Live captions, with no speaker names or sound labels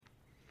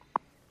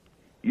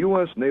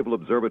U.S. Naval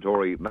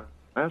Observatory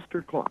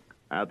Master Clock.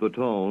 At the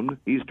tone,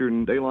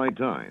 Eastern Daylight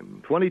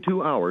Time,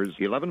 22 hours,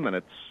 11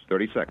 minutes,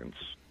 30 seconds.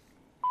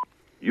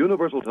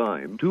 Universal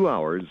Time, 2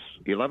 hours,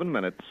 11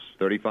 minutes,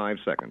 35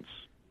 seconds.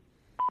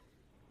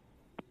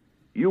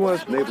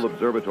 U.S. Naval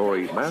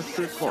Observatory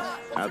Master Clock.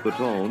 At the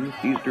tone,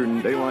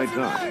 Eastern Daylight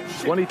Time,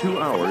 22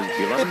 hours,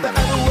 11 minutes,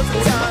 40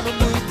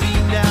 seconds.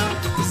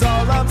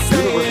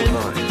 Universal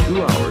Time,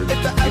 2 hours,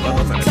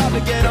 11 minutes,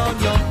 50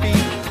 seconds.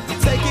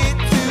 Take it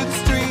to the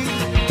street.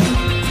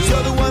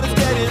 You're the one that's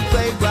getting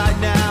played right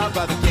now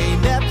by the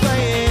game they're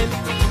playing.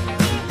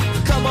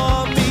 Come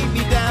on, meet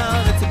me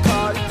down at the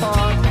party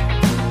park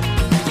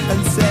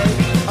and say,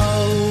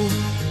 oh,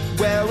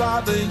 where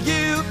are the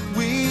youth?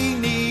 We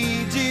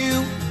need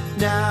you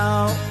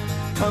now.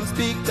 Come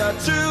speak the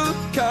truth,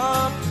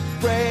 come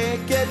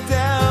break it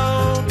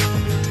down.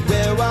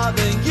 Where are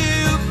the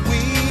youth?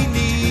 We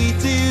need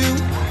you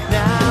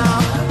now.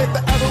 If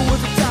there ever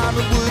was a time,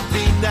 it would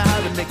be now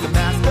to make the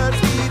masters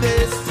see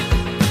this.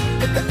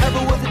 If there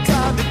ever was a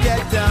time to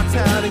get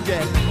downtown and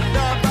get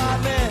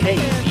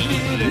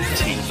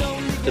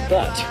KEUT, The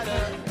Butt.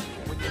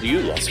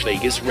 New Las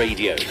Vegas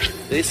Radio.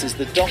 This is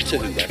the Doctor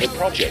Who Weather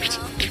Project.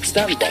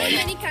 Stand by.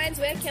 Many kinds,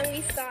 where can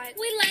we start?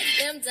 We like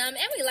them dumb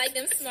and we like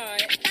them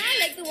smart. I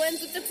like the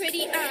ones with the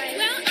pretty eyes.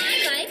 Well,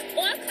 I like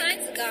all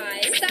kinds of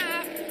guys.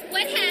 Stop.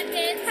 What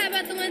happened? How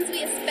about the ones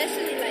we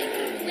especially like?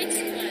 Which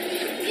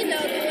ones? You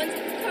know, the ones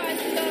with the cars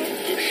and go.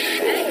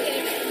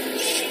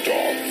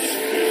 Stop.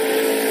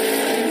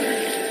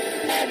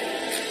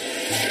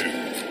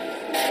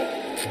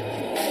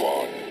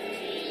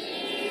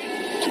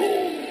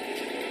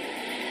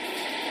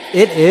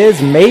 It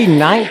is May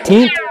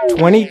 19th,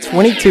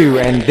 2022,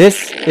 and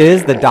this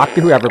is the Doctor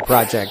Who Ever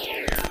Project.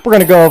 We're going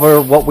to go over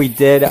what we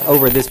did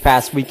over this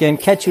past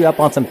weekend, catch you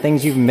up on some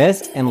things you've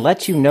missed, and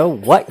let you know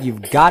what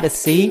you've got to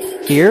see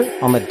here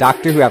on the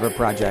Doctor Who Ever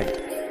Project.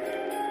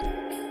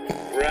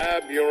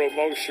 Grab your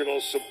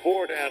emotional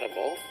support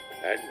animal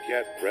and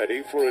get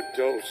ready for a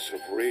dose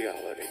of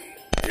reality.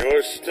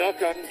 You're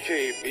stuck on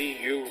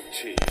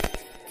KBUT,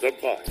 The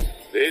Butt.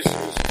 This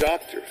is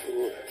Doctor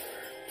Who Ever.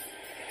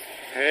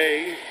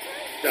 Hey,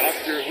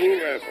 Doctor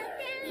Who Ever,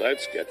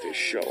 let's get this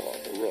show on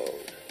the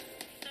road.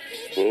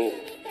 Boom.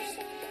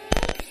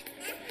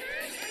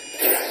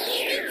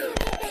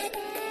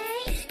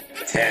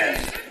 Ten,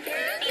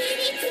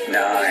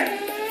 9,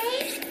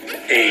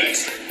 8,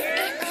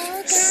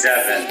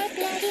 7,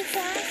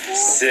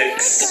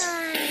 6,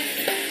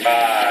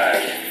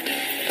 5,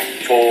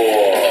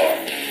 4,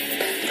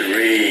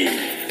 3,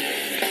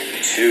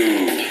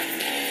 2,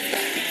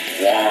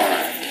 1.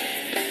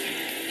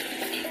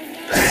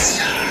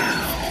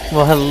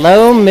 Well,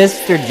 hello,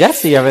 Mr.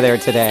 Jesse over there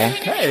today.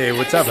 Hey,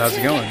 what's up? How's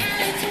it going?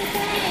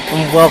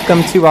 And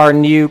welcome to our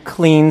new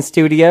clean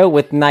studio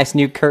with nice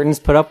new curtains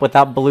put up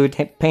without blue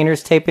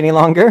painter's tape any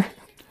longer.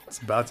 It's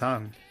about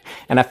time.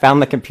 And I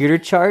found the computer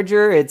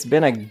charger. It's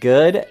been a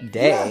good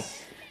day.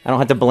 Yes. I don't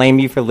have to blame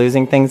you for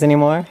losing things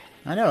anymore.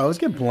 I know. I always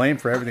get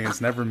blamed for everything. It's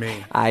never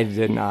me. I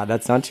did not.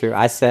 That's not true.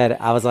 I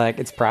was like,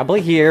 it's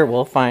probably here.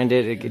 We'll find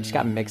it. It just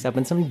got mixed up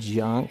in some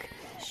junk.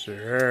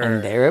 Sure.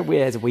 And there it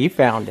is. We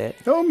found it.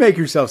 Don't make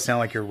yourself sound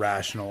like you're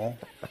rational.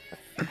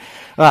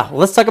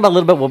 Let's talk about a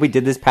little bit what we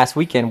did this past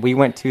weekend. We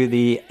went to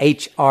the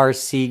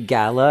HRC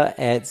Gala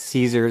at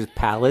Caesar's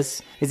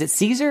Palace. Is it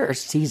Caesar or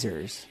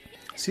Caesars?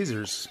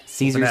 Caesar's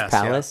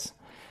Palace.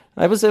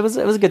 Yeah. It was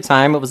a good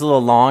time. It was a little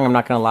long, I'm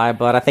not going to lie,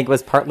 but I think it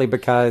was partly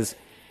because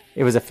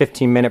it was a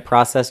 15-minute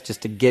process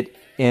just to get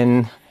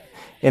in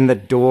the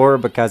door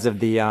because of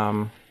the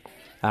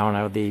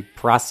the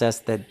process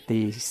that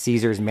the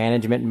Caesars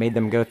management made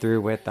them go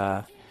through with,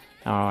 I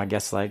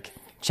guess like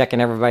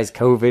checking everybody's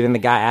COVID, and the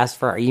guy asked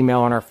for our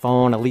email on our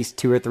phone at least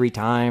 2 or 3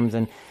 times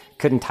and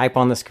couldn't type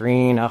on the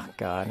screen. Oh,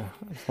 God.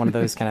 It's one of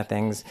those kind of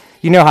things.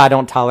 You know how I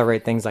don't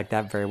tolerate things like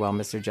that very well,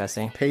 Mr.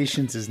 Jesse.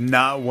 Patience is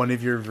not one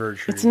of your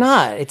virtues. It's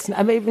not.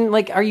 I mean,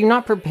 like, are you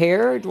not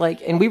prepared?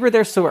 Like, and we were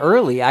there so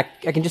early. I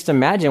can just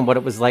imagine what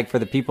it was like for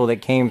the people that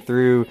came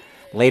through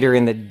later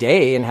in the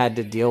day and had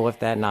to deal with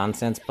that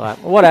nonsense, but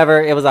whatever,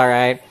 it was all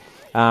right.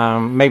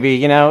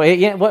 Maybe,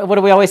 what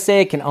do we always say?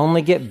 It can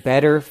only get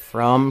better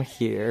from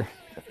here.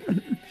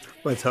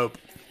 Let's hope.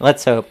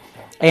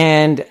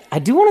 And I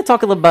do want to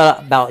talk a little bit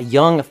about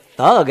Young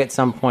Thug at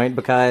some point,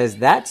 because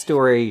that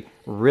story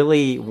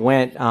really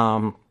went,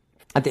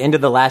 at the end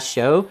of the last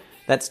show,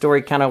 that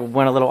story kind of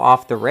went a little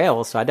off the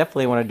rails, so I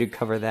definitely want to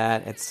cover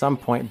that at some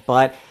point,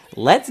 but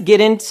let's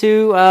get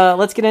into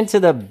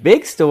the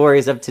big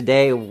stories of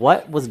today.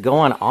 What was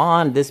going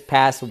on this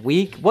past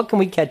week? What can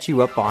we catch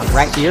you up on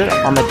right here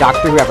on the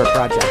Doctor Who Ever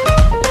Project?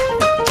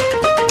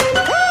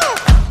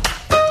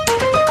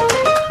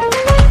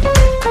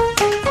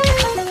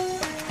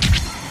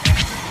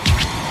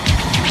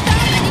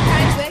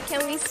 Where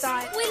can we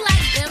start? We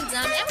like them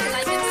dumb and we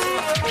like them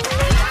smart.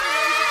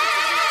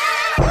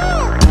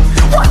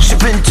 What you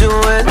been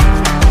doing?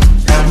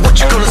 What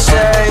you gonna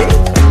say?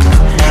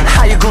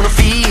 How you gonna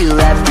feel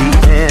at the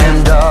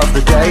end of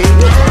the day?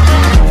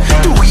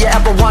 Do you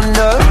ever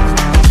wonder?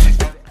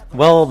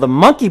 Well, the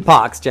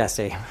monkeypox,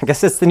 Jesse. I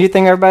guess that's the new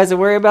thing everybody's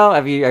worried about.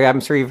 I'm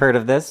sure you've heard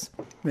of this.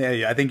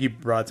 Yeah, I think you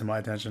brought it to my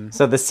attention.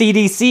 So the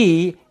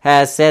CDC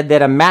has said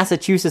that a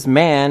Massachusetts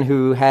man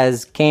who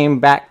has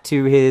came back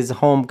to his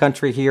home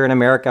country here in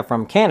America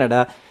from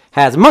Canada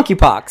has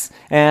monkeypox.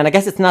 And I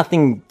guess it's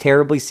nothing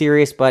terribly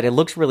serious, but it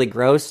looks really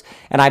gross.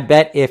 And I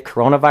bet if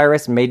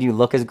coronavirus made you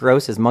look as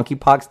gross as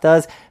monkeypox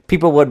does,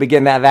 people would be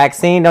getting that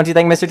vaccine. Don't you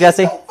think, Mr.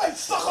 Jesse?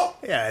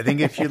 Yeah, I think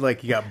if you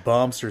got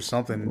bumps or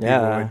something,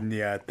 Yeah. people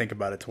would think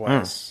about it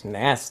twice.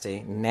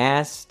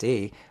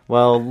 Nasty.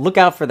 Well, look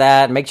out for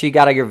that. Make sure you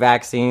got all your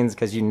vaccines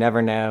because you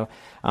never know.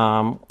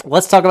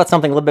 Let's talk about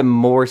something a little bit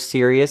more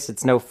serious.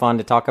 It's no fun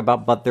to talk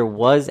about, but there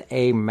was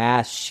a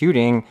mass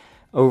shooting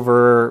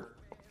over.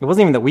 It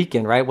wasn't even the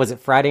weekend, right? Was it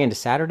Friday into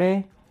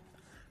Saturday?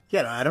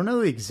 Yeah, I don't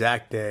know the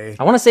exact day.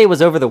 I want to say it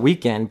was over the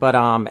weekend, but a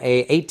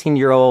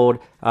 18-year-old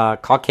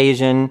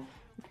Caucasian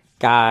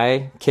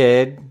guy,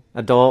 kid,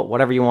 adult,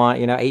 whatever you want,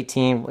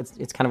 18.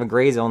 It's kind of a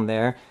gray zone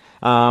there.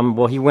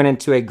 Well, he went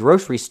into a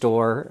grocery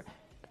store,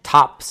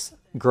 Tops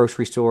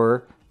grocery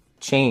store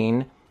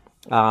chain.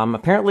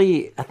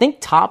 Apparently, I think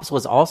Tops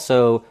was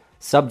also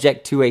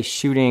subject to a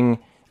shooting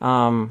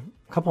a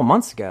couple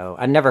months ago.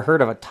 I never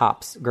heard of a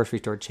Tops grocery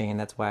store chain.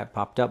 That's why it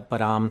popped up.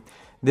 But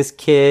this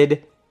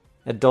kid,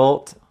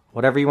 adult,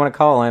 whatever you want to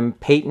call him,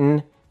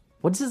 Peyton,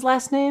 what's his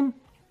last name?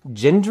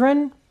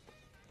 Gendron?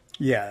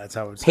 Yeah, that's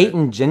how it's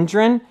Peyton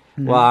Gendron.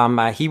 Mm-hmm.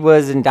 Well, he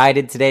was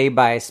indicted today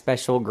by a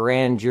special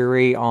grand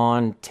jury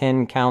on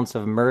 10 counts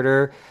of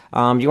murder.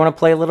 Do you want to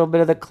play a little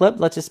bit of the clip?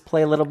 Let's just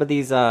play a little bit of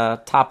these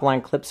top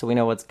line clips so we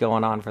know what's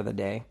going on for the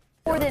day.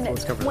 More than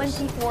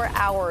 24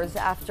 hours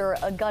after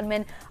a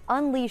gunman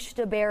unleashed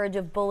a barrage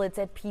of bullets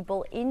at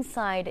people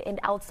inside and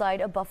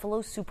outside a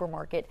Buffalo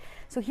supermarket.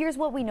 So here's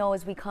what we know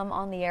as we come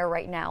on the air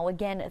right now.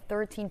 Again,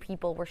 13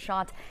 people were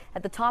shot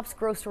at the Tops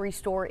grocery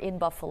store in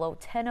Buffalo.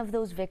 10 of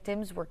those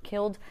victims were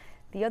killed.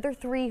 The other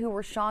 3 who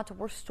were shot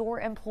were store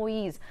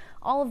employees.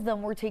 All of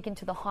them were taken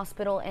to the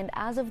hospital, and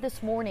as of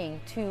this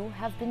morning, 2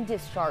 have been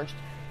discharged.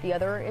 The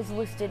other is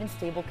listed in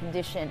stable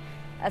condition.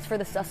 As for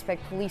the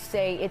suspect, police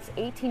say it's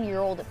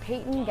 18-year-old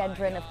Peyton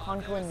Gendron of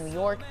Conklin, New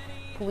York.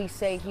 Police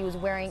say he was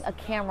wearing a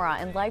camera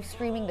and live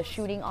streaming the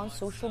shooting on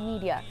social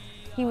media.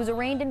 He was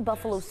arraigned in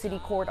Buffalo City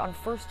Court on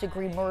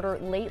first-degree murder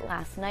late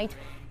last night,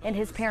 and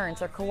his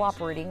parents are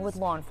cooperating with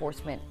law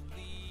enforcement.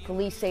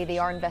 Police say they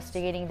are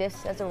investigating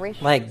this as a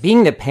racial... Like,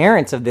 being the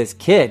parents of this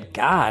kid,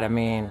 God, I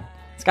mean,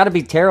 it's got to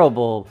be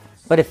terrible.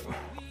 But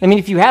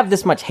if you have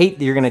this much hate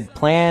that you're going to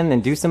plan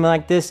and do something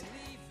like this,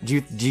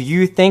 do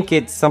you think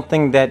it's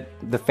something that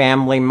the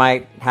family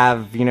might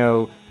have,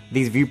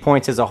 these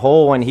viewpoints as a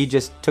whole, and he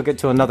just took it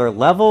to another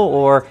level?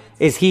 Or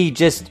did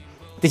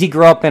he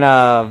grow up in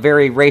a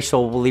very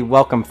racially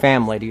welcome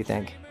family, do you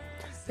think?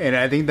 And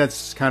I think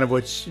that's kind of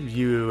what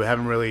you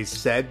haven't really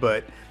said,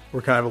 but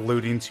we're kind of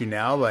alluding to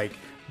now. Like,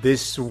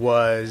 this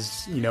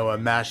was, a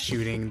mass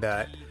shooting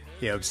that,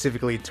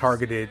 specifically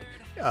targeted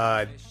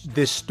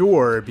this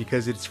store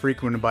because it's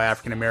frequented by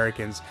African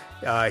Americans.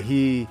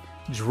 He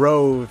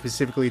drove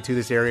specifically to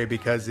this area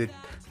because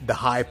the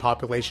high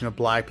population of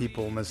black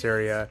people in this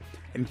area,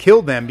 and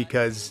killed them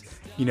because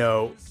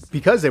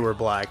they were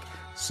black.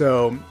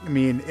 So I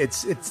mean,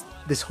 it's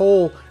this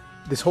whole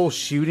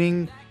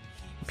shooting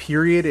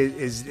period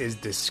is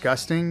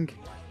disgusting.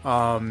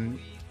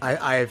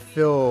 I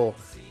feel,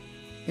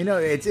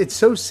 it's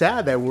so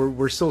sad that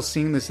we're still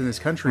seeing this in this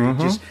country,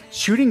 just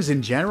shootings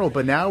in general.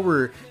 But now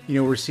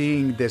we're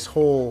seeing this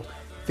whole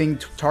thing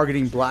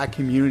targeting black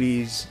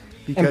communities.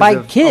 And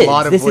by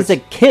kids, this is a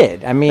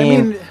kid. I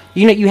mean,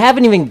 you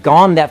haven't even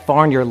gone that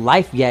far in your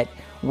life yet.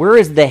 Where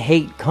is the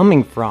hate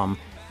coming from?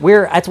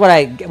 What's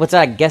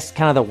I guess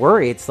kind of the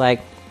worry. It's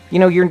like,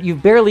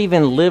 you've barely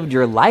even lived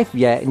your life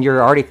yet, and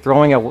you're already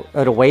throwing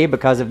it away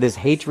because of this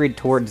hatred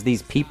towards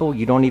these people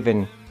you don't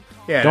even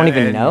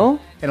know.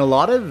 And a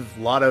lot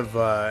of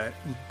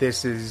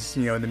this is,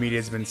 in the media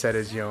has been said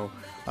as,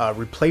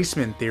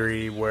 replacement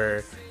theory,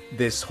 where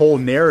this whole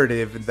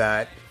narrative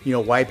that,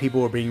 white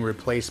people are being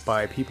replaced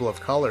by people of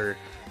color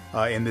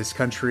in this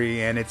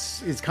country, and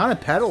it's kind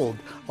of peddled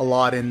a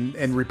lot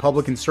in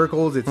Republican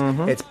circles.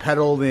 It's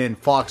peddled in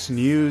Fox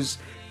News,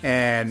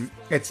 and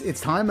it's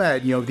time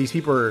that these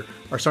people are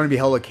starting to be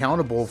held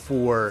accountable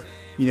for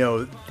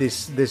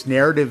this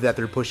narrative that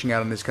they're pushing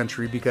out in this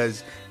country,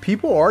 because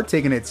people are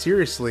taking it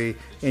seriously,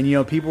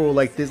 and people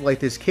like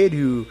this kid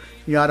who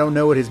I don't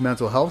know what his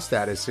mental health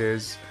status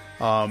is,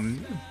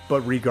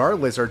 but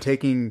regardless are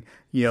taking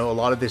a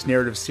lot of this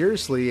narrative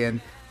seriously,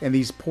 and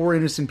these poor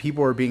innocent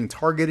people are being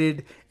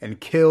targeted and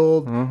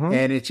killed,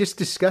 and it's just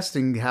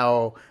disgusting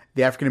how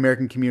the African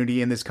American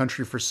community in this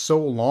country for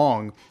so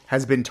long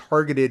has been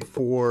targeted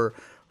for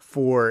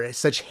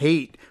such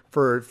hate,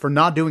 for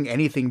not doing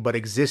anything but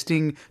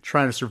existing,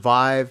 trying to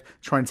survive,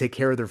 trying to take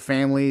care of their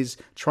families,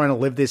 trying to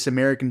live this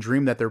American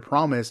dream that they're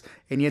promised,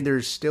 and yet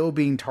they're still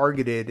being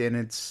targeted. And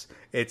it's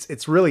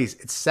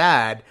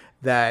sad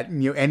that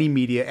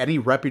any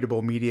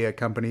reputable media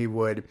company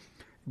would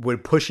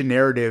would push a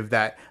narrative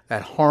that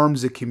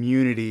harms a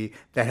community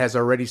that has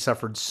already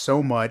suffered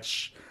so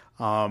much,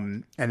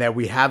 and that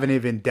we haven't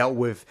even dealt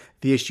with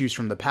the issues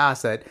from the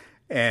past,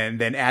 and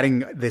then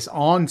adding this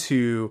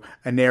onto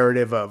a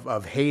narrative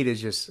of hate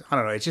is just, I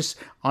don't know. It's just,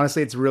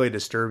 honestly, it's really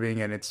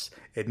disturbing, and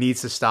it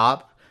needs to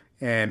stop.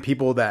 And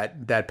people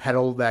that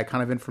peddle that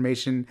kind of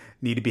information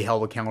need to be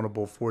held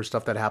accountable for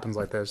stuff that happens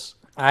like this.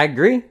 I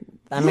agree.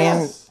 I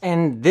mean,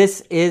 and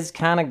this is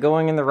kind of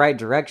going in the right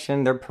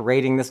direction. They're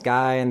parading this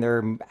guy and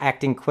they're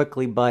acting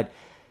quickly. But,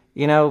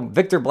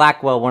 Victor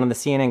Blackwell, one of the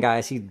CNN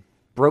guys, he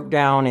broke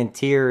down in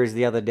tears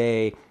the other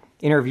day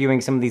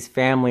interviewing some of these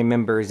family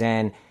members.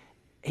 And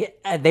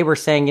they were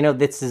saying,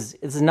 this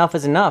is enough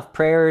is enough.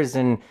 Prayers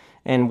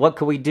and what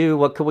could we do?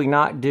 What could we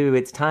not do?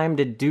 It's time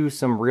to do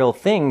some real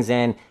things.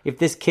 And if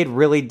this kid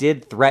really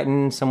did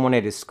threaten someone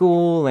at his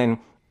school and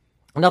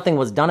nothing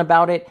was done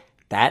about it,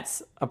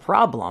 that's a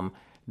problem.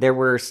 There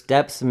were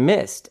steps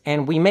missed,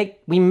 and we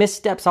miss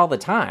steps all the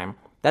time.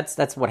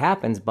 That's what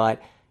happens.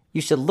 But you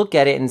should look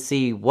at it and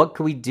see, what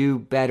could we do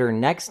better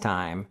next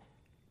time?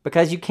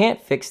 Because you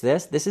can't fix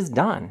this. This is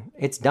done.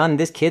 It's done.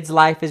 This kid's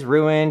life is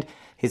ruined.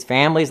 His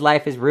family's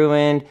life is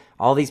ruined.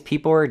 All these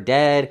people are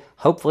dead.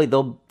 Hopefully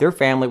their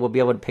family will be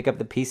able to pick up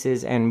the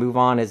pieces and move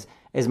on as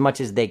much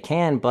as they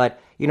can. But,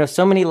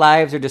 so many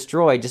lives are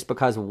destroyed just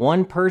because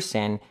one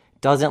person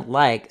doesn't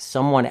like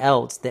someone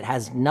else that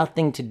has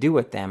nothing to do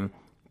with them.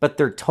 But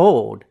they're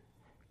told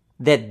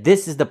that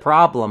this is the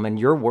problem in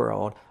your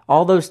world.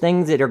 All those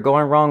things that are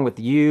going wrong with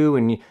you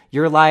and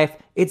your life,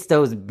 it's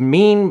those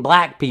mean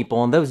black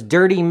people and those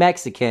dirty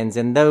Mexicans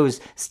and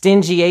those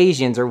stingy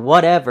Asians or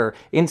whatever.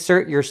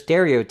 Insert your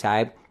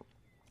stereotype.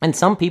 And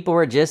some people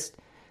are just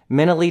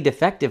mentally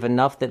defective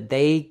enough that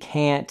they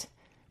can't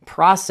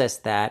process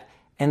that.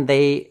 And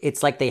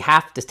it's like they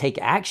have to take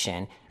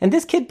action. And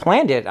this kid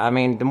planned it. I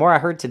mean, the more I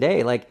heard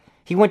today, like,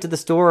 he went to the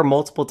store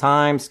multiple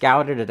times,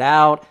 scouted it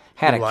out,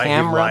 had a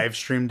camera. Live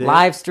streamed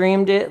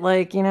it.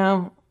 Like,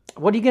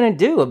 what are you going to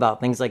do about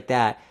things like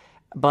that?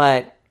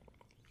 But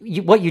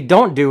what you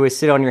don't do is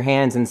sit on your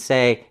hands and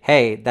say,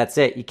 hey, that's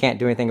it. You can't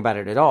do anything about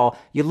it at all.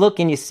 You look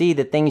and you see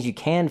the things you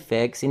can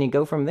fix, and you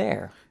go from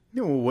there.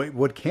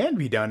 What can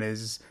be done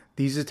is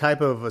these are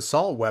type of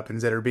assault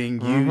weapons that are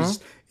being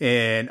used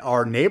in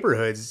our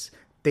neighborhoods.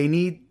 There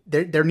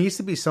needs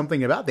to be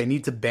something about it. They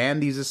need to ban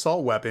these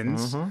assault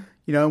weapons. And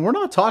we're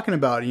not talking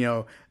about,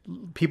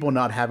 people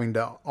not having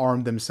to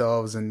arm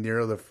themselves and,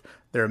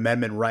 their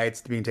amendment rights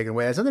being taken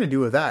away. It has nothing to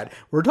do with that.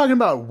 We're talking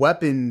about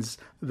weapons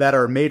that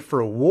are made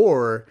for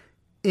war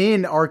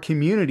in our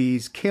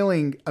communities,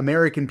 killing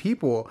American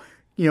people,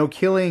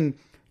 killing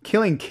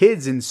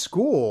kids in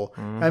school.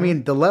 I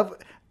mean, the level...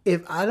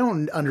 If I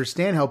don't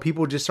understand how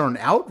people just aren't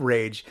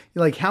outraged,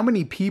 like, how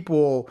many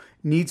people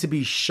need to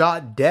be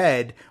shot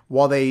dead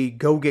while they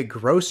go get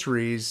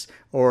groceries,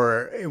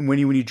 or when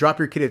you drop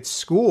your kid at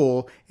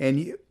school,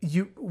 and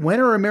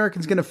when are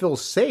Americans going to feel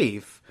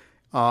safe?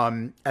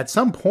 At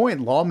some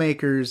point,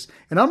 lawmakers,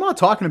 and I'm not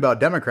talking about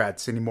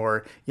Democrats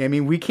anymore. I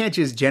mean, we can't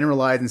just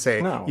generalize and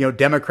say,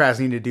 Democrats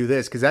need to do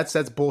this, because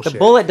that's bullshit. The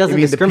bullet doesn't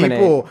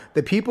discriminate.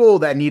 The people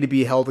that need to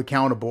be held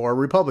accountable are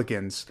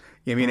Republicans.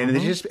 I mean, and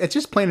it's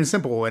just plain and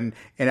simple. And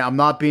I'm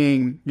not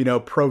being,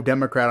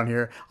 pro-Democrat on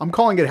here. I'm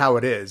calling it how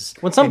it is.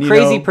 When some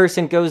crazy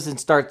person goes and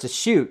starts to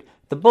shoot,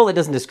 the bullet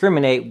doesn't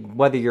discriminate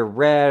whether you're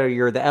red or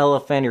you're the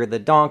elephant or the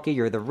donkey,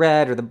 you're the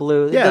red or the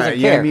blue. It doesn't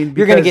care. I mean,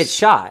 you're going to get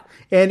shot.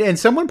 And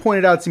someone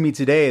pointed out to me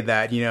today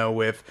that,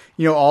 with,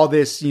 all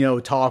this,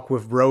 talk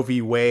with Roe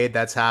v. Wade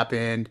that's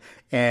happened.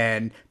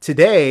 And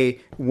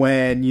today,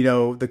 when,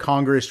 the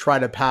Congress tried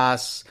to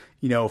pass,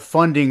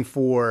 funding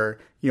for,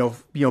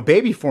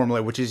 baby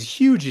formula, which is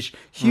huge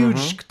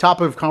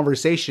topic of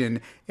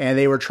conversation, and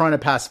they were trying to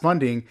pass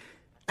funding.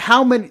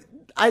 How many?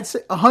 I'd say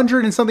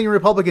 100 and something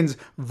Republicans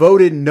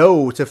voted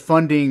no to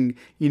funding,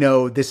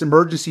 this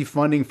emergency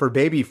funding for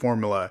baby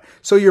formula.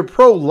 So you're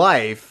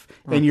pro-life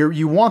and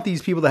you want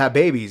these people to have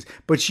babies,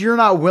 but you're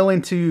not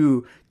willing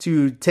to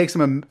take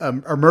some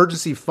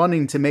emergency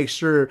funding to make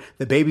sure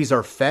the babies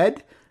are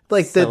fed.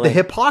 Like the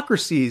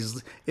hypocrisy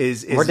is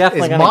We're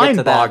definitely going to get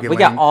to that. We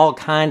got all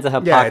kinds of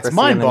hypocrisy. Yeah, it's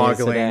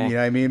mind-boggling. Today. You know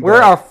what I mean? We're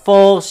our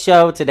full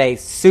show today,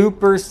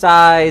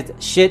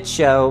 super-sized shit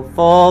show,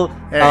 full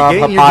of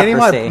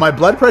hypocrisy. My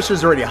blood pressure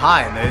is already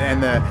high,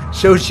 and the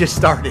show's just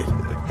started.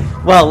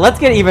 Well, let's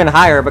get even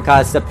higher,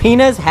 because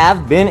subpoenas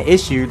have been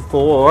issued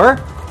for,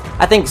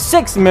 I think,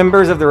 6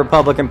 members of the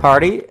Republican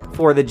Party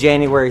for the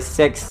January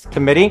 6th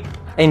committee.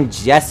 And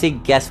Jesse,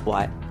 guess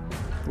what?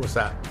 What's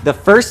that? The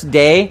first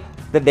day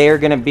that they are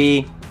going to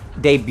be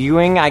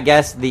debuting, I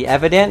guess, the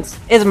evidence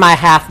is my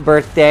half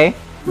birthday.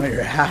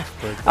 Your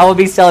half birthday. I will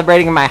be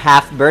celebrating my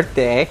half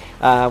birthday,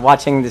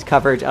 watching this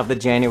coverage of the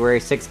January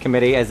 6th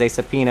committee as they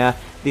subpoena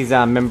these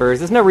members.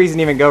 There's no reason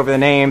to even go over the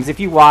names. If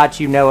you watch,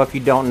 you know. If you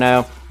don't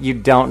know, you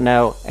don't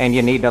know, and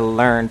you need to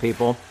learn,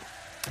 people.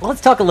 Well,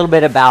 let's talk a little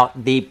bit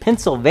about the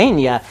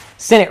Pennsylvania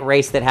Senate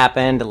race that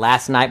happened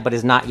last night but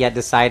is not yet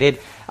decided.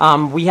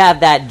 We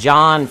have that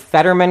John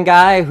Fetterman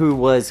guy who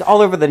was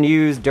all over the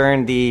news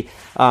during the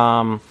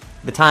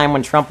the time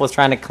when Trump was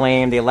trying to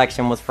claim the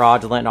election was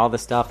fraudulent and all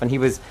this stuff. And he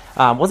was,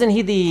 wasn't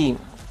he the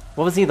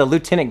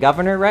lieutenant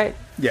governor, right?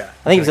 Yeah.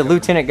 I think he was a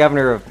lieutenant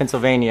governor of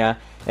Pennsylvania.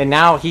 And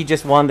now he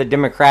just won the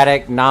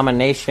Democratic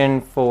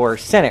nomination for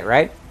Senate,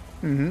 right?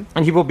 Mm-hmm.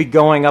 And he will be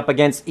going up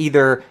against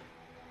either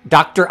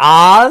Dr.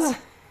 Oz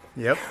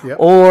Yep.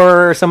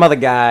 or some other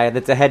guy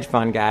that's a hedge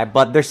fund guy.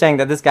 But they're saying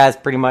that this guy's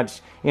pretty much,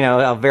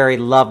 a very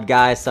loved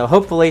guy. So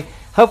hopefully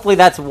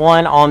that's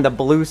one on the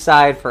blue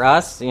side for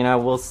us.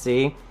 We'll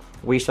see.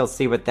 We shall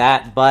see with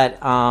that. But,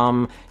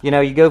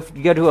 you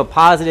go to a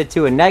positive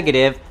to a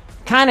negative,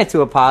 kind of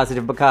to a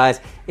positive, because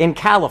in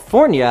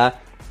California,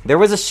 there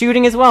was a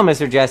shooting as well,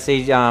 Mr.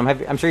 Jesse.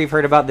 I'm sure you've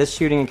heard about this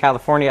shooting in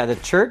California at the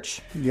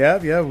church. Yeah.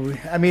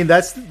 I mean,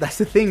 that's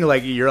the thing.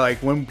 Like, you're like,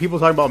 when people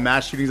talk about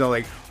mass shootings, I'm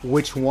like,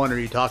 which one are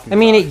you talking about? I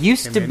mean, it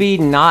used to be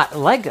not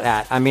like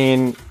that. I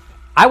mean,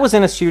 I was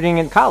in a shooting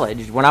in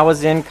college. When I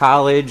was in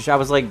college, I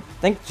was like, I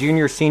think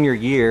junior, senior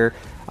year.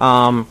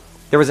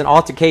 There was an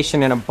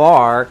altercation in a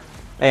bar,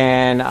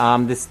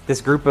 and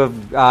this group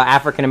of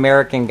African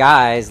American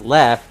guys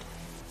left,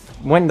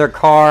 went in their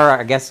car,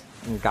 I guess,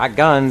 got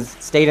guns,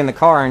 stayed in the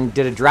car, and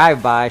did a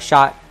drive-by,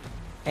 shot,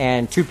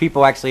 and 2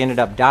 people actually ended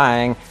up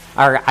dying.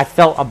 I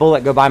felt a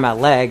bullet go by my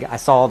leg. I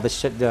saw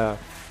the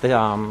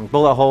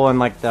bullet hole in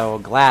like the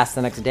glass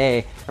the next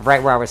day,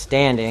 right where I was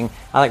standing.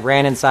 I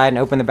ran inside and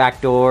opened the back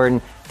door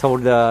and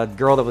told the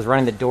girl that was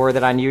running the door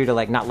that I knew to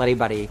not let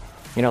anybody,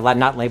 not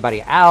let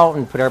anybody out,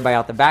 and put everybody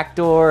out the back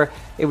door.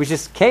 It was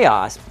just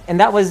chaos, and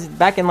that was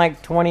back in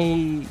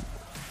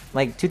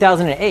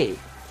 2008.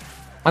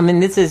 I mean,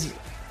 this is.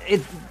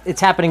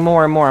 It's happening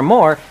more and more and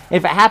more.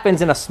 If it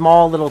happens in a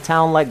small little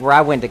town like where I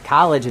went to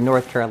college in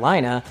North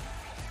Carolina,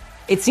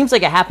 it seems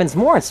like it happens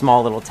more in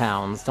small little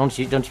towns. Don't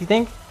you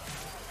think?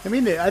 I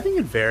mean, I think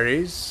it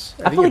varies.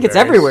 I feel like it's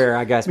everywhere,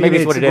 I guess. Maybe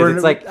it's what it is.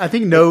 It's like, I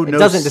think it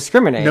doesn't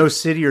discriminate. No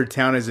city or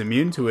town is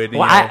immune to it.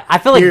 Well, I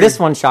feel like this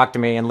one shocked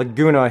me in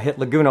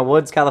Laguna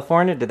Woods,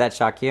 California. Did that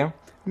shock you? I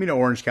mean,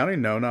 Orange County,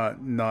 no,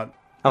 not.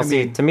 Oh,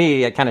 to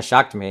me, it kind of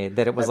shocked me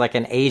that it was like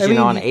an Asian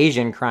on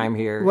Asian crime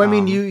here. Well, I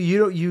mean,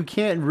 you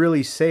can't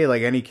really say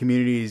any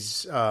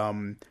community's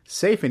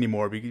safe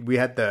anymore. We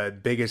had the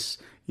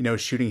biggest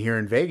shooting here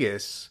in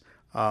Vegas.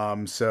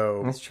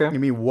 So that's true. I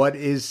mean, what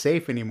is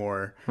safe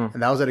anymore?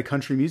 And that was at a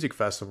country music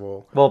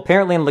festival. Well,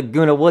 apparently in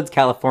Laguna Woods,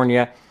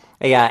 California,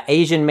 a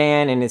Asian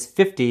man in his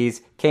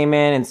 50s came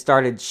in and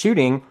started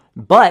shooting,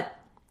 but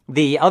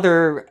the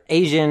other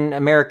Asian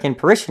American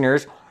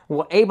parishioners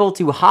were able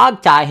to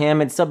hogtie him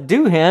and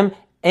subdue him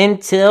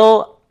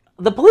until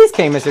the police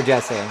came, Mr.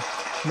 Jesse.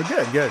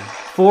 Good.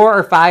 4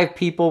 or 5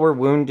 people were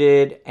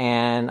wounded,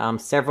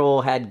 and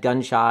several had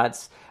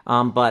gunshots.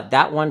 But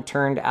that one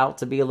turned out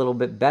to be a little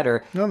bit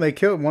better. No, they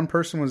killed. One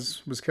person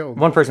was killed.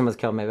 One person was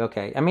killed, maybe.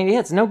 Okay. I mean,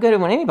 it's no good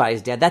when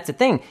anybody's dead. That's the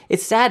thing.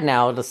 It's sad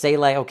now to say,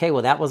 okay,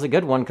 well, that was a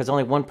good one because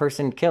only one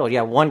person killed.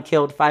 Yeah, 1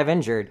 killed, 5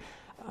 injured.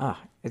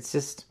 It's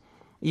just,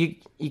 you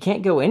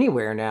can't go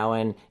anywhere now.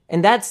 And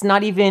that's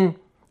not even,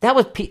 that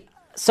was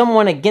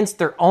someone against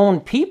their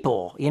own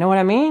people. You know what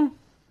I mean?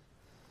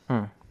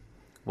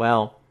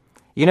 Well,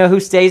 you know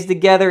who stays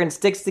together and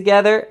sticks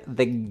together?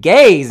 The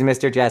gays,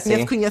 Mr. Jesse.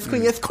 Yes, queen, yes,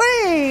 queen, yes,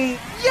 queen!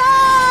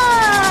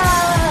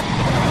 Yeah!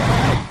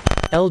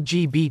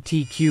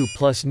 LGBTQ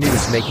plus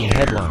news making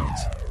headlines.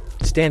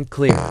 Stand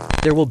clear.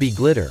 There will be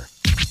glitter.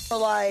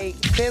 Like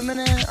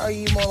feminine? Are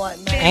you more like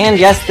man? And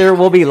yes, there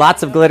will be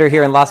lots of glitter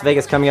here in Las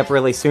Vegas coming up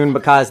really soon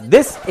because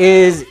this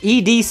is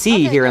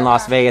EDC here in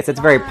Las Vegas. It's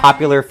very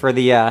popular for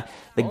the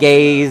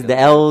gays, the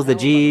L's, the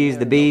G's,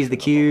 the B's, the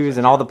Q's,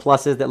 and all the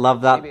pluses that love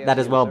that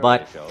as well.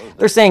 But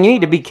they're saying you need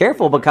to be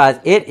careful because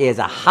it is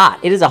hot.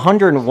 It is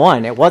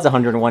 101. It was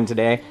 101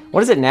 today.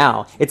 What is it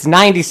now? It's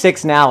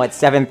 96 now at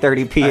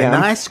 7:30 p.m. A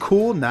nice,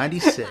 cool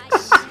 96.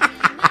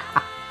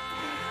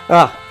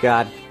 Oh,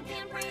 God.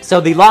 So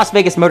the Las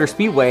Vegas Motor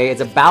Speedway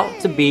is about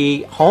to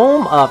be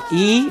home of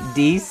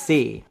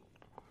EDC.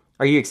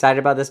 Are you excited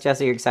about this,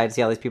 Jesse? Are you excited to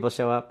see all these people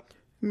show up?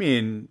 I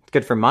mean, it's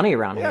good for money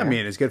around here. Yeah, I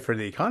mean, it's good for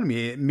the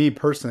economy. Me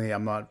personally,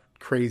 I'm not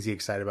crazy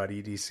excited about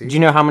EDC. Do you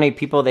know how many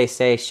people they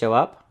say show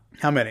up?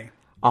 How many?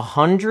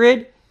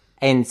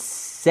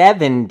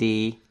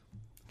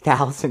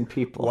 170,000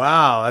 people.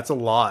 Wow, that's a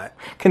lot.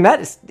 Can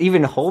that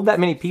even hold that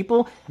many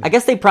people? I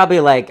guess they probably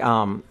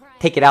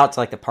take it out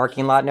to the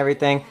parking lot and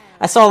everything.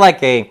 I saw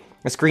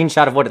a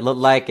screenshot of what it looked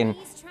like, and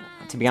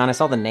to be honest,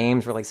 all the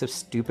names were so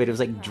stupid. It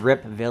was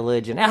Drip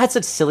Village, and it had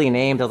such silly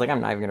names. I was like, I'm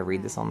not even going to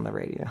read this on the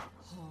radio.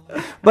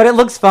 But it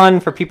looks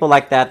fun for people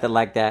like that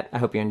like that. I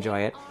hope you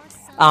enjoy it.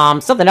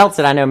 Something else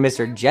that I know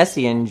Mr.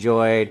 Jesse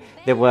enjoyed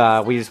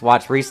that we just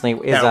watched recently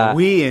is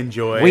we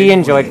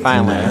enjoyed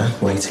finally.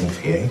 Waiting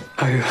for you.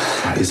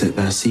 Oh, is it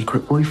the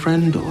secret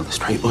boyfriend or the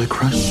straight boy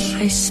crush?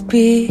 I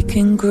speak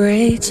in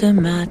grey to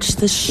match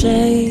the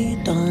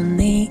shade on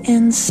the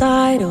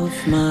inside of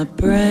my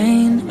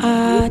brain.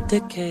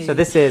 So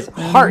this is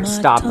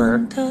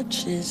Heartstopper,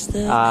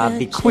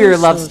 the queer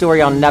love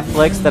story on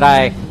Netflix that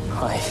I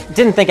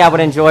didn't think I would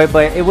enjoy,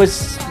 but it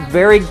was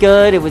very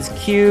good. It was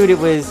cute. It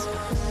was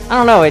I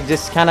don't know. It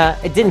just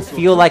it didn't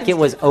feel like it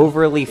was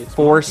overly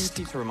forced.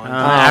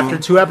 After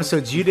 2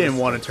 episodes, you didn't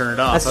want to turn it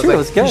off. That's I was true. like, It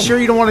was good. You sure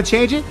you don't want to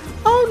change it?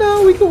 Oh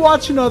no, we can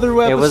watch another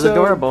episode. It was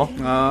adorable.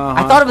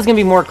 I thought it was gonna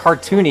be more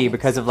cartoony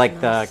because of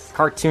like the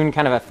cartoon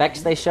kind of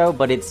effects they show,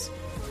 but it's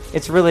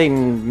really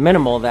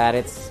minimal. That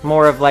it's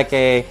more of like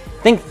I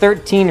think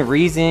 13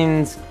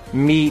 Reasons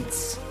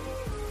meets.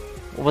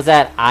 What was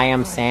that? I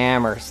Am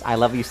Sam or I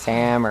Love You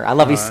Sam or I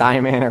Love You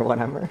Simon or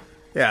whatever.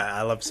 Yeah,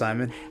 I love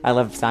Simon. I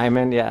love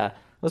Simon. Yeah, it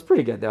was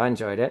pretty good though. I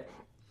enjoyed it.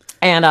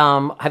 And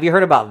have you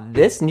heard about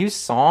this new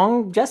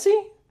song,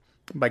 Jesse?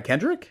 By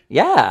Kendrick?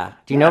 Yeah.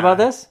 Do you know about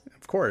this?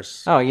 Of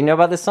course. Oh, you know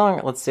about this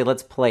song? Let's see.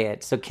 Let's play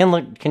it. So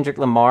Kendrick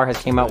Lamar has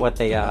came out with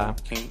a. I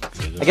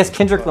guess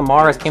Kendrick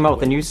Lamar has came out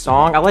with a new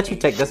song. I'll let you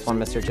take this one,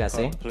 Mr.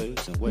 Jesse.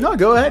 No,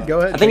 go ahead. Go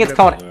ahead. I think it's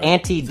called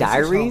Auntie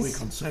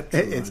Diaries.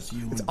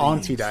 It's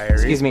Auntie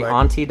Diaries. Excuse me,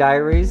 Auntie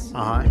Diaries.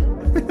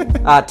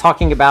 Uh-huh.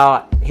 Talking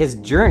about his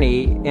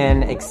journey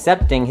in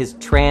accepting his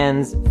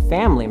trans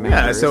family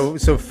members. Yeah,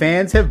 so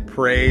fans have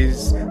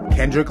praised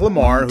Kendrick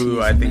Lamar,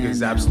 who I think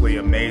is absolutely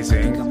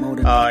amazing,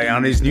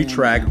 on his new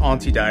track,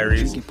 Auntie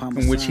Diaries,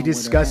 in which he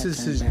discusses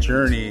his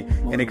journey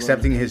in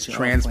accepting his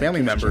trans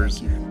family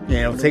members.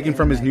 Taken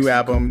from his new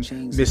album,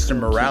 Mr.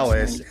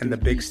 Morales and The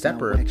Big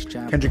Stepper.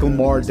 Kendrick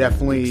Lamar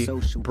definitely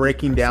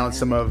breaking down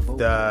some of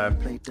the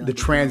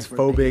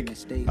transphobic,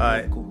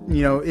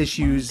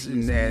 issues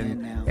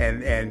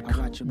and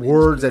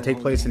words that take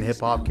place in hip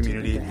hop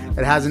community.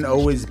 It hasn't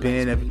always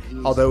been,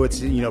 although it's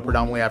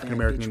predominantly African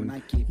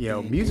American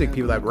music,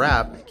 people that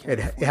rap. It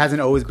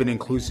hasn't always been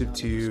inclusive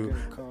to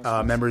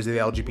members of the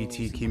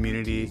LGBT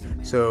community.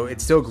 So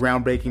it's still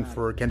groundbreaking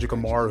for Kendrick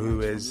Lamar,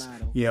 who is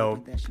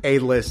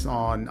A-list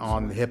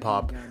on hip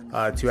hop,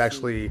 to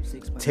actually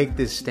take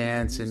this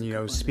stance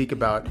and speak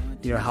about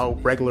how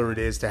regular it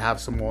is to have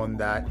someone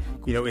that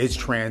is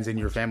trans in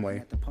your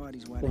family.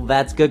 Well,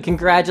 that's good.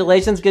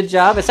 Congratulations. Good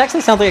job. It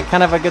actually sounds like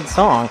kind of a good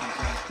song.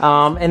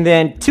 And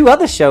then 2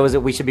 other shows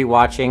that we should be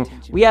watching.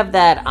 We have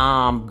that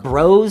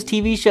Bros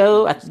TV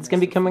show. It's going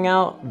to be coming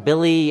out.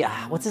 Billy,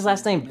 what's his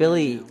last name?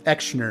 Billy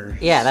Eichner.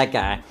 Yeah, that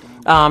guy.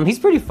 He's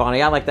pretty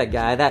funny. I like that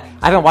guy.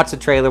 I haven't watched the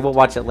trailer. We'll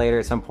watch it later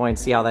at some point,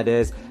 see how that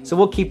is. So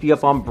we'll keep you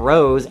up on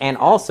Bros and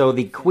also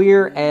the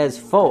Queer as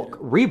Folk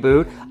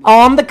reboot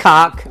on the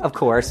cock, of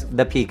course,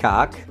 the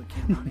Peacock.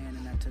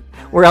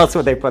 Where else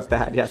would they put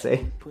that,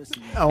 Jesse?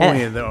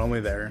 Only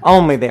there.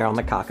 Only there on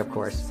the cock, of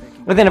course.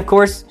 But then, of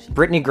course,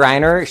 Brittany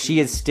Griner, she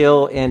is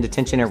still in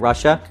detention in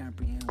Russia.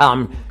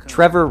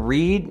 Trevor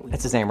Reed,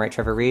 that's his name, right?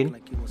 Trevor Reed?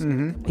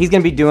 Mm-hmm. He's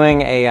going to be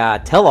doing a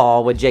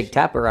tell-all with Jake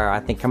Tapper, I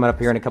think, coming up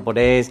here in a couple of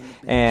days.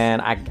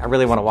 And I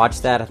really want to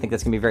watch that. I think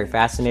that's going to be very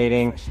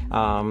fascinating.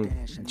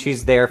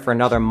 She's there for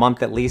another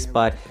month at least,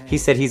 but he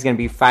said he's going to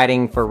be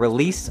fighting for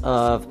release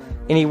of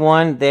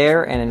anyone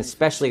there, and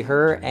especially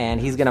her.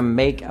 And he's going to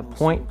make a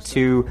point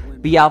to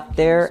be out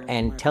there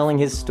and telling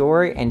his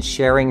story and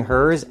sharing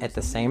hers at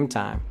the same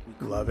time.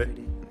 Love it.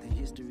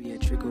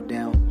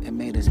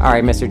 All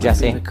right, Mr.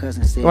 Jesse,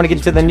 you want to get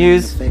into the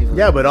news?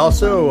 Yeah, but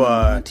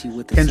also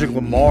Kendrick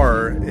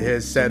Lamar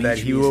has said that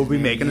he will be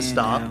making a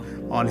stop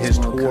on his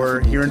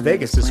tour here in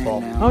Vegas this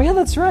fall. Oh yeah,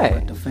 that's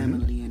right.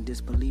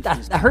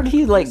 I heard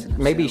he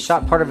maybe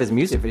shot part of his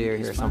music video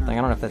here or something.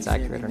 I don't know if that's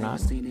accurate or not.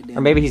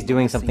 Or maybe he's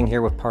doing something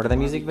here with part of the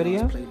music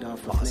video.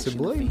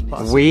 Possibly.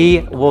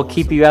 We will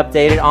keep you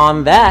updated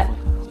on that.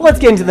 Let's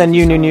get into the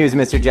new news,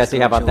 Mr. Jesse.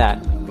 How about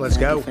that? Let's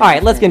go. All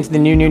right, let's get into the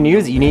new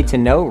news that you need to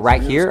know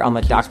right here on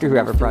the Doctor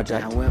Whoever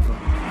Project.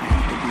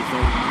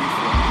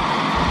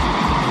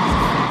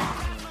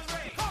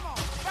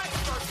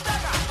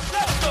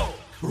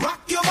 Rock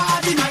your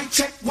body, mic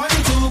check 1,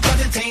 2,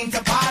 'cause it ain't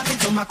a party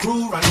till my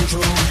crew run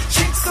through.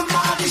 Shake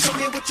somebody, show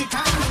me what you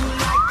can do.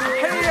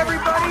 Hey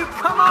everybody,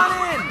 come on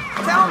in.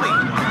 Tell me,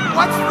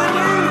 what's the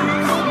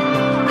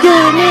news?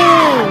 Good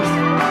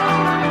news.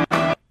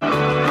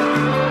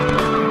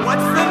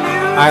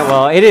 All right,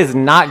 well, it is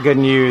not good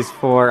news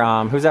for,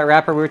 who's that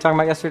rapper we were talking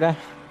about yesterday?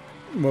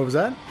 What was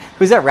that?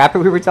 Who's that rapper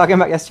we were talking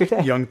about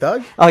yesterday? Young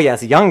Thug? Oh,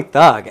 yes, Young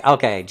Thug.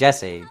 Okay,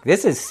 Jesse,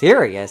 this is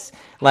serious.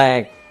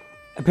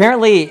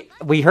 Apparently,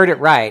 we heard it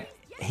right.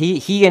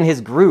 He and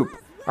his group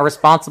are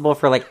responsible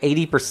for,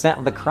 80%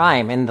 of the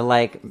crime in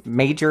the,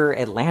 major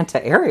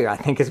Atlanta area, I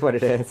think is what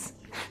it is.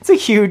 It's a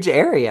huge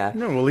area.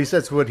 No, well, at least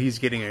that's what he's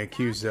getting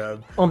accused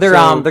of. Well,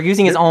 they're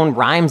using his own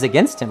rhymes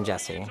against him,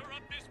 Jesse.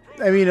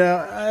 I mean,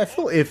 I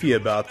feel iffy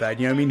about that.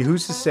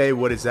 Who's to say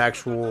what is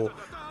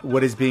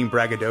being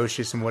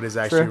braggadocious and what is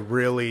actually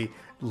really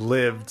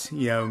lived?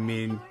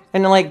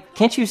 And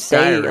can't you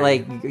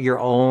say your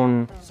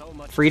own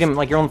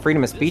freedom, your own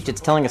freedom of speech?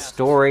 It's telling a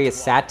story, a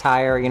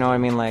satire. You know what I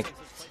mean? I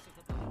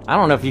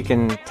don't know if you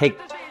can take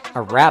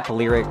a rap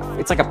lyric.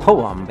 It's like a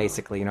poem,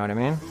 basically. You know what I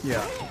mean?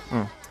 Yeah.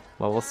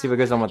 Well, we'll see what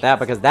goes on with that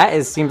because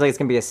seems like it's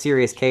gonna be a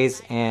serious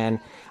case and.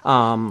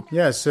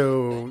 Yeah.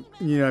 So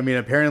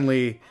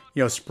apparently.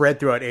 Spread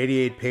throughout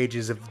 88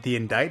 pages of the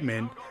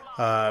indictment,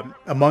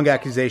 among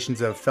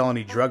accusations of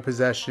felony drug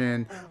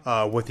possession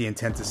with the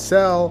intent to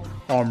sell,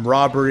 armed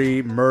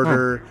robbery,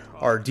 murder,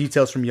 are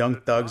details from Young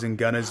Thug's and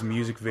Gunna's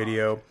music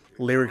video,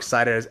 lyrics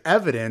cited as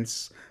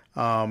evidence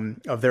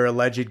of their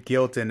alleged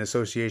guilt in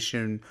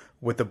association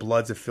with the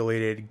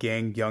Bloods-affiliated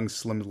gang Young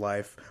Slim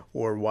Life,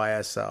 or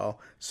YSL.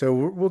 So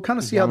we'll kind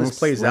of see how this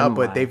plays out,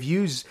 but they've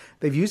used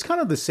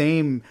kind of the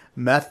same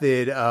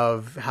method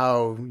of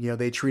how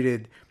they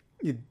treated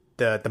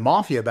the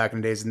mafia back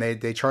in the days, and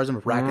they charged them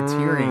with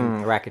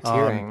racketeering.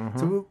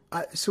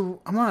 So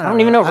I'm not. I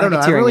don't even know what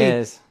racketeering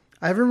is.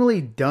 I haven't really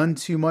done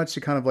too much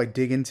to kind of like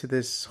dig into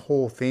this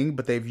whole thing,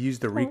 but they've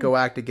used the RICO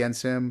Act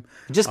against him.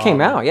 It just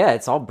came out. Yeah,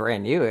 it's all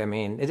brand new. I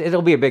mean,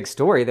 it'll be a big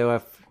story,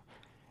 though.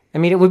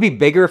 It would be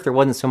bigger if there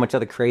wasn't so much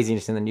other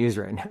craziness in the news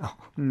right now.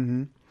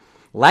 Mm-hmm.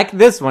 Like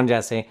this one,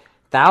 Jesse.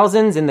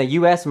 Thousands in the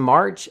U.S.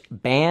 march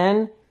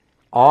ban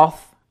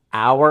off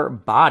our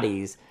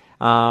bodies.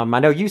 I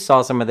know you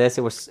saw some of this.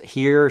 It was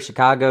here,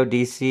 Chicago,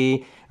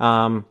 D.C.,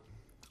 all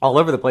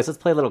over the place. Let's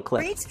play a little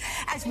clip.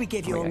 As we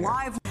give you a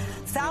live...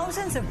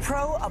 Thousands of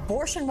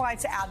pro-abortion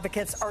rights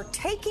advocates are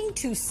taking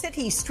to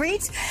city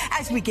streets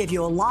as we give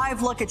you a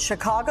live look at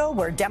Chicago,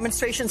 where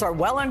demonstrations are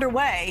well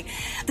underway.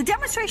 The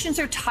demonstrations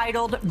are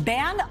titled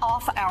Ban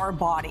Off Our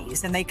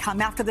Bodies, and they come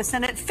after the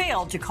Senate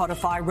failed to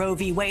codify Roe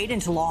v. Wade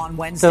into law on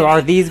Wednesday. So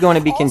are these going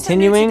to be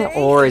continuing,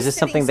 or is this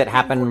something that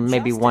happened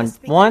maybe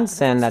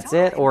once and that's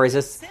it? Or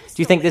do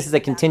you think this is a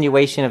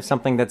continuation of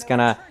something that's going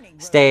to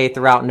stay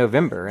throughout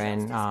November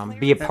and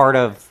be a part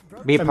of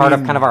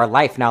kind of our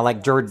life now,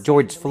 like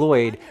George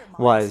Floyd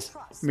was?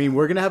 I mean,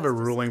 we're going to have a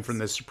ruling from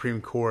the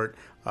Supreme Court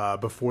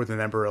before the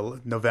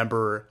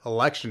November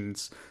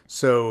elections.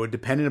 So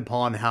depending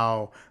upon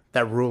how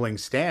that ruling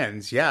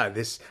stands, I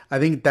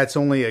think that's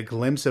only a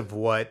glimpse of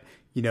what,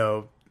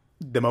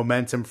 the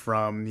momentum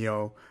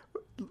from,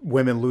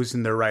 women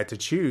losing their right to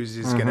choose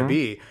is going to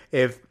be.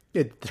 If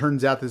it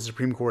turns out the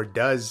Supreme Court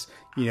does,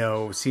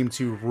 seem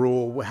to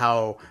rule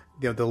how,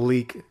 the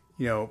leak,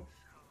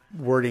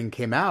 wording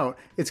came out,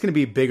 it's going to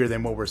be bigger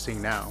than what we're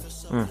seeing now.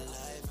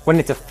 When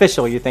it's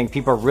official, you think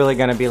people are really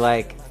going to be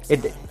like,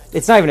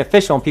 it's not even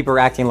official and people are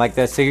acting like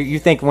this. So you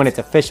think when it's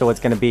official, it's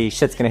going to be,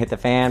 shit's going to hit the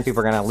fan, people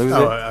are going to lose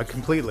it?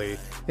 Completely.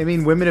 I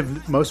mean,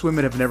 most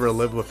women have never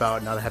lived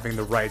without not having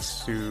the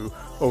rights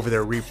over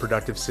their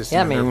reproductive system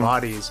and their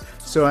bodies.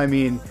 So, I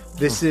mean,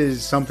 this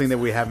is something that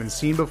we haven't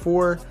seen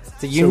before.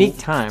 It's a unique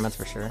time, that's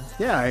for sure.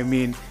 Yeah, I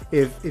mean,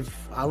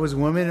 if I was a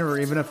woman, or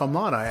even if I'm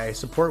not, I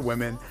support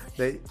women.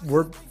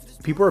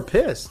 People are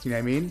pissed, you know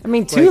what I mean? I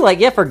mean, too,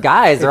 for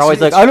guys, they're always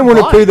like, I don't want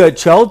to pay that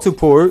child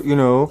support,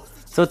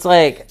 So it's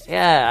like,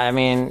 I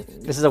mean,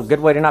 this is a good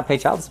way to not pay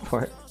child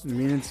support. I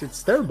mean,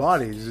 it's their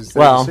bodies, it's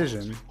their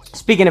decision.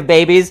 Speaking of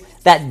babies,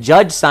 that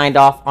judge signed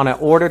off on an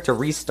order to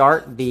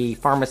restart the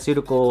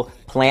pharmaceutical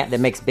plant that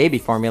makes baby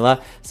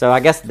formula. So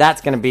I guess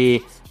that's going to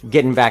be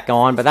getting back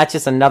on, but that's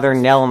just another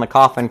nail in the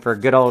coffin for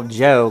good old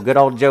Joe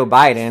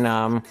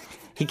Biden.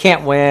 He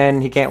can't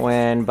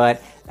win,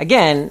 but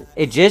again,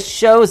 it just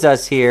shows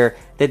us here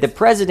that the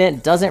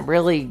president doesn't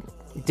really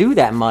do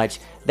that much.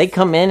 They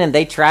come in and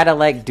they try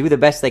to do the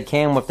best they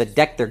can with the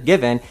deck they're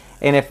given.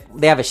 And if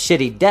they have a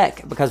shitty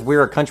deck, because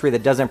we're a country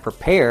that doesn't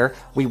prepare,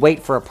 we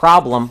wait for a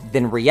problem,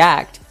 then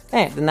react.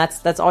 Then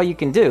that's all you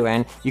can do.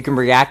 And you can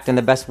react in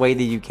the best way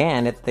that you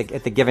can at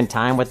the given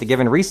time with the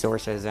given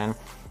resources. And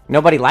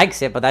nobody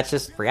likes it, but that's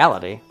just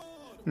reality.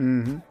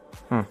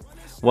 Mm-hmm.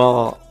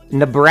 Well,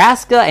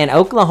 Nebraska and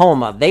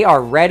Oklahoma, they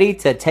are ready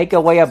to take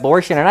away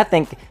abortion. And I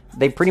think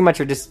they pretty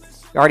much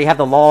already have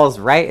the laws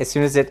right. As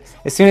soon as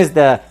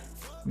the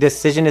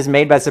decision is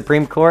made by the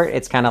Supreme Court,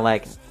 it's kind of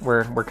like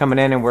we're coming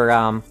in and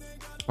we're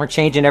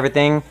changing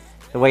everything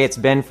the way it's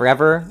been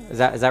forever. Is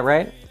that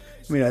right?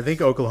 I mean, I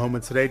think Oklahoma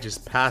today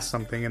just passed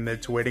something, and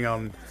it's waiting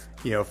on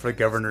for the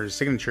governor's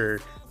signature.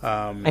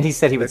 And he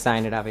said he would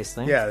sign it,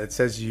 obviously. Yeah, it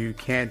says you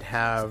can't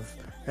have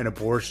an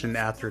abortion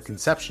after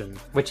conception,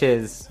 which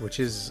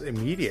is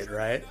immediate,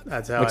 right?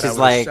 That's how.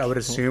 I would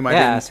assume.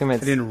 Yeah, I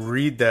didn't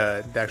read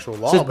the actual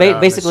law. So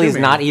basically, it's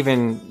not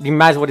even. You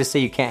might as well just say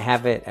you can't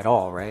have it at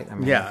all, right? I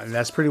mean, yeah, and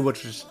that's pretty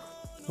much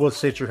what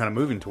states you're kind of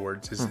moving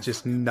towards. It's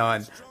just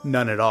none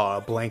at all.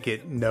 A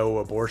blanket no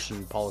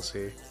abortion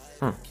policy.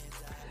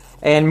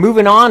 And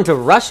moving on to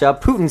Russia,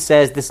 Putin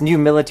says this new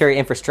military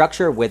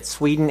infrastructure with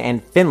Sweden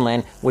and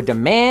Finland would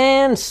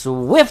demand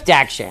swift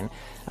action.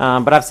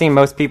 But I've seen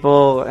most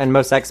people and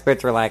most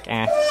experts are like,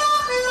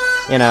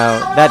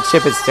 that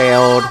ship has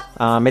sailed.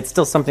 It's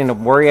still something to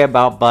worry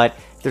about, but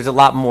there's a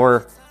lot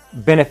more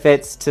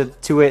benefits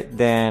to it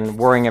than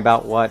worrying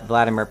about what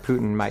Vladimir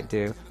Putin might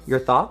do. Your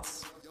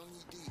thoughts?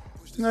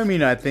 I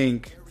mean, I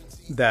think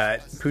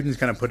that Putin's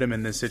kind of put him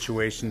in this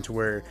situation to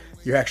where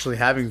you're actually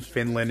having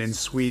Finland and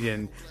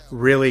Sweden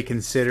really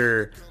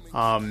consider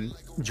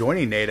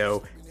joining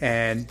NATO,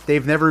 and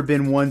they've never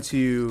been one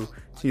to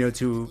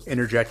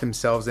interject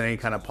themselves in any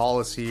kind of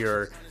policy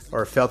or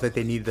felt that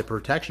they needed the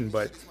protection.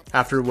 But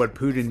after what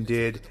Putin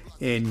did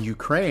in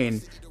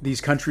Ukraine, these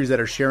countries that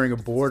are sharing a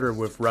border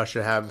with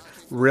Russia have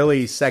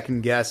really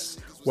second guessed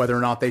whether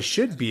or not they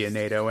should be in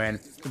NATO. And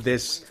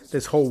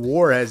this whole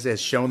war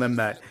has shown them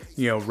that,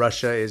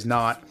 Russia is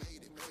not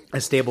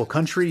a stable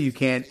country. You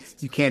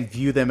can't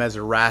view them as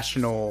a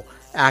rational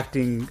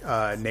acting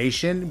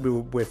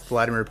nation with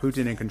Vladimir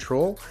Putin in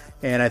control.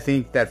 And I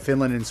think that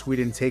Finland and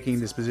Sweden taking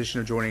this position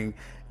of joining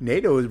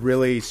NATO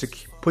really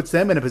puts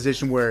them in a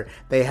position where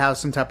they have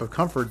some type of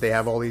comfort. They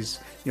have all these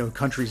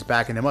countries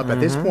backing them up. At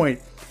this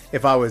point,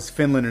 if I was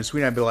Finland or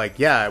Sweden, I'd be like,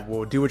 yeah,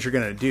 well, do what you're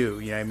going to do.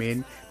 You know what I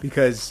mean?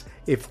 Because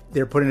if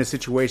they're put in a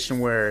situation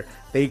where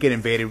they get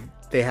invaded,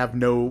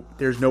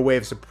 there's no way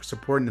of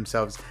supporting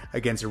themselves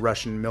against a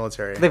Russian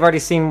military. They've already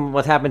seen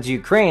what happened to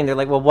Ukraine. They're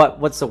like, well,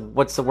 what's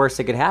the worst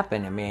that could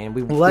happen? I mean,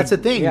 that's the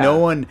thing. Yeah. No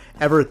one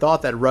ever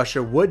thought that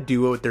Russia would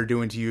do what they're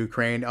doing to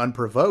Ukraine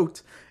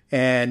unprovoked,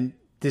 and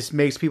this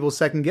makes people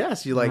second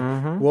guess. You're like,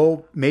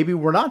 well, maybe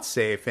we're not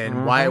safe,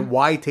 and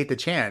why take the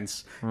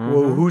chance?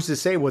 Well, who's to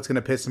say what's going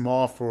to piss him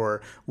off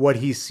or what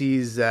he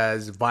sees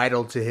as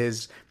vital to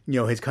his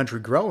his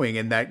country growing,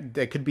 and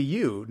that could be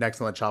you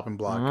next on the chopping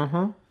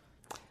block.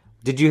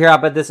 Did you hear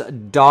about this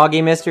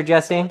doggy, Mr.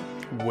 Jesse?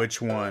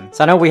 Which one?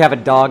 So I know we have a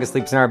dog that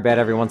sleeps in our bed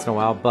every once in a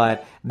while,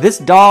 but this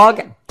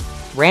dog,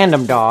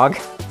 random dog,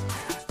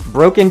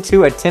 broke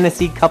into a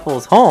Tennessee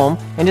couple's home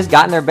and just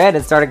got in their bed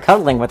and started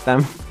cuddling with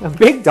them. A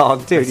big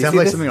dog, too. It sounds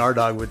like something our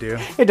dog would do.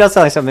 It does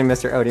sound like something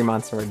Mr. Odie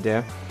Monster would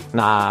do.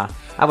 Nah,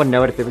 I would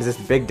know it if it was this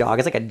big dog.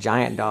 It's like a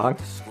giant dog.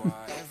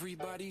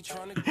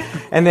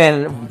 And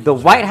then the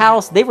White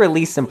House, they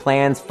released some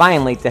plans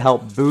finally to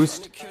help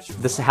boost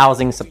this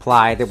housing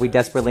supply that we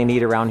desperately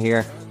need around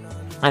here.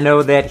 I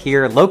know that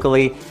here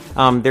locally,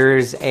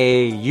 there's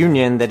a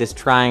union that is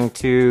trying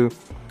to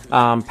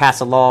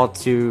pass a law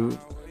to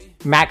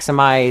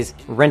maximize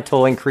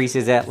rental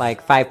increases at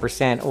like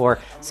 5% or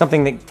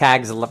something that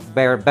tags along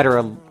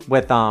better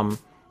with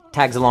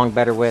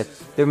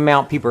the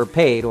amount people are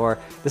paid or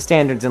the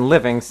standards in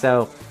living.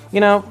 So,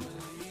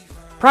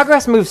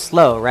 progress moves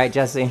slow, right,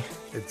 Jesse?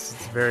 It's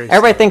very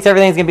Everybody thinks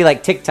everything's going to be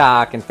like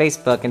TikTok and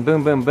Facebook and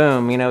boom, boom,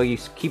 boom. You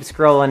keep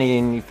scrolling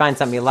and you find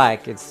something you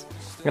like. It's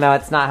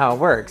not how it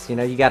works. You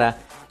gotta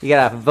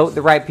vote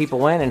the right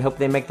people in and hope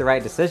they make the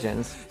right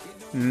decisions.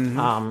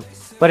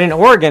 But in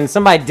Oregon,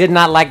 somebody did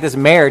not like this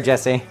mayor,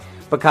 Jesse,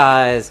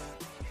 because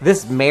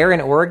this mayor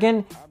in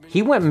Oregon,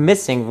 he went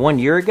missing 1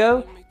 year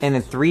ago, and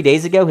then 3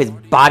 days ago, his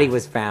body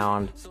was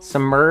found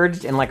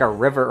submerged in like a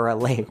river or a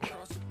lake.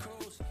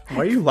 Why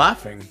are you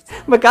laughing?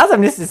 Because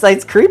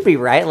it's creepy,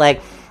 right?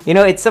 Like,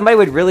 it's somebody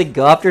would really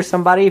go after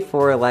somebody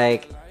for a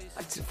mayorship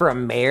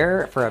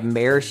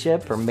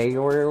or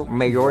mayoral.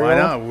 Why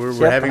not?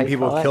 We're having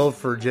people killed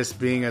for just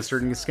being a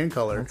certain skin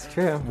color. That's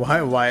true.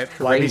 Why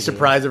be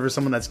surprised over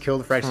someone that's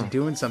killed for actually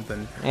doing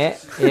something?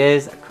 It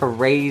is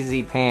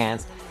crazy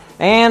pants.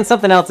 And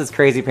something else is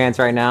crazy pants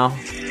right now.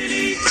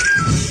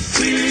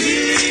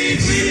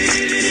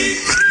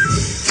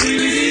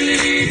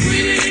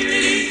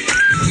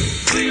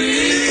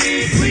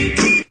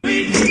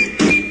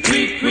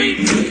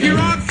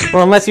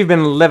 Well, unless you've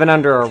been living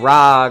under a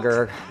rock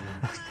or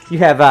you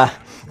have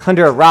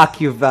under a rock,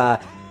 you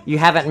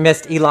haven't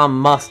missed Elon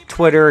Musk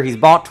Twitter. He's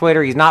bought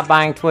Twitter. He's not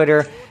buying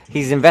Twitter.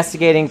 He's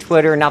investigating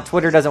Twitter. Now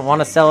Twitter doesn't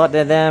want to sell it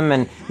to them,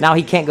 and now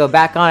he can't go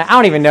back on it. I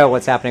don't even know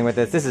what's happening with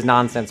this. This is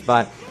nonsense,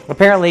 but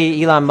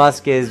apparently Elon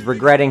Musk is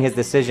regretting his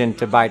decision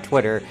to buy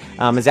Twitter.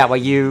 Is that why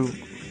you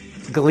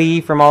glee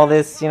from all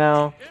this,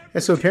 Yeah,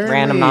 so apparently,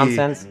 random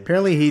nonsense?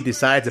 Apparently he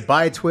decided to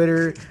buy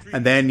Twitter,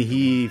 and then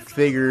he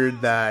figured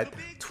that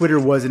Twitter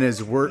wasn't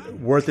as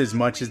worth as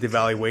much as the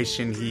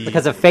valuation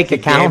because of fake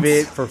accounts.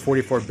 Gave it for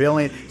 $44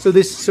 billion. So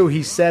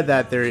he said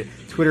that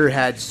Twitter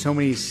had so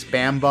many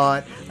spam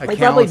bot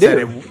accounts that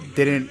it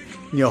didn't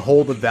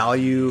hold the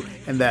value,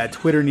 and that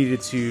Twitter needed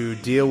to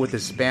deal with the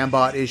spam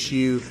bot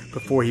issue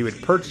before he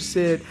would purchase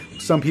it.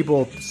 Some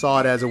people saw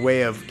it as a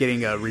way of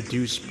getting a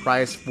reduced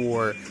price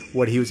for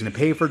what he was going to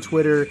pay for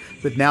Twitter,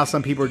 but now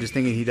some people are just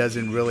thinking he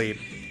doesn't really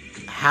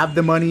have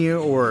the money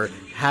or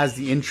has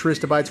the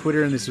interest to buy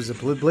Twitter, and this was a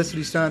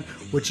publicity stunt,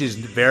 which is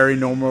very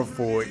normal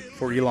for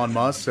Elon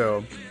Musk.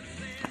 So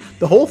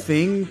the whole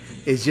thing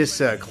is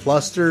just a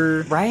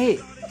cluster, right,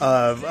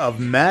 of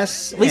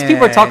mess. At least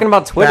people are talking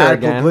about Twitter bad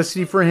again.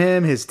 Publicity for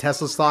him. His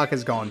Tesla stock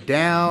has gone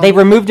down. They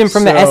removed him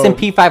from the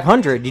S&P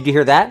 500. Did you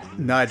hear that?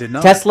 No, I did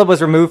not. Tesla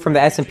was removed from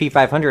the S&P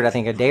 500, I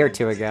think, a day or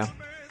two ago.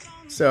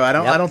 So I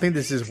don't think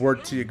this has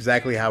worked to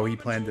exactly how he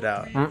planned it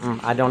out.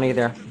 I don't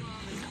either.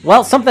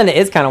 Well, something that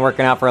is kind of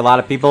working out for a lot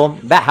of people,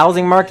 that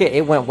housing market,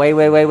 it went way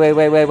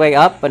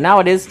up, but now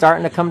it is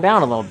starting to come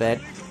down a little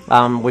bit,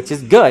 which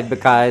is good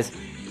because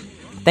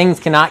things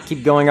cannot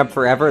keep going up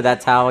forever.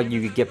 That's how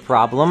you get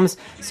problems.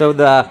 So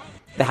the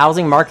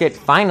housing market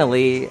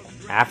finally,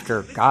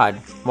 after,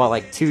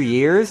 2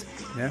 years,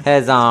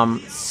 has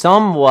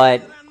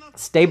somewhat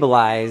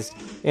stabilized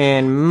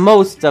in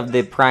most of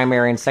the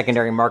primary and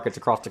secondary markets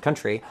across the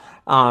country.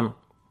 I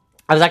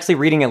was actually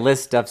reading a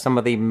list of some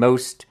of the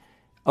most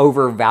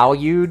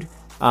overvalued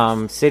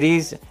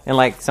cities, and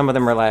like some of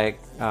them are like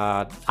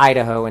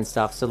Idaho and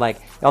stuff. So like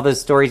all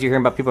those stories you hear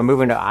about people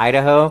moving to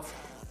Idaho,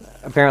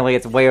 apparently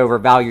it's way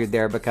overvalued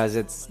there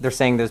because they're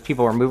saying those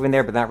people are moving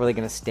there, but not really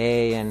going to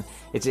stay, and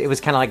it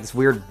was kind of like this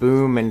weird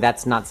boom, and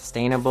that's not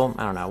sustainable.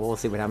 I don't know. We'll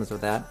see what happens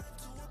with that.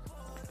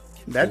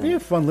 That'd be a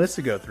fun list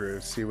to go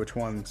through, see which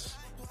ones.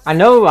 I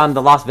know on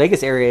the Las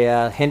Vegas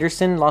area,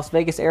 Henderson, Las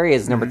Vegas area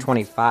is number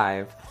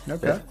 25.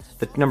 Okay.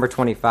 The number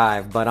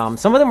 25. But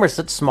some of them were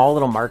such small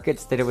little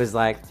markets that it was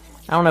like,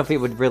 I don't know if it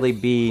would really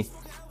be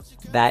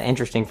that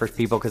interesting for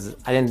people because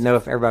I didn't know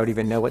if everybody would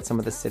even know what some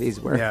of the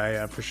cities were.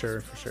 Yeah, for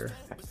sure.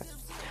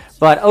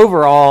 But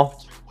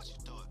overall,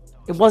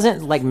 it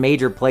wasn't like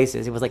major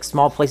places. It was like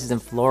small places in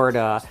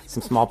Florida,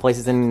 some small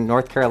places in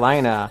North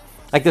Carolina.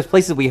 Like those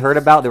places we heard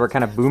about that were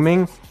kind of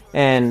booming,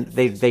 and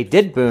they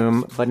did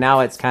boom, but now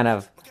it's kind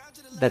of,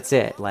 that's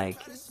it. Like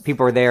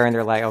people are there and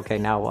they're like, okay,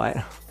 now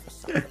what?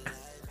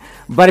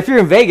 But if you're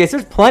in Vegas,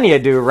 there's plenty to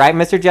do, right,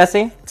 Mr.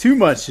 Jesse? Too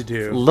much to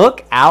do.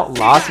 Look out,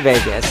 Las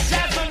Vegas.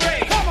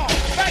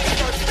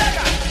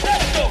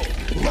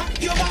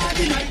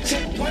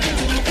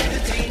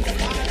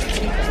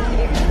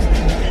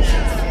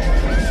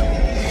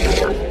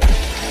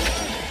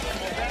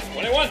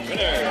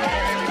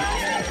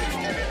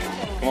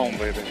 Come on,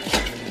 baby.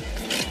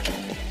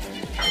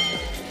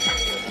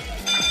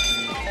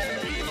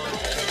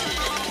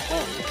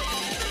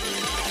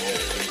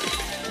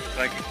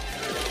 Thank you.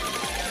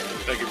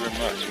 Thank you very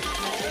much.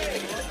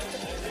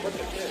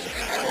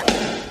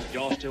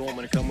 Y'all still want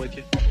me to come with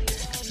you?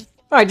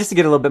 All right, just to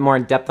get a little bit more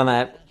in depth on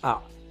that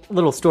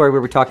little story we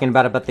were talking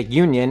about the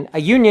union.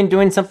 A union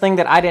doing something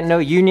that I didn't know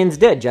unions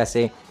did,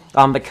 Jesse.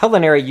 The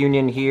culinary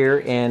union here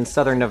in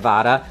Southern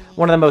Nevada,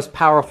 one of the most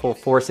powerful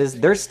forces,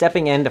 they're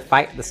stepping in to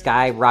fight the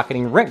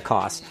skyrocketing rent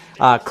costs.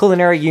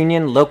 Culinary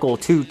Union Local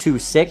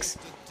 226,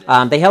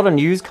 they held a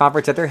news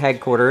conference at their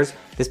headquarters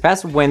this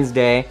past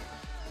Wednesday,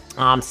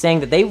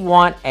 saying that they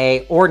want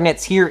a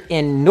ordinance here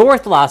in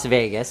North Las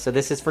Vegas, so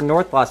this is for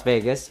North Las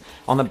Vegas,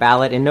 on the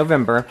ballot in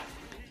November,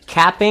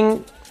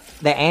 capping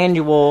the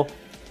annual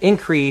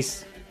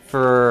increase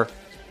for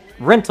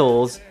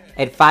rentals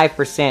at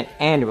 5%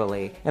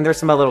 annually. And there's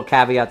some other little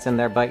caveats in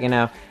there, but,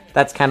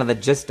 that's kind of the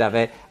gist of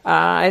it.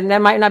 And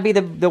that might not be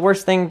the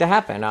worst thing to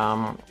happen.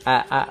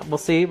 We'll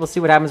see. We'll see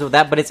what happens with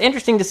that. But it's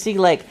interesting to see,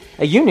 like,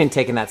 a union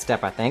taking that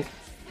step, I think.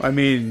 I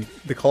mean,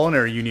 the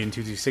Culinary Union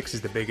 226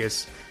 is the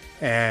biggest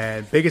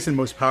and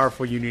most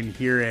powerful union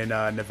here in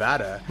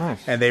Nevada.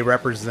 Nice. And they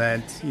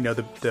represent,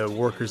 the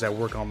workers that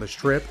work on the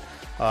Strip.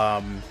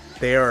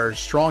 They are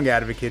strong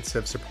advocates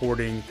of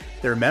supporting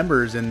their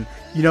members, and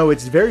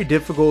it's very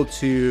difficult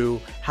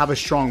to have a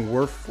strong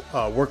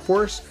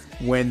workforce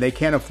when they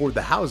can't afford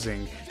the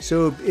housing.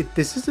 So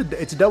it's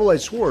a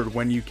double-edged sword.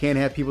 When you can't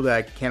have people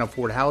that can't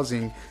afford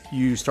housing,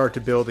 you start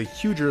to build a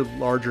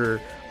larger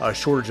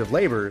shortage of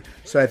labor.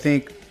 So I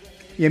think,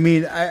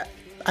 I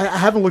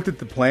haven't looked at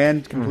the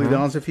plan, completely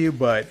honest with you,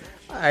 but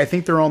I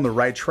think they're on the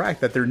right track,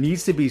 that there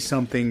needs to be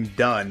something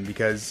done,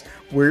 because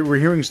we're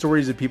hearing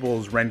stories of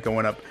people's rent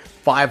going up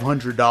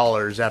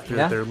 $500 after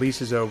their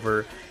lease is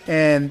over,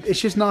 and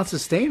it's just not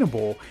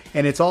sustainable.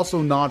 And it's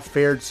also not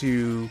fair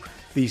to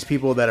these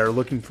people that are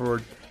looking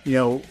for,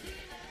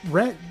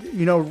 rent,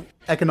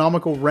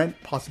 economical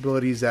rent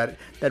possibilities that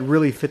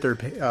really fit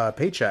their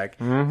paycheck.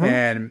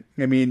 And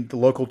I mean, the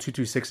Local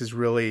 226 is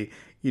really,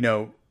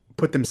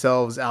 put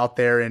themselves out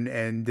there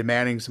and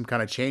demanding some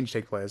kind of change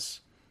take place.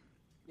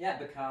 Yeah,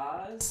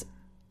 because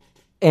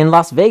in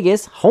Las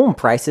Vegas, home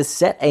prices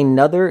set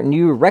another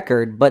new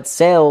record, but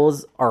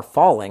sales are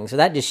falling. So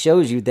that just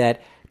shows you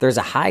that there's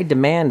a high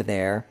demand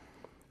there,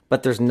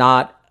 but there's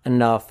not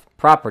enough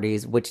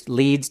properties, which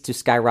leads to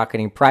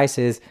skyrocketing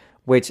prices,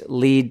 which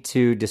lead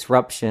to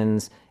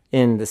disruptions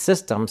in the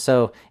system.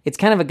 So it's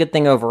kind of a good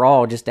thing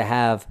overall just to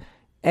have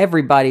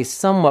everybody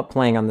somewhat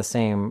playing in the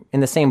same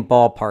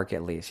ballpark,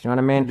 at least. You know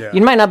what I mean? Yeah.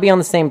 You might not be on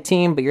the same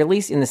team, but you're at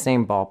least in the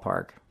same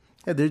ballpark.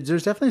 Yeah,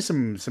 there's definitely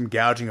some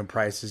gouging of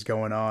prices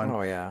going on.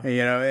 Oh, yeah.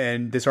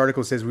 And this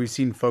article says we've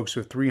seen folks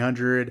with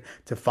 $300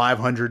 to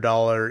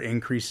 $500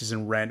 increases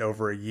in rent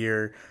over a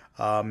year.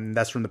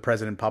 That's from the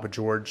president, Papa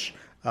George.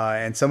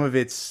 And some of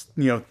it's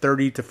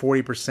 30 to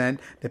 40%,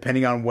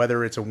 depending on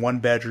whether it's a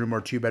 1-bedroom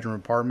or 2-bedroom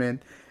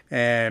apartment.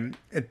 And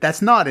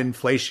that's not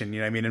inflation.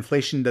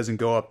 Inflation doesn't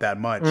go up that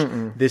much.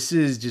 This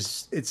is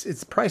just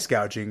it's price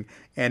gouging,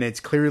 and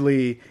it's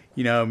clearly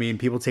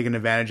people taking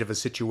advantage of a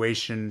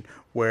situation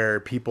where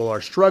people are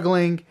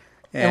struggling,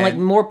 and like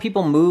more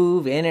people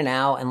move in and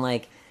out, and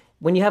like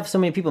when you have so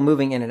many people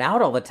moving in and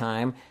out all the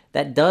time,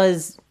 that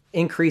does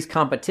increase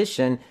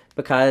competition,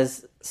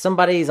 because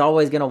somebody's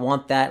always going to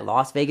want that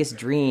Las Vegas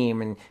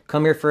dream and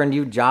come here for a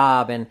new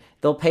job, and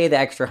they'll pay the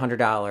extra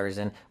 $100.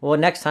 And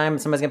next time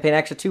somebody's going to pay an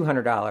extra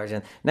 $200,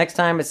 and next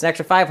time it's an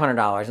extra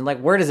 $500. And like,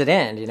 where does it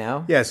end?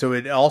 Yeah. So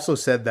it also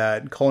said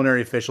that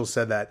culinary officials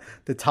said that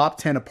the top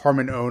 10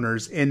 apartment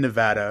owners in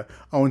Nevada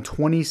own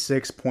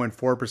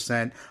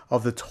 26.4%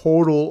 of the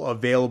total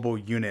available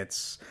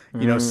units.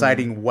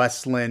 Citing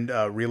Westland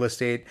Real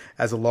Estate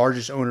as the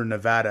largest owner in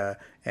Nevada.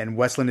 And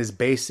Westland is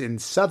based in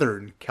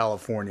Southern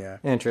California.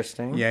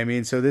 Interesting.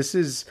 Yeah, so this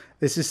is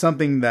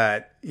something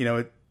that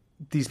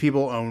these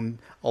people own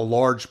a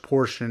large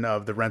portion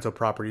of the rental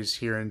properties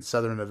here in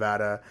Southern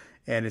Nevada,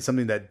 and it's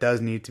something that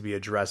does need to be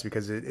addressed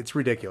because it's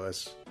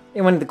ridiculous.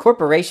 And when the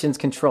corporations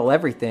control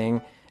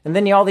everything, and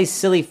then all these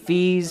silly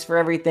fees for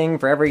everything,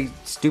 for every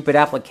stupid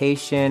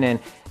application, and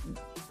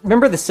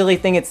remember the silly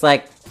thing? It's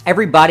like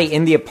everybody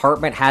in the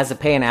apartment has to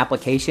pay an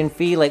application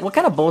fee. Like, what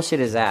kind of bullshit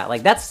is that?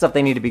 Like, that's stuff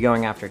they need to be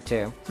going after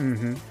too.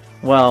 Mm-hmm.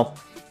 Well,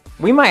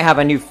 we might have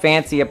a new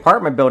fancy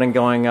apartment building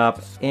going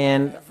up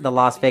in the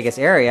Las Vegas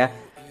area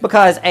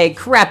because a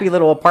crappy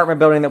little apartment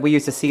building that we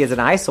used to see as an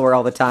eyesore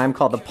all the time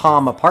called the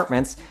Palm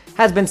Apartments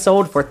has been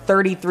sold for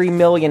 $33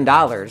 million.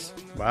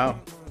 Wow.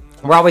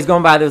 We're always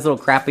going by those little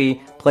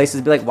crappy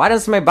places to be like, why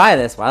does somebody buy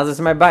this? Why does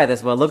somebody buy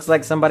this? Well, it looks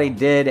like somebody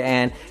did,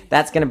 and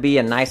that's going to be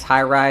a nice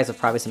high-rise with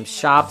probably some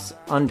shops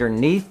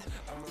underneath.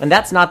 And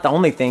that's not the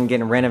only thing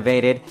getting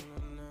renovated.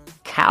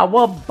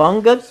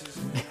 Cowabunga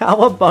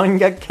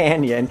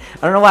Canyon. I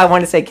don't know why I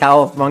wanted to say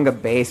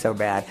Cowabunga Bay so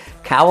bad.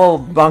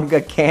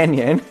 Cowabunga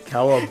Canyon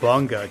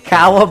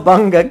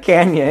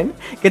Canyon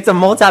gets a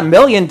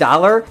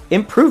multi-million-dollar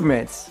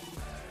improvements.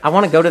 I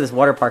want to go to this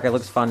water park. It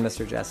looks fun,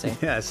 Mr. Jesse.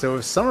 Yeah, so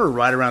with summer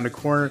right around the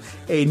corner,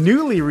 a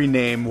newly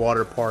renamed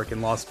water park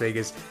in Las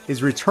Vegas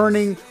is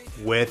returning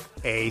with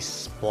a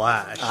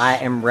splash. I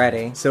am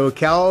ready. So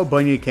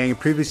Cowabunga Canyon,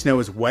 previously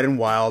known as Wet and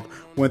Wild,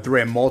 went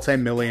through a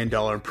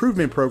multi-million-dollar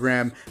improvement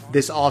program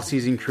this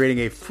offseason,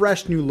 creating a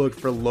fresh new look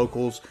for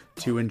locals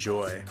to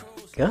enjoy.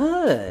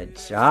 Good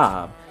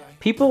job.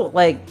 People,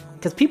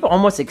 because people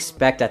almost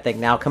expect, I think,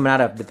 now coming out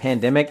of the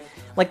pandemic,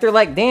 they're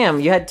like, damn,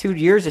 you had 2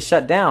 years to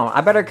shut down.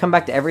 I better come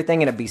back to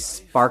everything and it be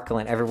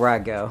sparkling everywhere I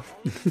go.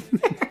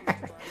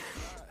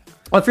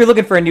 Well, if you're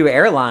looking for a new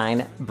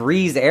airline,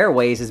 Breeze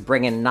Airways is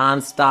bringing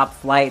nonstop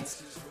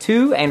flights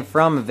to and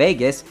from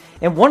Vegas,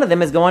 and one of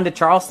them is going to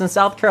Charleston,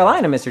 South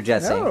Carolina, Mr.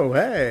 Jesse. Oh,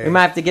 hey. We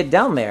might have to get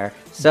down there.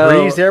 So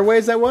Breeze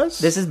Airways, that was?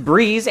 This is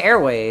Breeze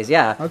Airways,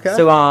 yeah. Okay.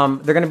 So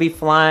they're going to be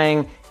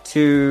flying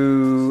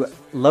to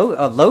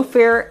Low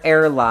Fare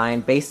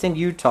Airline based in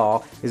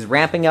Utah is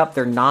ramping up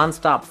their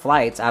nonstop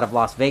flights out of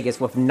Las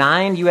Vegas with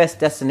 9 U.S.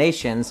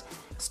 destinations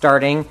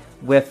starting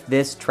with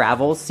this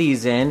travel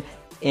season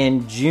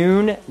in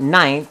June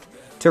 9th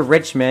to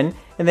Richmond.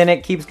 And then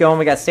it keeps going.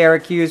 We got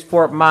Syracuse,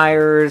 Fort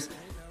Myers,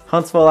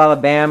 Huntsville,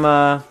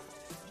 Alabama,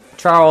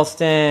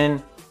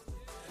 Charleston,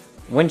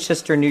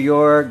 Winchester, New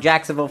York,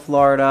 Jacksonville,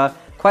 Florida.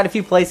 Quite a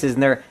few places,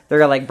 and they're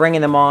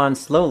bringing them on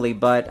slowly,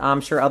 but I'm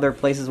sure other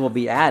places will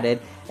be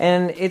added.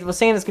 And it was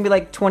saying it's gonna be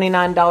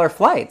 $29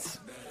 flights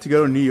to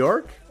go to New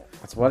York.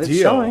 That's what it's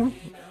showing.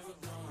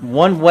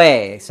 One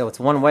way, so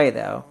it's one way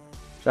though.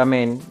 So I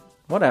mean,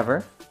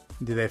 whatever.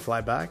 Do they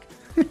fly back?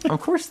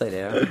 Of course they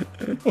do.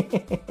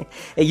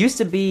 It used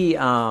to be.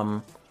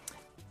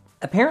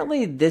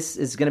 Apparently, this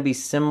is going to be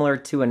similar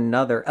to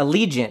another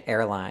Allegiant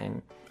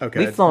airline. Okay.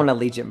 We've flown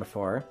Allegiant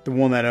before. The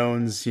one that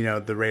owns,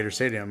 the Raider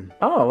Stadium.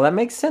 Oh, well, that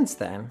makes sense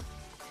then.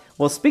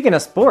 Well, speaking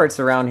of sports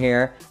around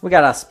here, we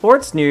got a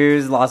sports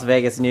news, Las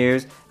Vegas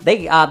news.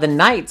 The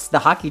Knights, the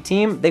hockey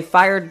team, they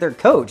fired their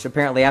coach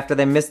apparently after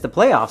they missed the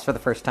playoffs for the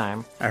first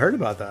time. I heard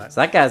about that.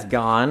 So that guy's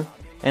gone.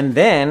 And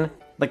then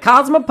the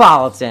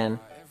Cosmopolitan,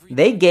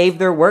 they gave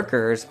their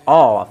workers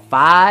all a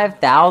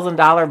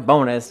 $5,000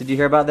 bonus. Did you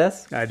hear about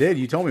this? I did.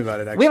 You told me about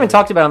it, actually. We haven't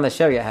talked about it on the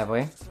show yet, have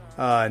we?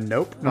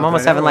 Nope. I'm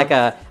almost having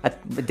a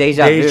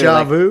deja vu.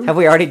 Deja vu? Have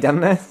we already done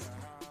this?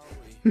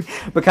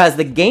 Because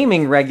the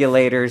gaming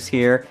regulators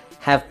here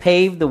have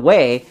paved the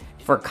way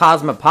for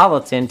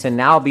Cosmopolitan to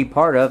now be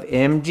part of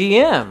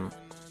MGM.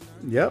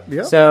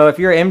 Yep. So if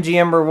you're an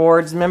MGM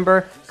Rewards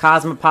member,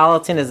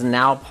 Cosmopolitan is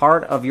now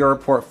part of your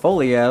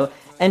portfolio.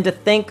 And to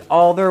thank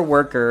all their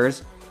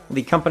workers,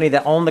 the company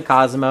that owned the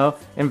Cosmo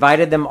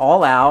invited them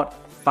all out,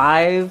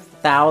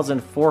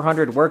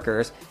 5,400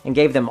 workers, and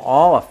gave them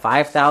all a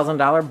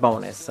 $5,000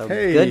 bonus. So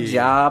Good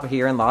job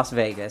here in Las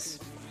Vegas.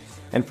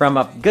 And from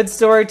a good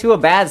story to a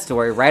bad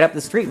story, right up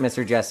the street,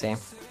 Mr. Jesse.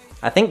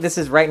 I think this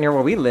is right near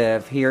where we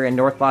live here in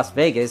North Las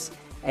Vegas.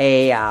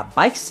 A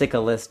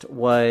bicyclist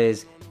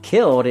was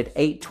killed at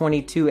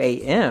 8:22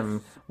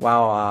 a.m.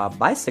 while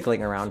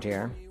bicycling around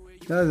here.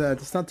 No,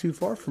 that's not too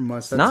far from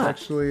us. That's not.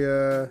 Actually,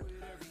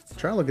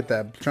 trying to look at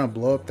that, trying to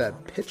blow up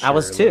that picture. I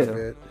was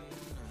too.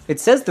 It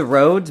says the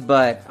roads,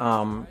 but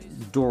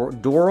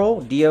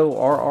Dorrell,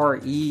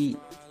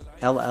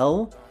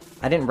 Dorrell.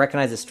 I didn't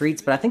recognize the streets,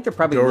 but I think they're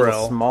probably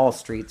little small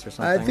streets or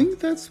something. I think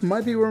that's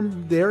might be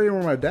the area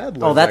where my dad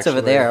lives. Oh, that's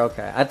over there.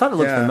 Okay, I thought it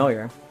looked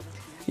familiar.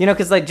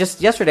 Because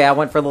just yesterday I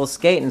went for a little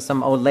skate and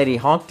some old lady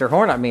honked her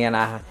horn at me, and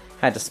I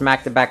had to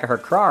smack the back of her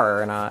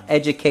car and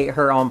educate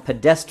her on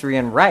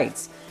pedestrian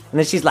rights. And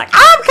then she's like,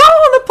 "I'm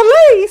calling the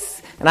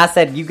police." And I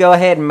said, "You go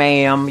ahead,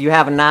 ma'am. You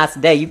have a nice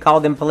day. You call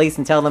them police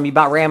and tell them you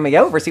about ran me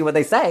over. See what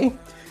they say."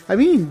 I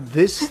mean,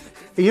 this.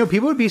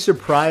 People would be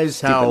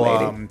surprised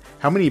how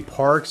many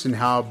parks and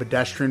how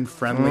pedestrian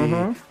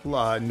friendly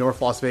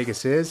North Las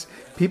Vegas is.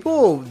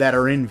 People that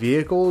are in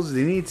vehicles,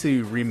 they need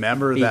to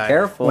remember that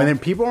careful. When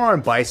people are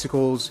on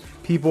bicycles,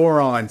 people are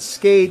on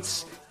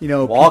skates,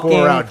 Walking, people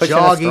are out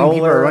jogging,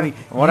 people are running.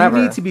 Whatever.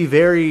 You need to be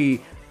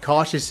very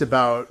cautious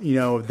about,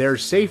 their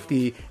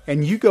safety,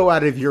 and you go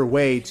out of your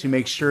way to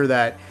make sure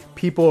that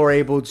people are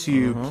able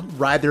to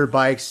ride their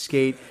bikes,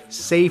 skate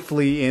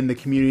safely in the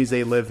communities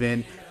they live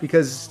in.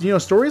 Because,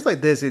 stories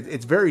like this,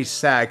 it's very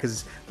sad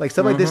because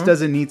stuff like this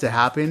doesn't need to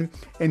happen.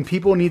 And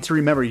people need to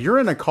remember, you're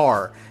in a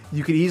car.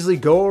 You could easily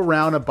go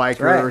around a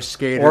biker or a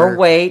skater. Or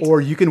wait.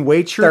 Or you can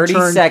wait your 30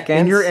 turn seconds.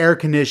 in your air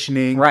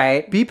conditioning.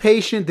 Right. Be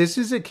patient. This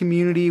is a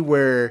community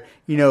where,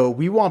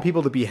 we want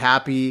people to be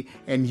happy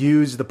and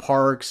use the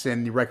parks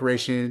and the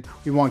recreation.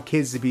 We want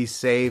kids to be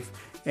safe.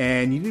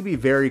 And you need to be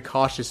very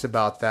cautious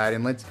about that.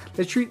 And let's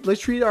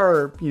treat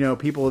our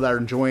people that are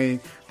enjoying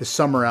the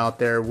summer out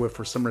there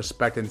for some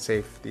respect and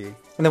safety.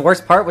 And the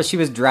worst part was she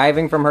was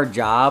driving from her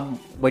job,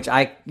 which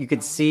you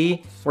could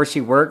see where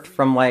she worked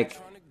from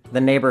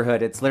the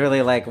neighborhood. It's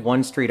literally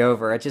one street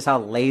over. It's just how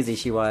lazy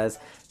she was.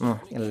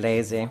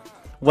 Lazy.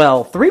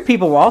 Well, 3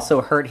 people were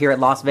also hurt here at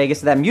Las Vegas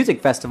at that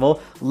music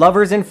festival,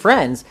 Lovers and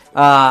Friends.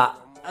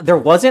 There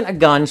wasn't a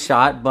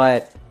gunshot,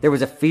 but there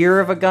was a fear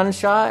of a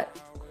gunshot.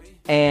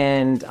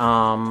 And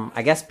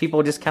I guess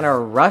people just kind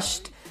of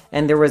rushed,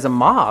 and there was a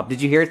mob.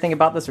 Did you hear anything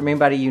about this, or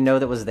anybody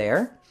that was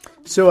there?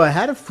 So I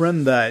had a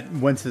friend that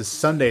went to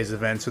Sunday's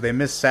event, so they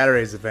missed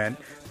Saturday's event.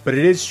 But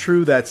it is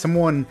true that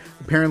someone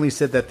apparently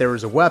said that there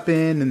was a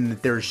weapon and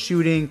that there was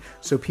shooting.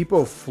 So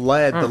people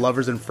fled the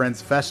Lovers and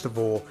Friends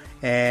festival,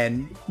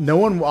 and no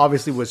one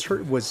obviously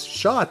was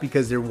shot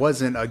because there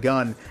wasn't a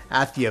gun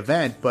at the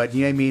event. But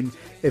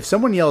if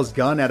someone yells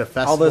gun at a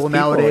festival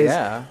nowadays,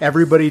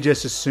 everybody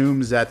just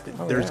assumes that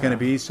there's going to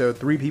be. So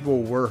 3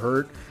 people were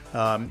hurt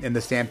in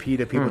the stampede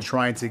of people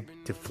trying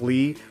to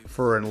flee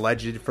for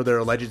their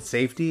alleged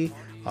safety.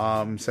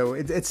 So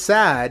it's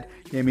sad,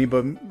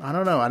 but I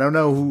don't know. I don't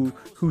know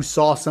who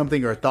saw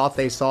something or thought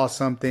they saw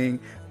something,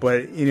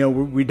 but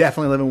we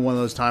definitely live in one of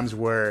those times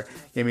where,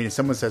 if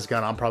someone says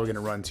gun, I'm probably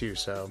going to run too.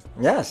 So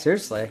yeah,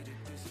 seriously.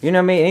 You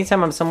know me,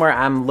 anytime I'm somewhere,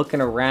 I'm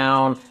looking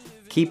around,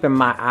 keeping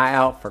my eye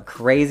out for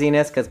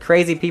craziness, because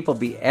crazy people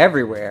be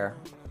everywhere.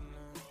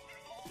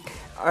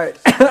 All right.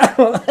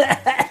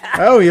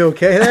 Oh, you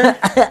okay there?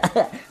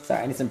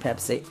 Sorry, I need some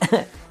Pepsi.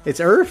 It's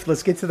Earth.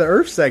 Let's get to the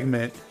Earth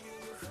segment.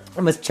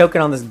 I'm just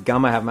choking on this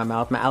gum I have in my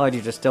mouth. My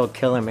allergies are still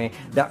killing me.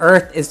 The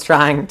Earth is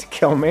trying to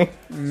kill me.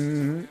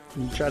 You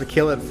try to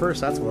kill it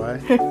first, that's why.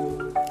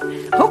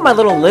 Hope my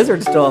little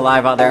lizard's still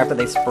alive out there after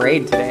they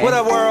sprayed today. What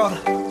up, world?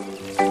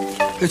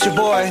 It's your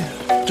boy,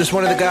 just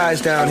one of the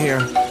guys down here.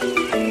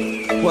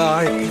 Well,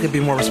 I could be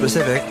more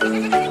specific.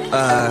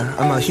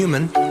 I'm a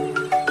human.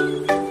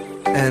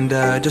 And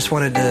just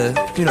wanted to,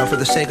 for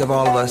the sake of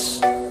all of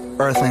us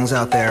Earthlings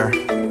out there,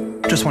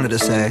 just wanted to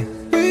say,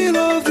 we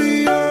love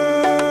the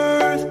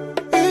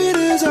Earth, it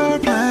is our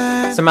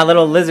planet. So my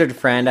little lizard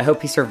friend, I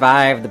hope he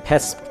survived the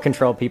pest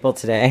control people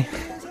today.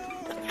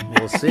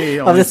 We'll see.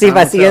 I'll just see if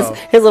I see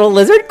his little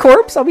lizard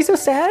corpse. I'll be so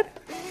sad.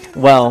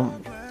 Well,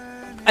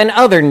 in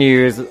other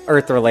news,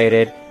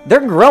 Earth-related, they're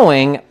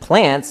growing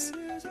plants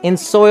in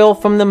soil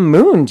from the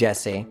moon,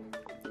 Jesse.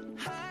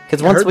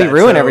 Because once we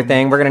ruin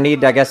everything, we're going to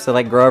need, I guess,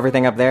 to grow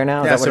everything up there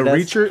now? Yeah, is that what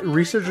it is?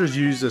 Researchers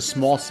used a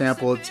small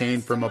sample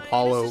obtained from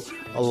Apollo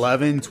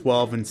 11,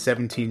 12, and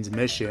 17's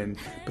mission,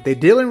 but they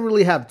didn't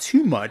really have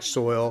too much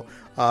soil.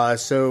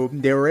 So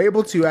they were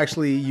able to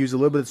actually use a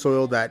little bit of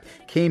soil that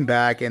came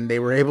back, and they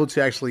were able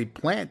to actually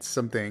plant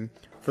something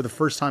for the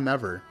first time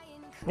ever.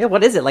 Yeah,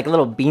 what is it? Like a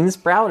little bean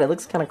sprout? It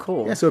looks kind of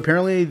cool. Yeah, so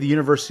apparently the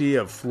University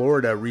of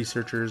Florida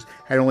researchers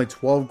had only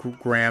 12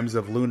 grams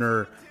of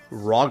lunar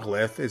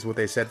roglith, is what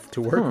they said,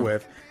 to work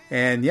with.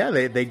 And yeah,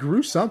 they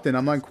grew something.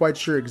 I'm not quite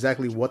sure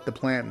exactly what the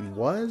plant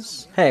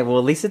was. Hey, well,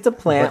 at least it's a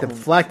plant. But the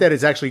fact that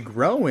it's actually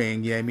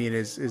growing,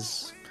 is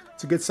it's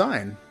a good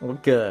sign. Well,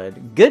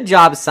 good. Good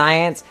job,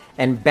 science,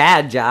 and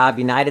bad job,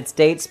 United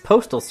States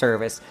Postal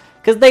Service.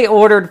 Because they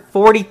ordered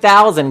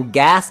 40,000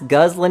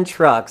 gas-guzzling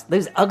trucks.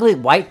 Those ugly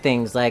white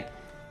things, like,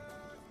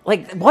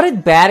 what a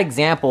bad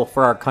example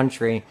for our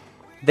country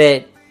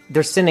that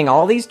they're sending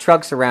all these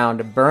trucks around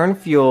to burn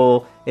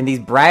fuel in these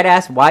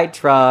bright-ass white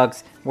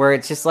trucks where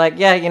it's just like,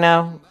 yeah,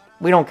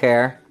 we don't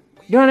care.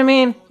 You know what I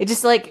mean? It's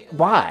just like,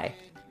 why?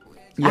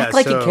 Yeah, act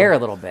like you care a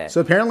little bit.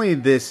 So apparently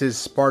this has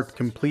sparked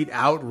complete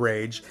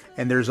outrage,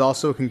 and there's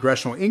also a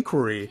congressional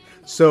inquiry.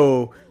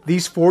 So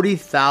these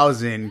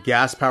 40,000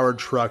 gas-powered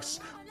trucks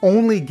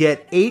only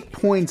get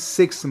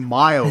 8.6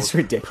 miles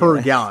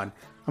per gallon.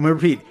 I'm going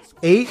to repeat,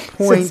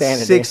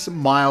 8.6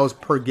 miles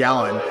per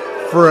gallon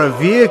for a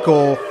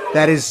vehicle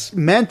that is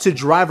meant to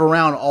drive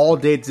around all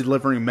day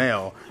delivering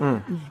mail.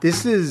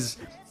 This is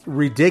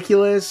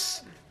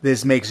ridiculous.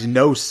 This makes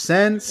no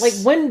sense. Like,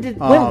 when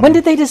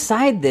did they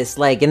decide this?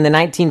 Like, in the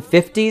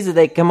 1950s, did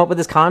they come up with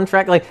this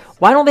contract? Like,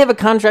 why don't they have a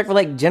contract with,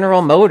 like,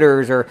 General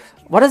Motors? Or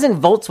why doesn't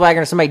Volkswagen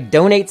or somebody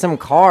donate some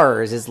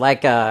cars as,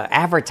 like, a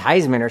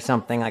advertisement or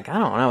something? Like, I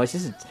don't know. It's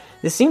just,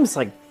 this seems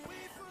like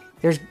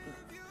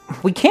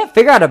we can't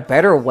figure out a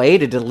better way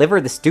to deliver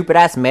the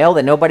stupid-ass mail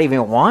that nobody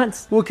even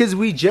wants. Well, because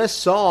we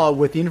just saw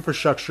with the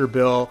infrastructure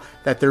bill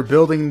that they're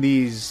building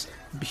these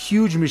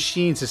huge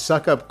machines to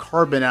suck up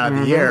carbon out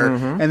of the air,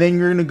 and then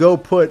you're going to go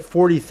put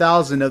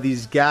 40,000 of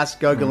these gas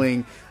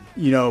guggling,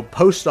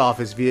 post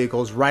office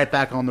vehicles right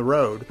back on the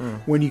road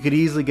when you could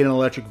easily get an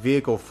electric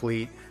vehicle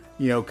fleet.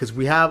 Because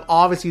we have,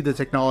 obviously the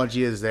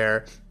technology is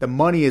there, the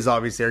money is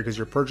obviously there because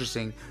you're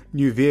purchasing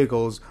new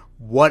vehicles.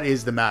 What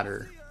is the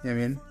matter? You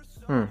know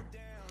what I mean?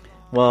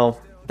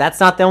 Well, that's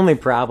not the only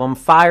problem.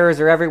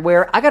 Fires are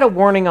everywhere. I got a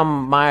warning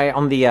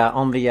on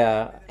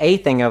the A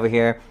thing over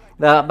here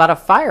about a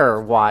fire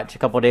watch a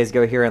couple of days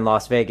ago here in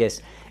Las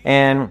Vegas.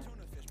 And an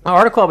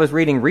article I was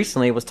reading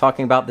recently was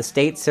talking about the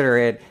states that are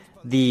at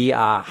the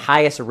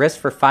highest risk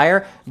for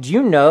fire. Do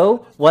you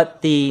know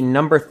what the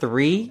number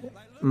 3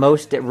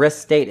 most at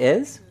risk state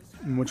is?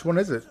 Which one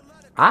is it?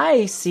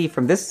 I see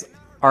from this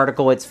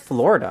article it's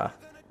Florida.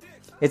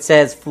 It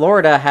says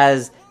Florida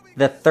has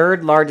the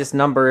 3rd largest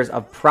numbers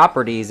of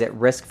properties at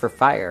risk for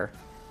fire,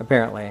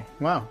 apparently.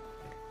 Wow.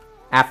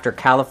 After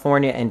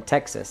California and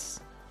Texas.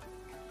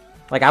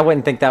 Like, I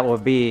wouldn't think that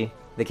would be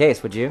the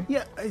case, would you?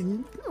 Yeah.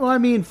 Well, I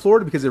mean,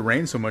 Florida, because it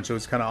rains so much, it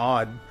was kind of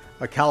odd.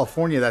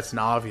 California, that's an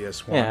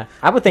obvious one. Yeah,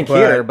 I would think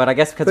here, but I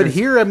guess because... But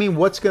here, I mean,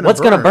 what's going to burn? What's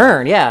going to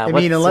burn, yeah. I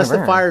mean, unless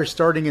the fire is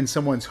starting in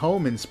someone's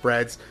home and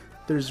spreads,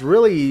 there's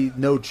really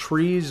no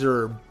trees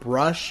or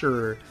brush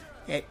or...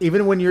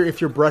 Even when if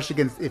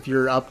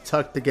you're up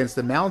tucked against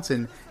the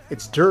mountain,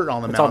 it's dirt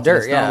on the mountain. All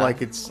dirt, it's not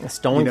like it's... A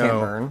stone can't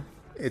burn.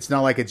 It's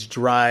not like it's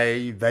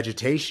dry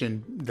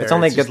vegetation there. It's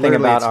only a good thing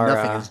about our...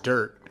 Nothing is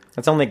dirt.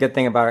 That's only a good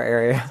thing about our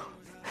area.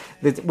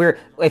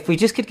 If we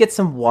just could get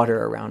some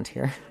water around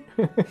here...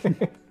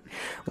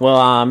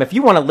 Well, if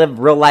you want to live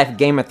real-life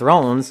Game of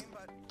Thrones,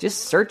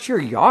 just search your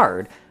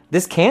yard.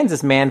 This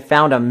Kansas man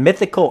found a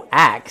mythical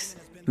axe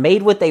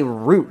made with a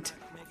root.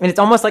 And it's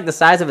almost like the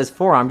size of his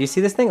forearm. Do you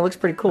see this thing? It looks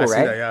pretty cool, I right?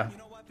 see that,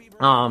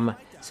 yeah.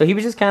 So he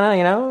was just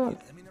kind of,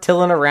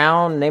 tilling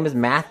around. Name is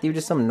Matthew,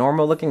 just some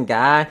normal-looking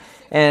guy.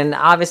 And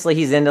obviously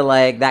he's into,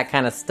 that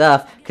kind of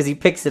stuff because he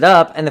picks it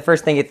up, and the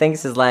first thing he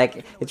thinks is,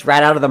 it's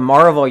right out of the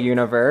Marvel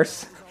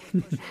universe.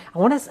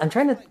 I'm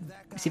trying to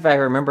see if I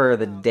remember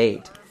the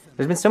date.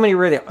 There's been so many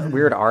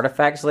weird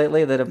artifacts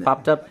lately that have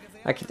popped up.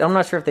 I'm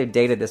not sure if they've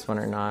dated this one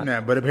or not.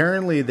 Yeah, but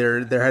apparently there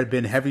had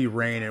been heavy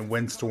rain and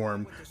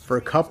windstorm for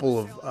the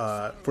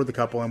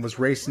couple, and was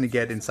racing to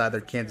get inside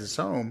their Kansas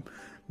home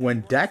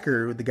when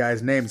Decker, the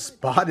guy's name,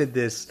 spotted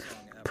this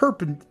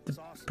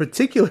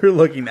particular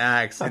looking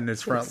axe in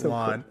his front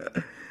lawn.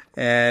 Cool.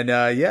 And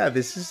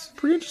this is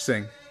pretty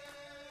interesting.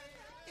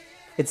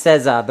 It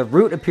says the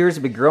root appears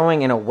to be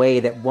growing in a way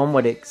that one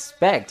would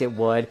expect it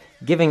would,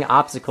 giving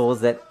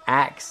obstacles that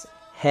axe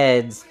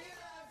heads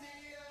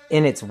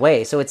in its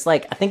way. So it's I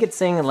think it's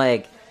saying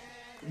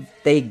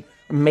they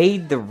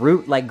made the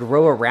root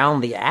grow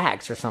around the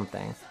axe or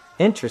something.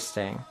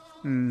 Interesting.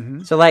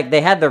 Mm-hmm. So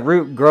they had the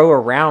root grow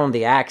around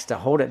the axe to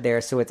hold it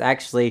there, so it's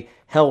actually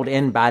held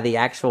in by the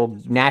actual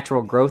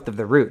natural growth of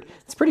the root.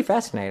 It's pretty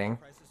fascinating.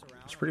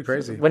 It's pretty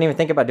crazy. Wouldn't even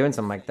think about doing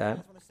something like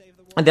that.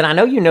 And then I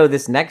know you know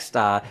this next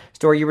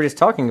story. You were just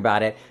talking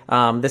about it.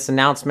 This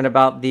announcement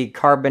about the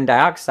carbon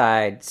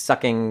dioxide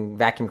sucking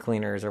vacuum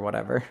cleaners or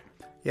whatever.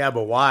 Yeah,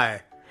 but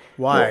why?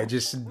 Why? Well,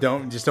 just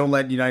don't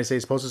let the United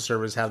States Postal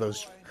Service have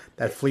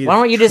that fleet. Why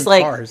don't you just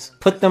cars?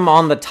 Put them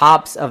on the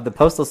tops of the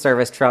Postal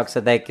Service trucks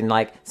so they can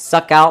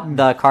suck out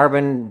the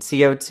carbon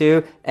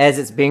CO2 as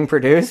it's being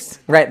produced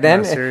right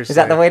then? No, is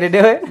that the way to do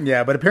it?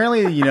 Yeah, but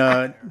apparently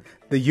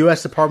the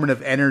U.S. Department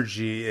of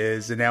Energy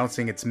is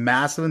announcing its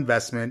massive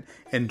investment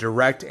in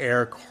direct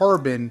air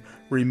carbon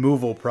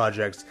removal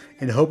projects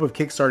in hope of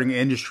kickstarting an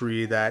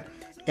industry that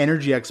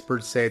energy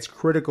experts say it's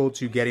critical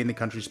to getting the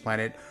country's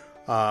planet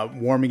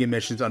warming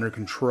emissions under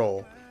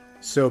control.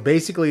 So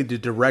basically, the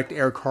direct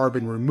air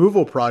carbon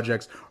removal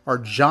projects are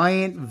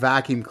giant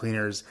vacuum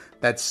cleaners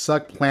that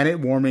suck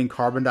planet-warming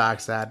carbon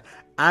dioxide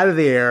out of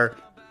the air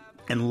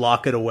and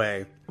lock it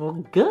away. Well,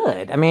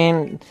 good. I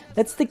mean,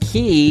 that's the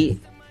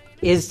key,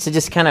 is to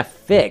just kind of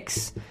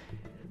fix.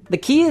 The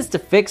key is to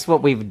fix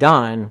what we've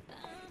done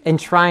and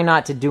try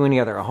not to do any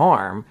other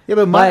harm. Yeah,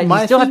 but my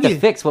you still have to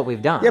fix what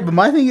we've done. Yeah, but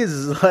my thing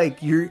is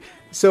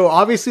so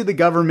obviously the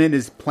government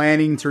is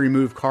planning to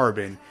remove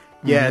carbon.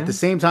 Yeah, at the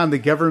same time, the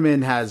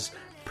government has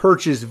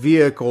purchased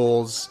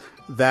vehicles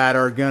that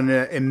are going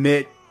to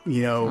emit,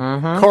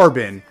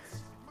 carbon.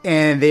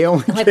 And they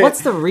only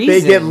what's the reason?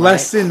 They get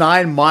less than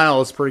 9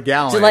 miles per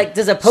gallon. So,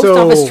 does a post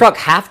office truck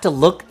have to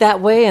look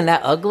that way and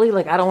that ugly?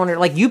 I don't wonder.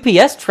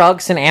 UPS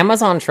trucks and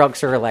Amazon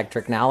trucks are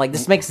electric now.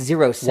 This makes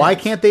zero sense. Why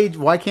can't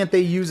they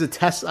use a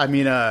Tesla? I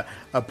mean, a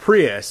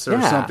Prius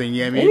or something?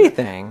 Yeah, I mean,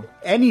 anything.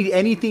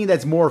 Anything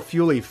that's more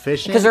fuel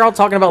efficient. Because they're all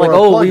talking about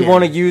we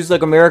want to use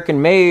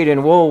American made,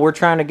 and we're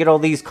trying to get all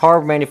these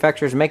car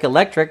manufacturers to make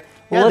electric.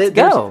 Well, let's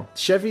go.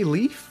 Chevy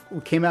Leaf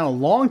came out a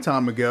long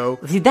time ago.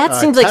 See, that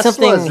seems like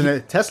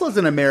something. Tesla's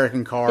an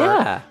American car.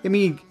 Yeah. I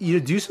mean,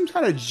 do some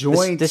kind of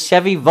joint the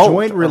Chevy Volt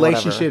joint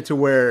relationship to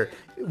where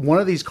one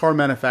of these car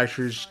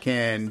manufacturers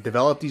can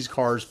develop these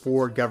cars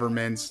for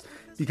governments,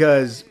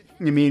 because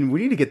I mean,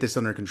 we need to get this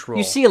under control.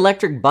 You see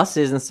electric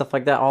buses and stuff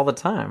like that all the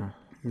time.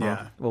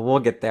 Yeah. Well, we'll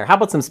get there. How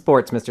about some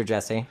sports, Mr.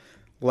 Jesse?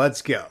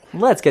 Let's go.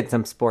 Let's get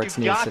some sports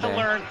You've news got today. to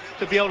learn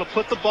to be able to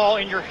put the ball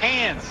in your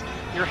hands.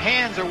 Your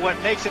hands are what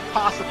makes it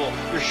possible.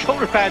 Your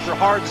shoulder pads are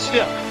hard and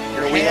stiff.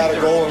 Your We had a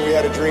goal and we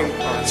had a dream.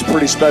 It's a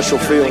pretty special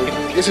feeling.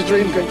 It's a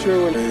dream come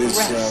true, and it is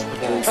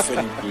very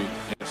fitting.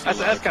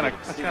 That's kind of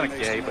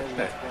gay, but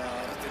hey.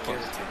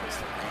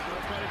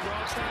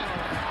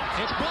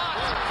 It's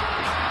blocked.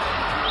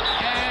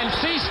 And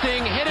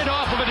Seasting hit it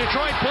off of a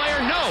Detroit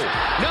player. No,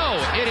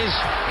 it is.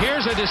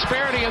 Here's a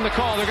disparity in the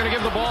call. They're going to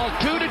give the ball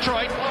to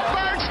Detroit.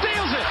 Bird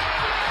steals it.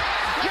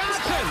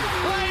 Johnson,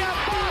 layup,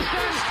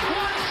 Boston.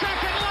 1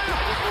 second left.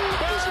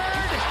 Bird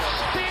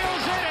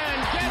steals it and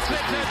gets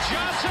it to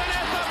Johnson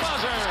at the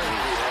buzzer.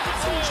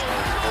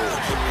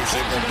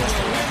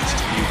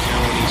 You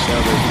count on each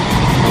other.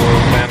 We're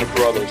a band of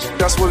brothers.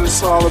 That's what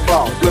it's all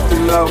about.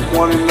 Lifting up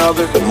one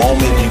another. The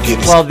moment you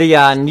get. Well,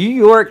 the New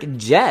York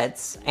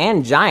Jets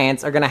and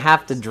Giants are going to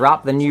have to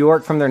drop the New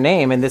York from their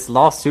name in this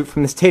lawsuit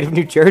from the state of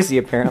New Jersey,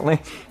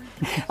 apparently.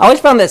 I always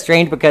found that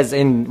strange because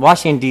in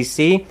Washington,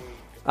 D.C.,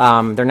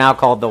 they're now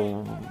called the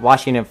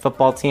Washington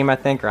football team, I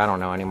think, or I don't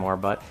know anymore,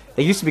 but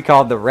they used to be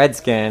called the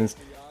Redskins,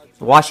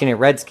 Washington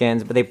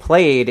Redskins, but they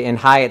played in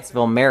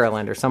Hyattsville,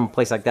 Maryland, or some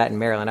place like that in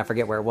Maryland. I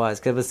forget where it was,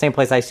 because it was the same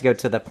place I used to go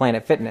to the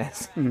Planet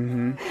Fitness.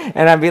 Mm-hmm.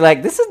 And I'd be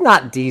like, this is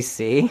not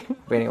D.C.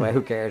 But anyway,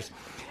 who cares?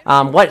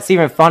 What's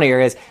even funnier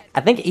is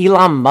I think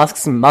Elon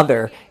Musk's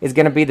mother is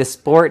going to be the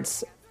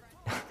Sports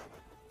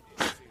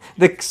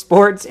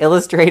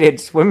Illustrated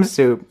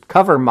swimsuit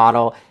cover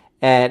model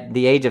at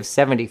the age of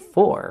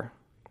 74.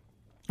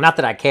 Not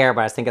that I care,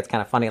 but I just think it's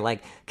kind of funny.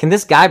 Like, can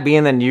this guy be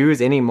in the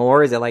news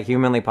anymore? Is it like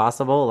humanly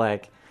possible?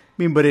 Like,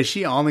 I mean, but is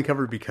she on the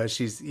cover because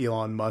she's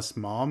Elon Musk's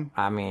mom?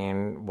 I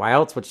mean, why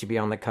else would she be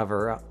on the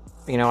cover?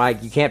 You know,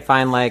 you can't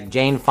find like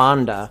Jane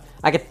Fonda.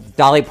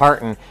 Dolly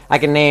Parton. I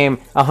can name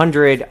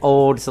 100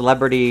 old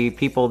celebrity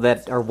people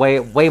that are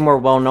way more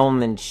well known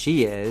than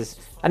she is.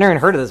 I never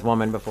even heard of this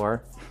woman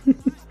before,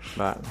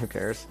 but who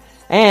cares?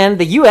 And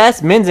the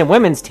U.S. men's and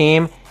women's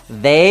team,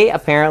 they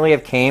apparently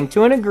have came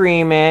to an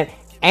agreement,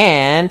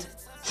 and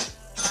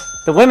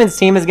the women's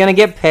team is going to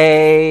get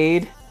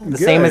paid the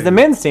same as the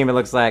men's team, it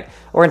looks like,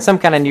 or in some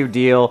kind of new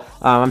deal.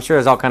 I'm sure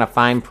there's all kind of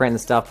fine print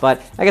and stuff,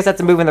 but I guess that's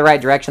a move in the right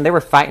direction. They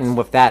were fighting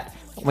with that.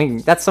 I mean,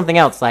 that's something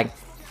else. Like,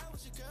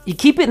 you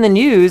keep it in the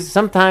news,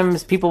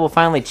 sometimes people will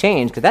finally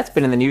change, because that's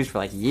been in the news for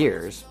like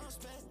years.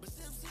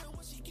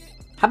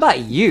 How about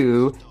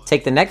you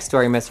take the next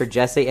story, Mr.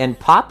 Jesse, and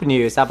pop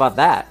news? How about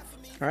that?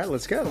 All right,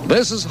 let's go.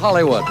 This is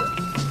Hollywood,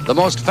 the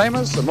most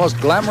famous and most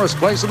glamorous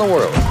place in the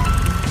world.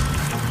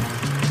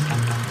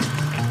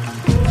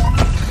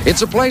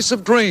 It's a place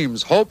of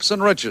dreams, hopes,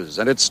 and riches,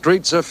 and its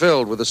streets are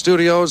filled with the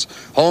studios,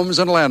 homes,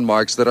 and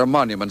landmarks that are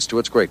monuments to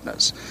its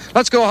greatness.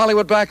 Let's go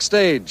Hollywood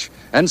backstage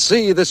and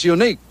see this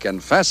unique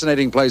and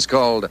fascinating place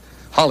called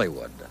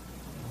Hollywood.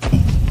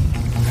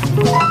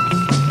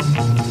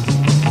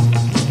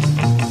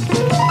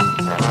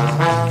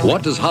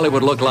 What does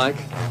Hollywood look like?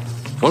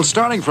 Well,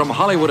 starting from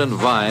Hollywood and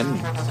Vine,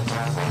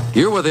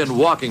 you're within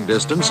walking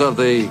distance of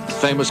the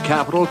famous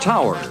Capitol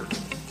Tower.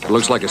 It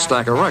looks like a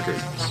stack of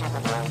records.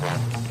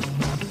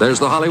 There's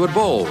the Hollywood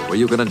Bowl, where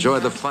you can enjoy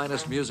the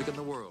finest music in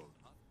the world.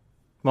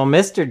 Well,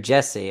 Mr.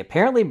 Jesse,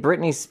 apparently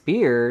Britney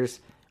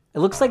Spears, it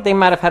looks like they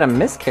might have had a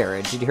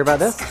miscarriage. Did you hear about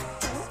this?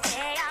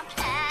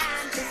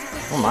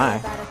 Oh my.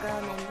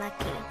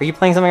 Are you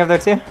playing something over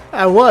there too?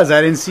 I was.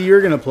 I didn't see you were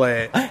going to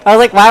play it. I was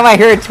like, why am I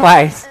hearing it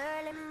twice?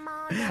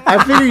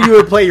 I figured you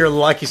would play your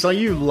lucky song.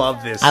 You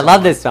love this song. I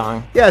love this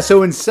song. Yeah,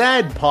 so in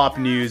sad pop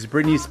news,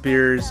 Britney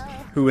Spears,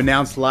 who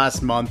announced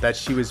last month that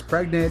she was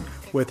pregnant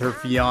with her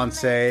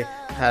fiance,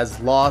 has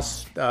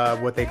lost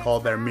what they call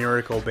their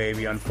miracle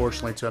baby,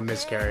 unfortunately, to a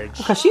miscarriage.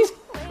 Because she's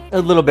a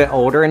little bit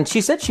older, and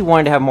she said she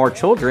wanted to have more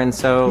children,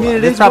 so I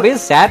mean, this probably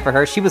is sad for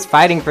her. She was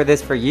fighting for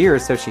this for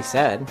years, so she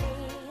said.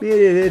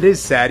 It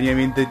is sad. I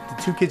mean, the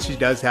two kids she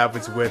does have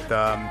was with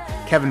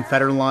Kevin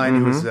Federline,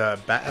 who was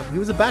he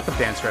was a backup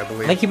dancer, I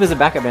believe. I think he was a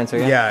backup dancer,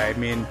 yeah. Yeah, I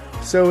mean,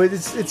 so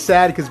it's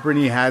sad because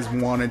Britney has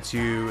wanted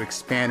to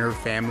expand her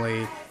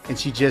family, and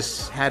she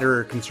just had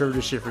her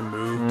conservatorship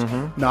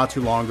removed not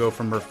too long ago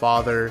from her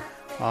father.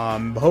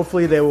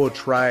 Hopefully they will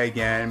try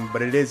again,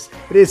 but it is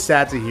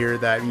sad to hear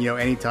that, you know,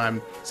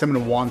 anytime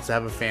someone wants to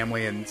have a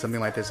family and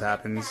something like this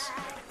happens,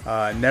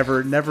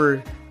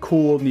 never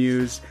cool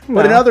news.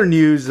 But in other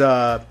news,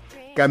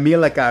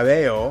 Camila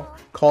Cabello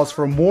calls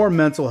for more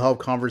mental health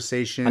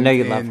conversation. I know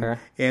you love her.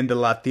 In the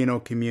Latino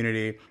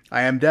community.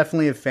 I am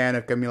definitely a fan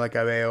of Camila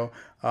Cabello.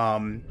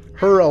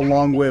 Her,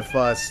 along with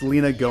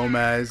Selena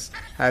Gomez,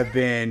 have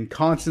been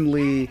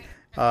constantly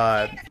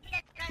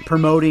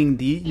promoting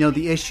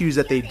the issues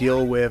that they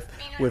deal with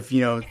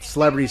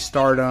celebrity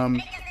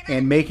stardom,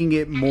 and making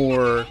it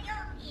more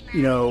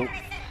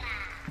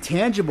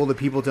tangible to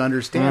people to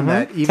understand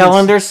that. Even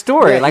telling their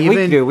story, like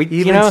we do.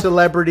 Even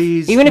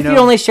celebrities, even if you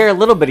only share a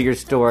little bit of your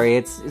story,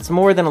 it's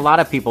more than a lot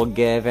of people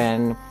give,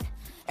 and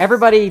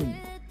everybody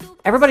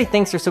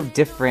thinks they're so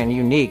different and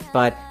unique,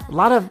 but a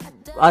lot of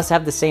us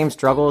have the same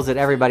struggles that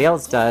everybody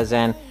else does.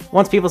 And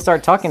once people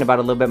start talking about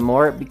it a little bit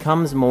more, it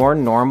becomes more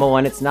normal,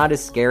 and it's not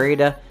as scary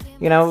to,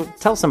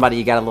 tell somebody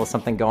you got a little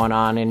something going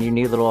on and you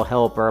need a little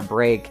help or a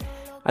break.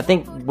 I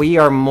think we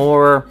are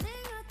more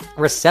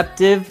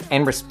receptive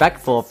and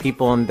respectful of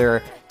people in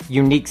their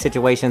unique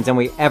situations than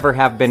we ever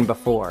have been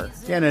before.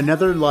 Yeah, and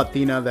another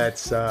Latina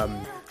that's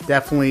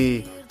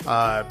definitely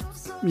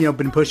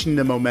been pushing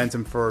the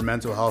momentum for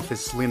mental health is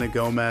Selena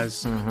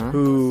Gomez,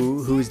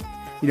 who's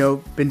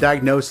been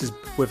diagnosed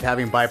with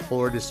having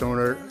bipolar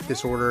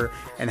disorder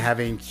and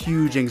having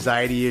huge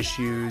anxiety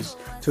issues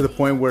to the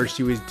point where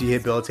she was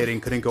debilitated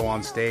and couldn't go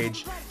on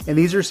stage. And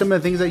these are some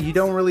of the things that you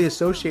don't really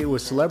associate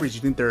with celebrities.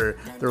 You think their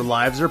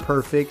lives are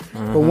perfect,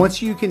 but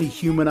once you can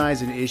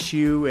humanize an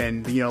issue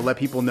and let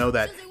people know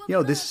that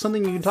this is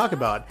something you can talk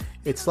about.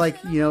 It's like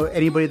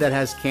anybody that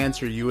has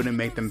cancer, you wouldn't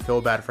make them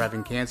feel bad for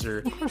having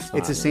cancer.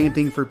 It's the same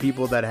thing for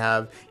people that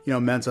have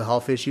mental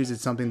health issues.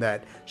 It's something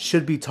that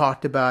should be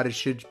talked about. It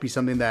should be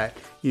something that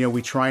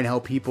we try and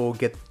help people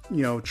get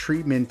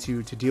treatment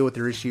to deal with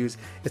their issues.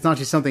 It's not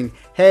just something,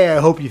 hey, I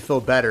hope you feel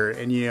better,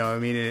 and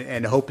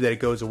and hope that it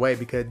goes away,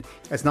 because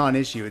it's not an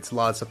issue. It's a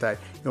lot of stuff that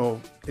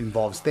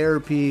involves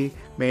therapy,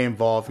 may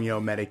involve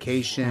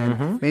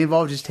medication, may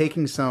involve just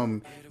taking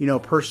some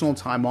personal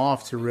time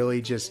off to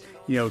really just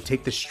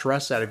take the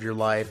stress out of your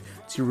life,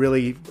 to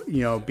really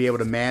be able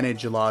to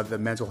manage a lot of the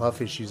mental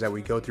health issues that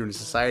we go through in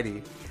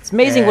society. It's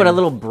amazing what a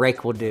little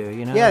break will do.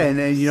 Yeah, and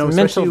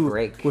especially mental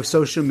break with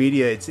social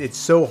media, it's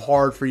so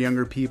hard for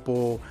younger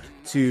people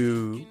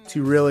to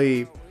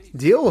really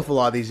deal with a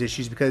lot of these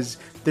issues, because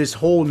this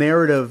whole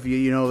narrative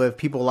of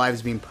people's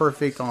lives being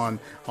perfect on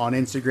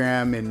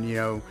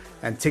Instagram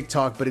and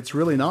TikTok, but it's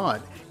really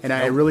not. And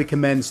I really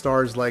commend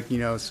stars like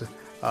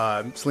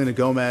Selena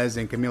Gomez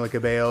and Camila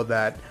Cabello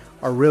that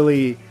are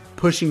really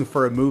pushing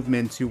for a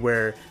movement to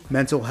where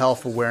mental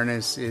health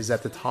awareness is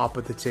at the top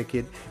of the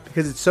ticket,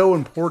 because it's so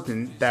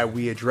important that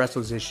we address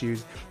those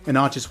issues and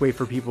not just wait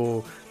for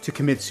people to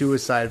commit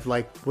suicide.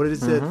 Like, what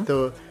is it?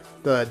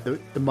 The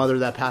mother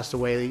that passed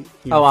away.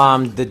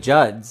 The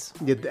Judds.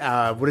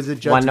 What is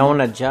it?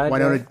 Winona Judd.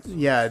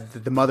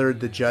 The mother,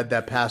 the Judd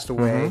that passed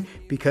away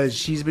because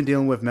she's been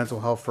dealing with mental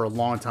health for a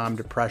long time,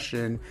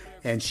 depression,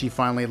 and she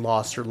finally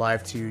lost her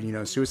life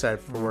to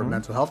suicide for a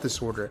mental health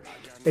disorder.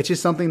 It's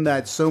just something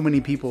that so many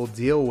people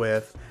deal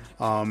with,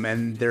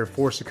 and they're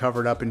forced to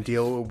cover it up and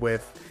deal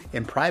with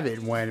in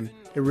private, when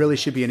it really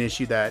should be an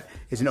issue that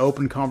is an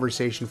open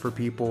conversation for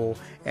people,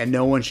 and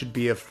no one should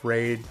be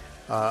afraid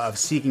of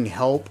seeking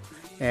help.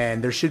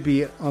 And there should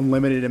be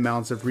unlimited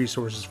amounts of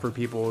resources for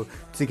people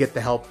to get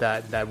the help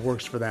that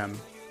works for them.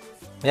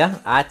 Yeah,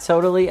 I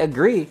totally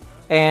agree.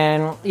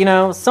 And,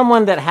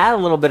 someone that had a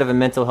little bit of a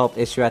mental health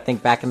issue, I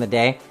think, back in the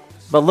day,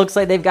 but looks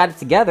like they've got it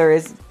together,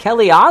 is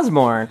Kelly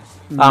Osbourne.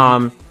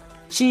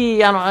 She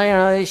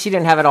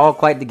didn't have it all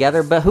quite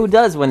together, but who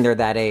does when they're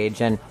that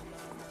age? And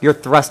you're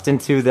thrust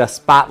into the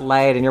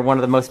spotlight, and you're one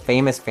of the most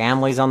famous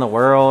families on the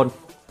world.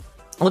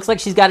 It looks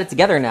like she's got it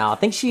together now. I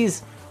think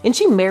Is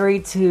she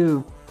married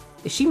to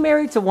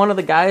one of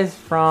the guys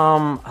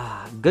from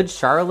Good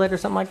Charlotte or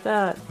something like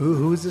that?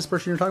 Who is this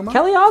person you're talking about?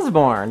 Kelly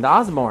Osbourne, the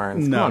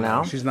Osbournes. No, Come on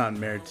now. She's not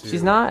married to.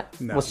 She's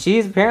not? No. Well,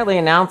 she's apparently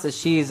announced that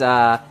she's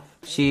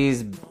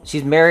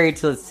married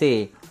to, let's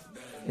see,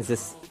 is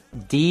this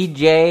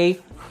DJ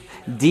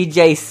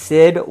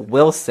Sid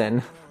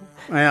Wilson?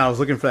 Yeah, I was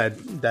looking for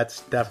that.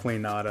 That's definitely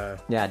not a...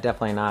 Yeah,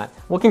 definitely not.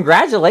 Well,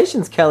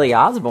 congratulations, Kelly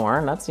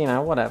Osbourne. That's,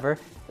 whatever.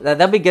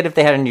 That'd be good if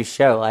they had a new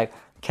show, like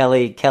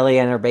Kelly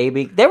and her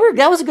baby. That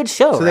was a good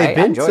show, so right?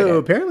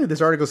 Apparently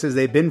this article says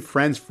they've been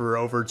friends for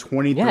over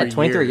 23 years.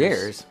 23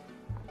 years.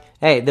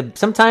 Hey,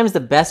 sometimes the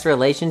best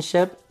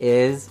relationship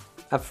is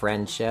a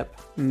friendship.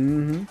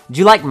 Do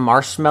you like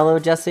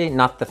Marshmello, Jesse?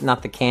 Not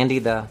the candy,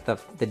 the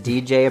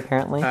DJ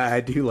apparently. I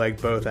do like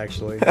both,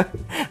 actually.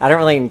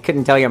 I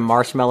couldn't tell you a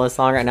Marshmello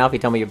song right now if you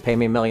told me you'd pay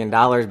me $1 million,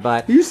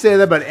 but you say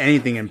that about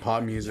anything in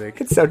pop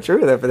music. It's so true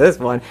though for this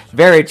one.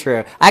 Very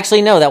true.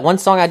 Actually, no, that one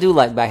song I do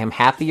like by him,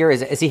 Happier.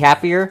 Is he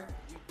Happier?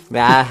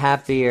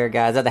 Happier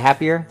guy. Is that the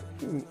Happier?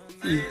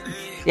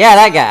 Yeah,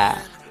 that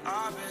guy.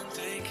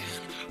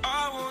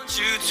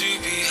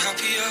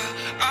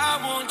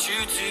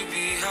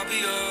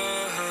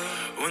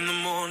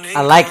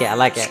 I like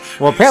it.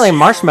 Well, apparently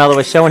Marshmello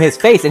was showing his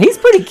face, and he's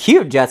pretty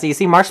cute, Jesse. You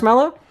see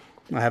Marshmello?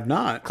 I have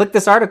not. Click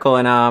this article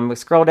and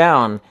scroll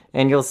down,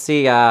 and you'll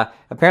see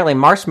apparently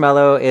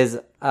Marshmello is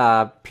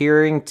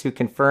appearing to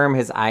confirm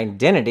his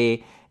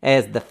identity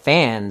as the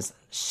fans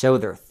show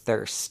their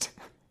thirst.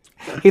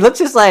 He looks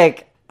just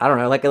like, I don't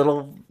know, like a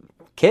little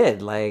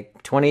kid,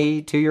 like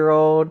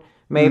 22-year-old,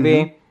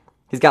 maybe.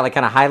 He's got like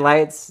kind of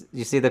highlights.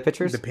 You see the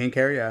pictures? The pink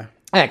hair, yeah.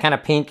 Yeah, kind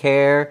of pink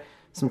hair.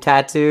 Some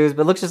tattoos,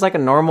 but looks just like a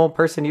normal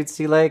person you'd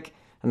see, like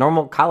a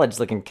normal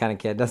college-looking kind of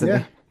kid,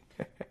 doesn't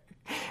he?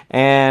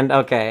 And,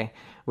 okay,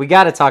 we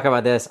got to talk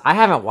about this. I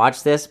haven't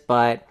watched this,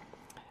 but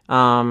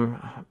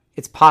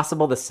it's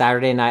possible the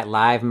Saturday Night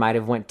Live might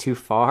have went too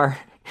far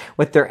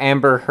with their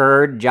Amber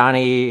Heard,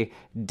 Johnny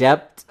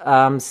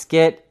Depp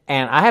skit,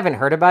 and I haven't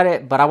heard about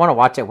it, but I want to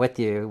watch it with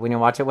you. Will you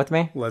watch it with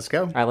me? Let's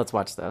go. All right, let's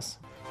watch this.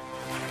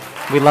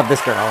 We love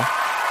this girl.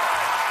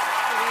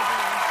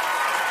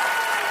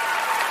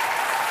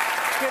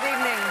 Good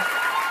evening.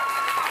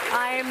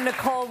 I am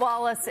Nicole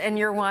Wallace, and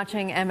you're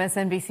watching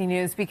MSNBC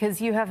News because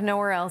you have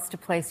nowhere else to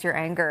place your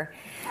anger.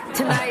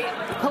 Tonight,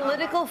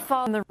 political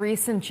fall on the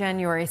recent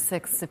January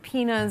 6th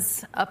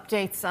subpoenas,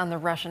 updates on the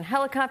Russian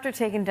helicopter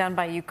taken down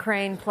by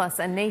Ukraine, plus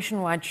a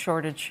nationwide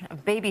shortage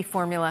of baby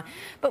formula.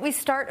 But we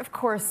start, of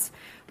course,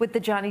 with the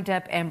Johnny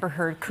Depp Amber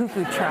Heard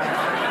cuckoo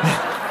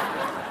trial.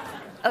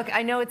 Look,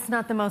 I know it's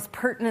not the most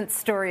pertinent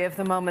story of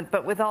the moment,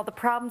 but with all the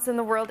problems in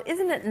the world,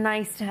 isn't it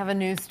nice to have a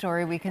news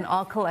story we can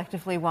all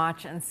collectively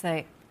watch and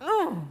say,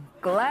 "Ooh,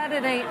 glad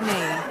it ain't me."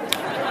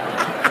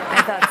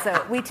 I thought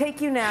so. We take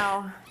you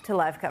now to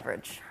live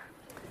coverage.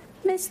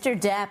 Mr.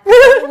 Depp,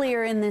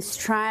 earlier in this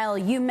trial,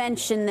 you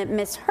mentioned that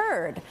Miss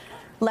Heard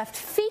left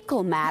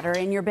fecal matter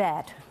in your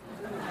bed.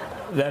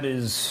 That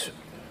is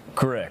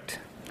correct,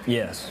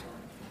 yes.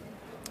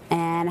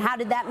 And how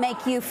did that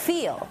make you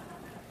feel?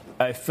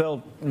 I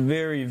felt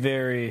very,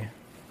 very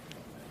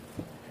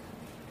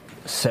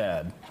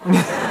sad.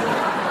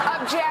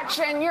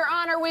 Objection, Your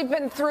Honor, we've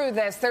been through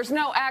this. There's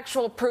no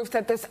actual proof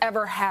that this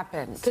ever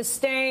happened.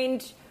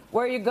 Sustained.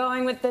 Where are you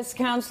going with this,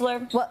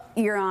 Counselor? Well,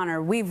 Your Honor,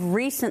 we've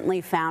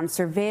recently found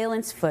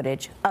surveillance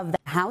footage of the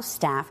House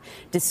staff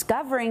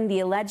discovering the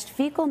alleged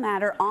fecal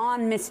matter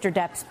on Mr.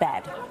 Depp's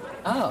bed.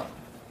 Oh,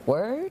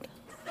 word?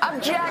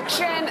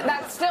 Objection,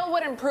 that still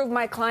wouldn't prove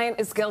my client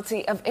is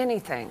guilty of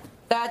anything.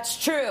 That's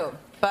true,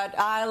 but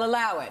I'll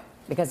allow it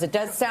because it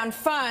does sound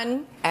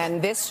fun,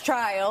 and this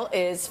trial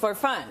is for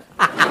fun.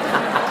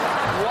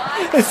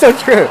 What? It's so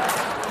true.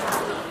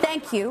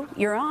 Thank you,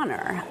 Your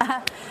Honor.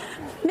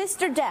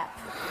 Mr. Depp,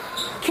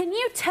 can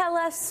you tell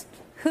us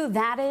who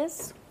that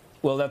is?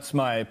 Well, that's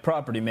my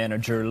property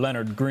manager,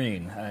 Leonard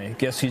Green. I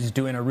guess he's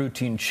doing a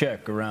routine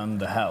check around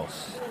the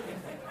house.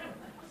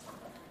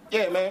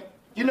 Yeah, man.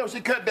 You know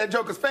she cut that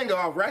joker's finger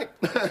off, right?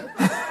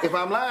 If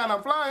I'm lying,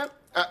 I'm flying.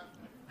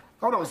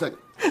 Hold on a second.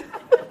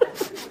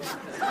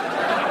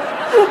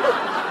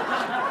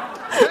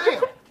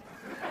 Damn.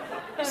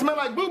 Smell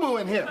like boo-boo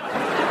in here.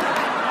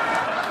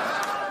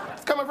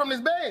 It's coming from this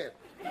bed.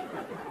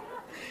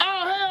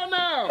 Oh, hell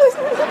no!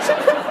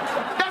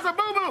 That's a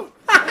boo-boo!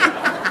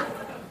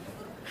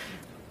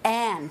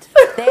 And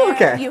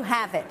there you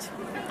have it.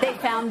 They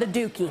found the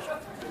dookie.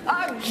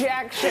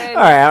 Objection. All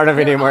right, I don't know if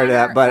we need more of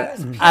that, but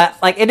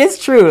like it is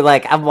true.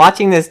 Like I'm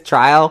watching this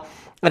trial,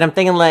 and I'm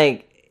thinking,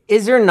 like,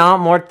 is there not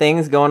more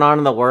things going on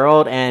in the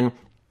world? And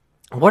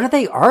what are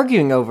they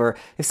arguing over?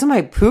 If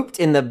somebody pooped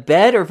in the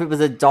bed, or if it was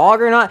a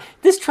dog or not?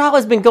 This trial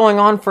has been going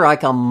on for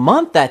like a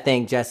month, I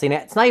think, Jesse. And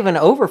it's not even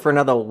over for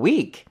another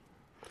week.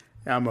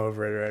 I'm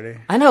over it already.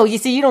 I know. You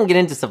see, you don't get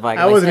into stuff like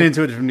I wasn't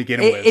into it from the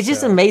beginning. It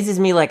just amazes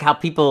me, like how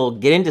people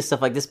get into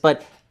stuff like this.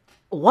 But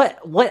what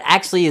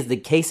actually is the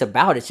case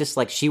about? It's just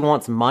like she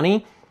wants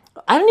money.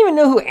 I didn't even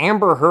know who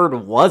Amber Heard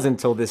was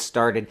until this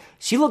started.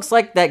 She looks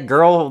like that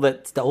girl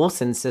that's the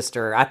Olsen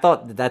sister. I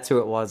thought that's who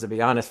it was, to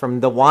be honest, from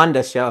the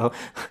Wanda show.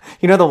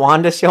 You know the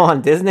Wanda show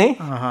on Disney?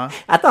 Uh-huh.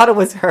 I thought it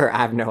was her. I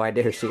have no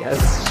idea who she is.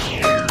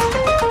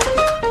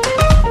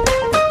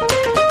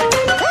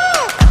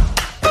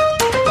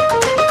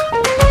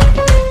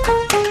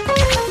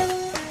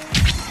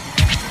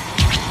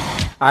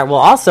 All right,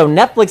 well, also,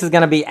 Netflix is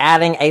going to be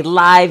adding a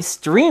live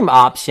stream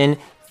option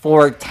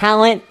for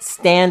talent,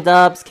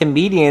 stand-ups,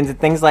 comedians, and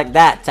things like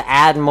that to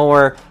add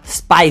more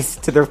spice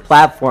to their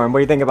platform. What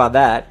do you think about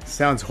that?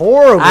 Sounds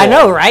horrible. I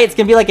know, right? It's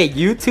going to be like a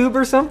YouTube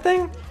or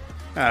something?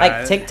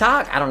 Like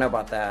TikTok? I don't know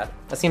about that.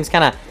 That seems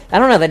kind of... I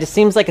don't know. That just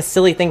seems like a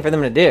silly thing for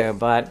them to do,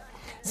 but...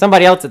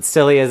 Somebody else that's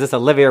silly is this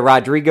Olivia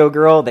Rodrigo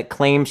girl that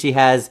claims she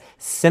has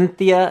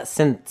synesthesia,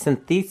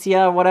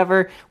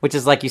 whatever, which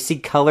is like you see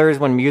colors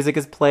when music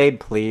is played.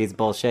 Please,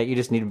 bullshit. You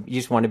just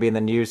want to be in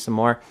the news some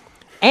more.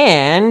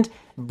 And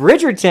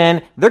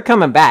Bridgerton, they're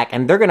coming back,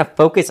 and they're going to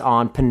focus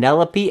on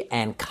Penelope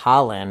and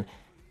Colin. And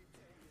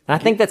I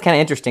think that's kind of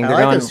interesting.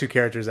 I like those two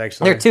characters,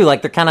 actually. They're too,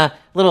 like, they're kind of a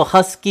little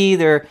husky.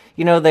 They're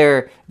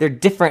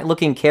different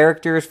looking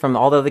characters from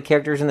all the other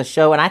characters in the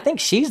show. And I think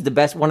she's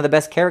one of the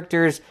best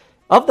characters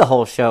of the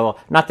whole show.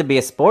 Not to be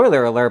a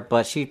spoiler alert,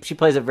 but she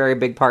plays a very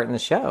big part in the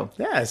show.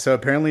 Yeah, so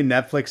apparently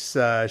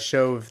Netflix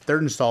show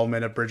third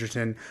installment of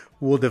Bridgerton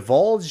will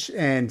divulge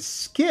and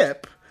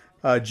skip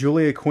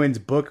Julia Quinn's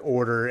book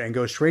order and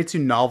go straight to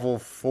novel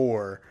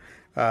 4,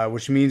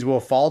 which means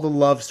we'll follow the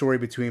love story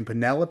between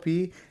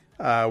Penelope,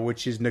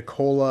 which is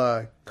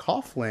Nicola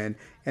Coughlan,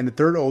 and the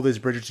third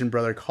oldest Bridgerton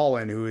brother,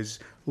 Colin, who is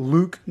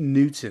Luke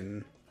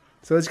Newton.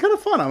 So it's kind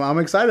of fun. I'm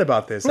excited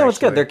about this. No, it's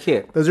good. They're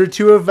cute. Those are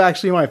two of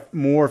actually my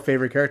more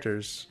favorite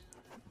characters.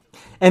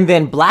 And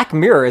then Black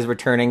Mirror is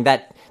returning.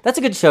 That's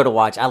a good show to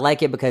watch. I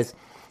like it because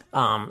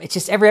it's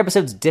just every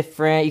episode's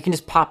different. You can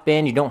just pop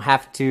in. You don't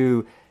have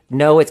to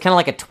know. It's kind of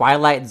like a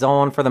Twilight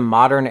Zone for the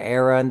modern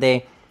era. And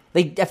I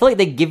feel like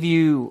they give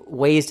you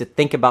ways to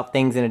think about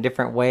things in a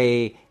different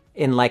way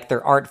in like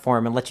their art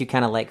form and let you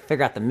kind of like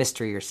figure out the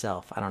mystery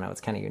yourself. I don't know.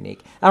 It's kind of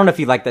unique. I don't know if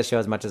you like that show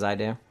as much as I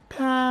do.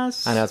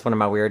 Pass. I know it's one of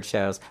my weird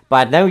shows,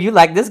 but I know you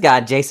like this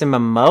guy, Jason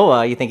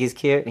Momoa. You think he's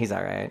cute? He's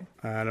all right.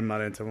 I'm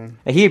not into him.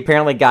 He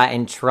apparently got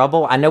in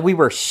trouble. I know we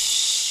were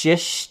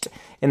shished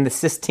in the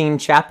Sistine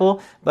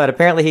Chapel, but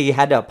apparently he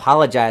had to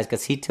apologize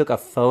because he took a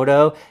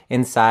photo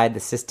inside the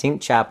Sistine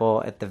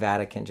Chapel at the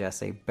Vatican,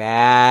 Jesse.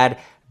 Bad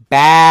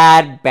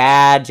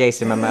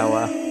Jason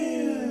Momoa.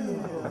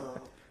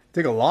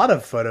 Took a lot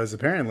of photos,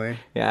 apparently.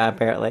 Yeah,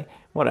 apparently.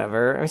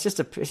 Whatever. It's just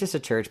a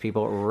church,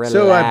 people. Relax.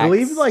 So I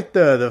believe like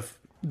the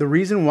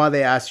reason why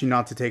they asked you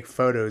not to take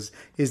photos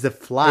is the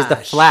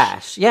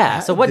flash. Yeah.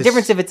 So what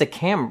difference if it's a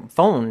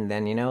phone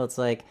then, It's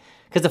like,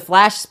 because the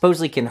flash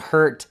supposedly can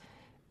hurt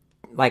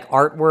like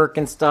artwork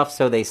and stuff,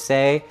 so they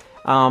say.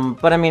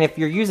 But I mean, if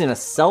you're using a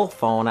cell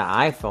phone, an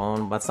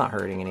iPhone, that's not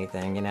hurting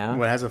anything,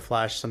 Well, it has a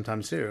flash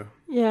sometimes too.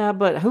 Yeah,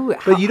 but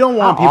you don't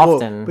want people.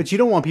 Often? But you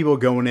don't want people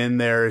going in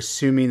there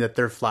assuming that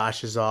their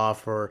flash is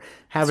off or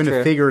having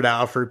to figure it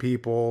out for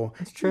people.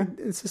 It's true.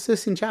 It's a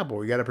Sistine Chapel.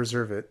 We got to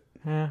preserve it.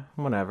 Yeah,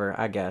 whatever.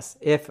 I guess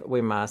if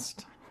we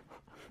must.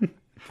 You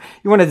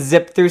want to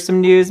zip through some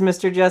news,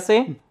 Mr.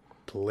 Jesse?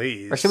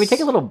 Please. Or should we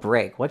take a little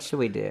break? What should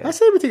we do? I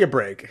say we take a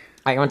break. All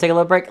right, you want to take a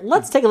little break?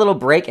 Let's take a little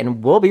break,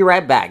 and we'll be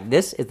right back.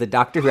 This is the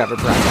Doctor Whoever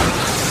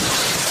Project.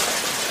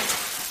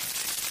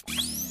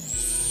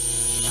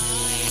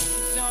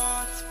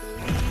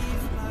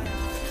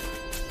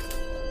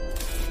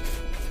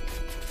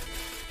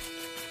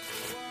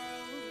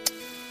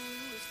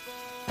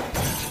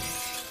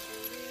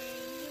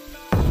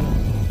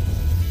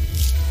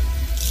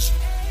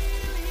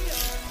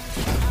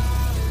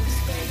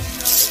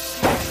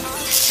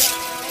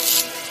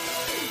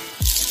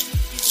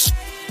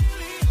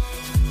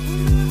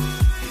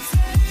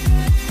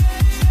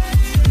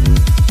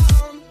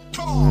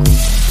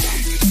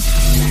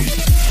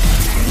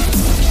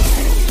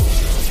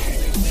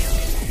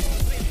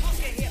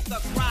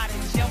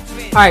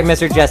 All right,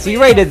 Mr. Jesse, you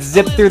ready to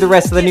zip through the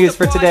rest of the news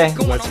for today?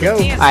 Let's go.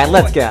 All right,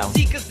 let's go.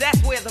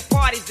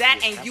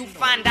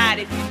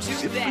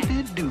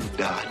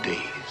 Zippity-doo-dah days.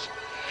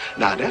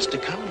 Now that's the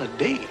kind of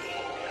day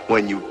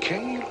when you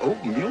can't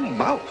open your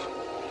mouth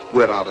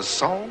without a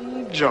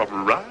song jump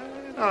right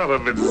out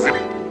of it.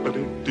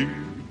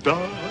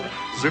 Zippity-doo-dah,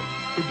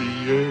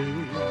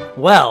 zippity-yeah.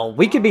 Well,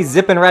 we could be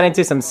zipping right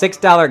into some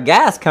 $6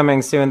 gas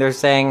coming soon. They're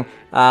saying,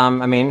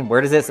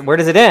 where does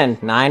it end?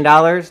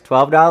 $9,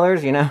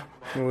 $12,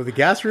 Well, the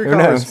gas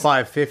recall is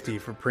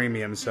 $5.50 for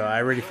premium, so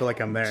I already feel like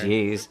I'm there.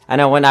 Jeez. I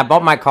know when I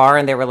bought my car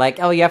and they were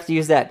like, oh, you have to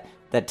use that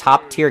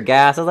top tier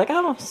gas. I was like,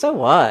 oh, so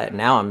what?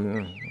 Now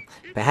I'm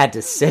bad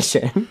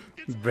decision.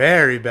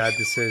 Very bad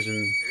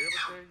decision.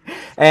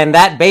 And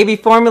that baby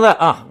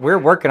formula, we're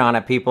working on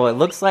it, people. It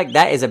looks like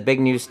that is a big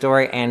news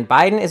story, and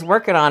Biden is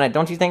working on it.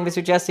 Don't you think,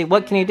 Mr. Jesse?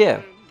 What can he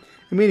do?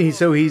 I mean, he's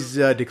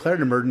declared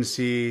an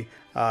emergency,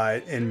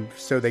 and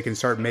so they can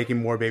start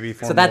making more baby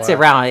formula. So that's it,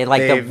 right?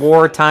 Like the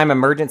Wartime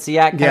Emergency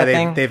Act kind of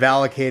thing? They've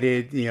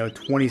allocated,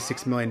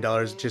 $26 million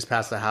just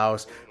past the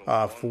House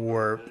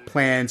for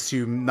plans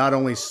to not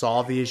only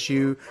solve the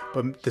issue,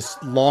 but this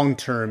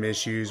long-term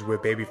issues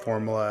with baby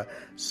formula.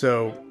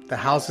 So the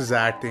House is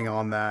acting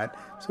on that.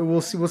 So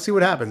we'll see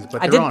what happens.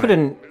 But I did put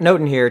a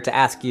note in here to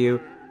ask you: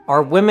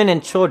 are women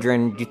and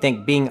children, do you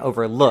think, being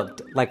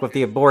overlooked, like with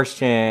the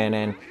abortion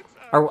and?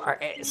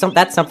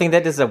 That's something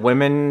that is a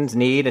women's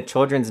need, a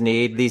children's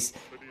need.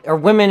 Are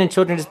women and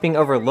children just being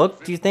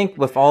overlooked, do you think,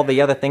 with all the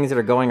other things that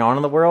are going on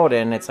in the world?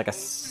 And it's like a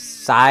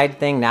side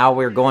thing. Now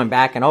we're going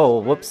back and,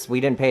 whoops,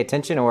 we didn't pay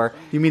attention. Or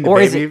you mean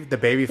the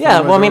baby? Yeah,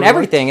 well, I mean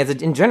everything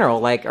in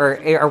general. Like,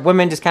 are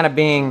women just kind of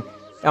being,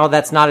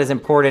 that's not as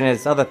important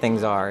as other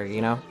things are,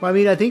 Well, I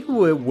mean, I think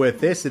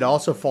with this, it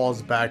also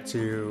falls back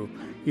to,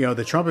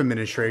 the Trump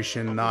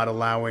administration not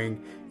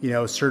allowing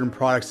certain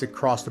products to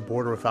cross the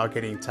border without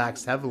getting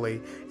taxed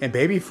heavily. And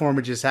baby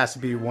formula just has to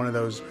be one of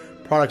those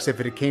products. If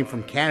it came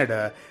from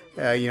Canada,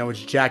 it's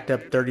jacked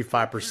up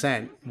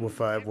 35%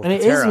 with and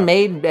it is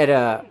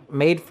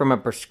made from a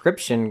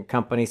prescription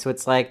company. So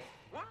it's like,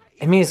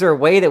 is there a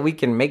way that we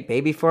can make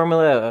baby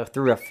formula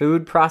through a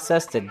food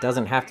process that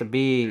doesn't have to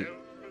be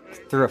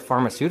through a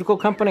pharmaceutical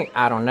company?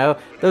 I don't know.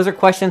 Those are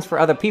questions for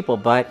other people,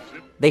 but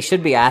they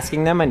should be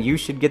asking them, and you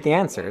should get the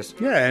answers.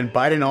 Yeah, and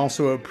Biden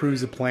also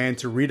approves a plan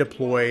to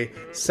redeploy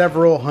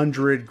several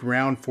hundred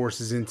ground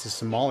forces into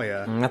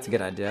Somalia. That's a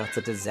good idea. It's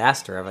a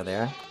disaster over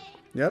there.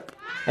 Yep.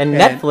 And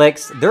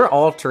Netflix, they're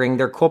altering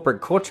their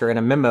corporate culture in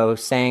a memo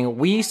saying,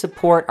 we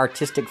support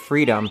artistic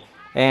freedom.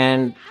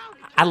 And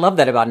I love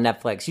that about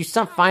Netflix. You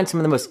find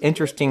some of the most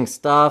interesting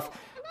stuff.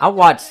 I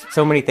watch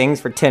so many things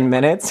for 10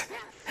 minutes.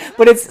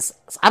 But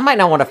I might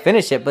not want to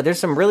finish it, but there's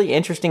some really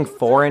interesting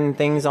foreign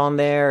things on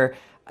there.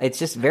 It's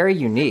just very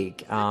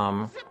unique.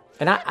 And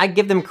I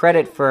give them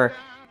credit for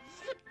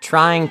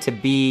trying to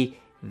be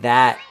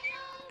that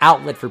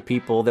outlet for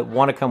people that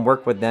want to come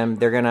work with them.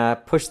 They're going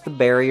to push the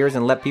barriers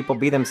and let people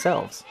be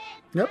themselves.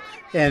 Yep.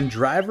 And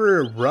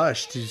driver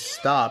rushed to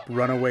stop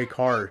runaway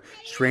car.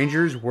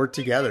 Strangers work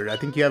together. I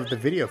think you have the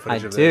video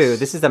footage of this. I do.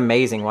 This is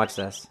amazing. Watch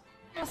this.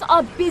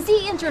 A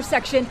busy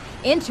intersection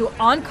into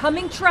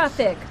oncoming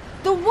traffic.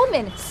 The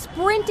woman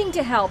sprinting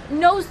to help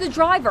knows the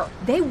driver.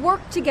 They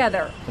work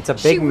together. It's a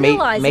big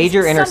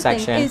major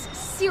intersection. Something is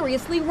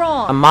seriously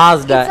wrong. A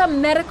Mazda. It's a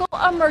medical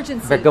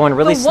emergency. They're going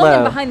really slow. The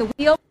woman behind the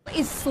wheel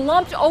is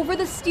slumped over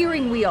the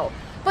steering wheel.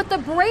 But the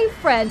brave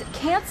friend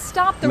can't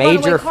stop the major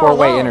runaway car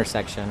four-way alone.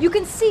 intersection. You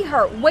can see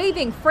her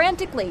waving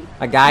frantically.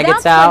 A guy That's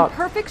gets out. When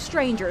perfect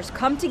strangers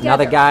come together.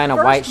 Another guy in a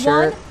First white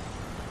shirt.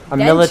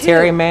 One, a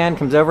military man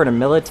comes over in a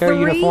military 3,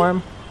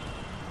 uniform.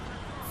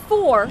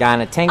 4. Guy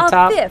in a tank a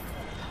top. 5th.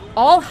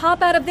 All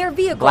hop out of their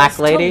vehicles Black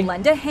lady. to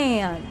lend a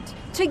hand.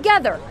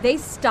 Together, they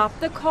stop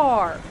the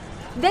car.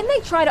 Then they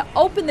try to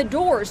open the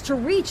doors to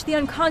reach the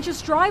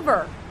unconscious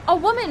driver. A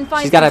woman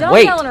finds She's got a a dumbbell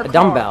weight, in her a car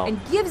dumbbell. and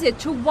gives it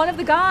to one of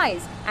the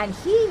guys, and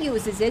he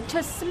uses it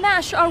to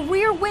smash a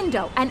rear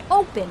window and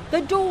open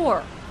the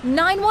door.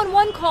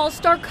 911 calls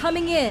start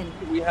coming in.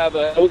 We have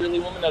an elderly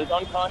woman that is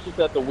unconscious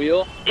at the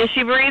wheel. Is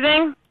she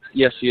breathing?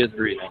 Yes, she is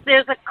breathing.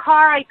 There's a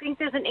car. I think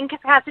there's an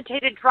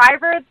incapacitated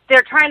driver.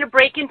 They're trying to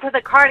break into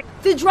the car.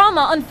 The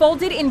drama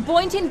unfolded in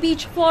Boynton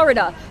Beach,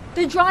 Florida.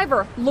 The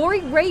driver,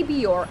 Lori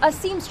Rabior, a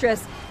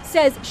seamstress,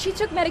 says she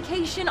took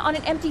medication on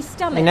an empty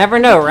stomach. You never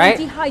know, and right?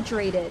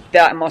 Dehydrated.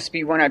 That must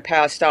be when I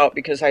passed out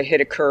because I hit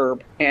a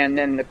curb and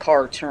then the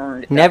car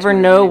turned. Never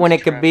know when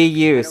it could be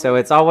you, so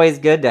it's always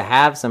good to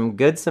have some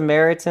good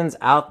Samaritans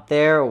out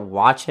there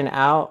watching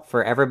out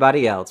for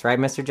everybody else, right,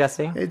 Mr.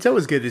 Jesse? It's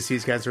always good to see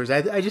these kind of stories.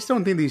 I just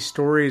don't think these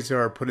stories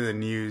are put in the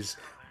news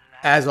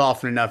as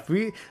often enough.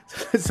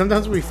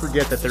 Sometimes we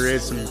forget that there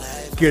is some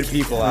good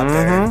people out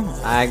there.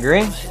 I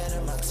agree.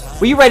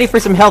 Were you ready for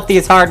some Healthy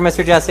is Hard,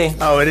 Mr. Jesse?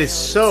 Oh, it is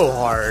so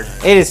hard.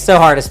 It is so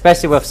hard,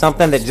 especially with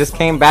something that just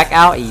came back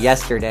out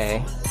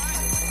yesterday.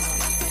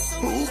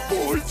 Oh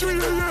boy, 3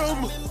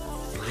 a.m.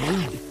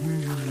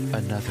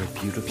 Another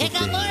beautiful day,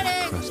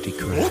 Krusty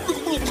Krab.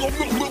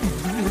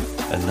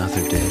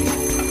 Another day.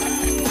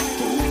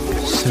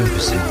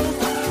 Servicing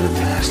the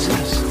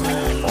masses.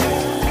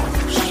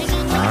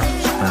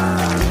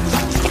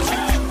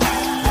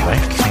 I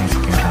can't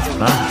get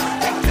enough.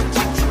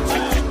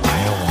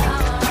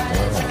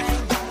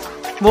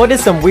 Well, it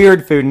is some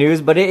weird food news,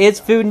 but it is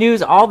food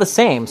news all the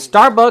same.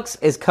 Starbucks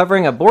is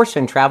covering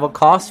abortion travel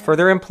costs for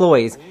their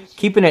employees,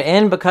 keeping it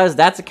in because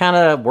that's the kind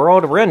of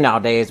world we're in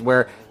nowadays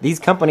where these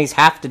companies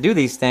have to do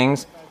these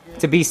things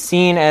to be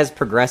seen as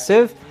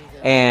progressive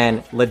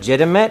and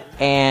legitimate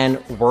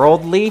and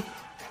worldly,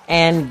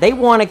 and they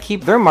want to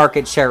keep their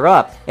market share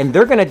up, and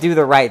they're going to do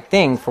the right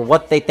thing for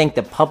what they think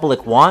the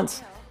public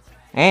wants,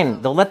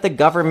 and they'll let the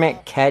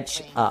government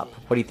catch up.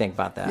 What do you think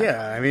about that?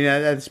 Yeah, I mean,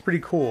 that's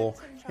pretty cool.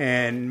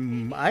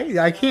 And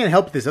I can't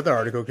help this other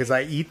article because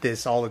I eat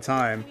this all the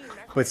time,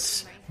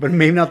 but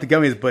maybe not the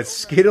gummies, but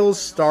Skittles,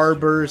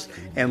 Starburst,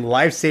 and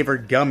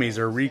Lifesaver gummies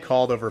are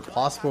recalled over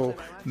possible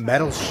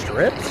metal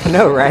strips.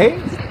 No, right?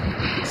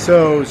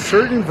 So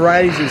certain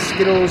varieties of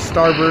Skittles,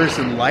 Starburst,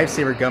 and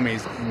Lifesaver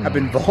gummies have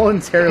been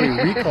voluntarily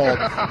recalled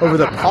over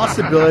the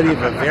possibility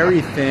of a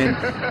very thin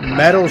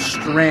metal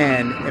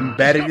strand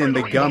embedded in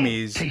the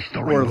gummies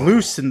or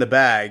loose in the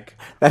bag.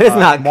 That is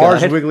not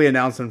Mars good. Wiggly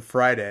announced on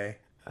Friday.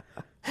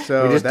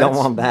 So we just don't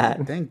want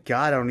that. Thank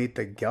God I don't eat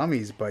the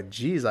gummies, but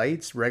geez, I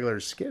eat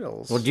regular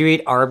Skittles. Well, do you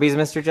eat Arby's,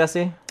 Mr.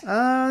 Jesse?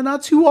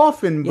 Not too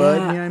often, but you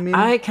know what I mean?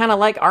 I kind of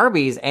like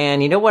Arby's,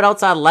 and you know what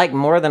else I like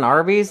more than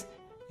Arby's?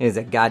 Is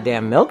a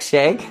goddamn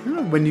milkshake.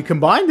 When you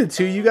combine the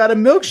two, you got a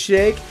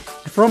milkshake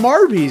from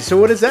Arby's. So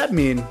what does that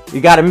mean?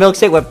 You got a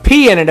milkshake with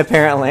pee in it,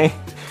 apparently.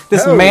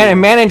 This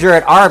manager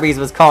at Arby's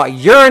was caught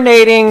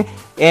urinating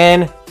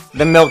in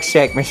the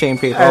milkshake machine,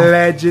 people.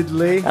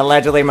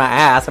 Allegedly my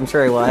ass, I'm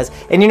sure he was.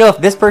 And you know, if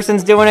this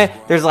person's doing it,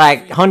 there's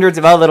like hundreds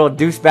of other little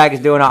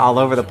douchebags doing it all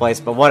over the place,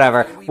 but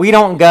whatever. We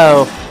don't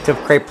go to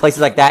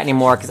places like that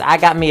anymore, because I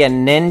got me a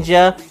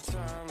Ninja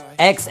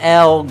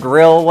XL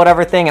grill,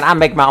 whatever thing, and I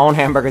make my own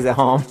hamburgers at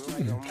home.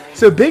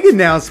 So big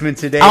announcement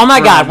today. Oh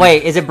my God,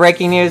 wait, is it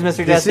breaking news,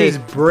 Mr. Jesse? This is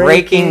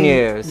breaking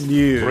news.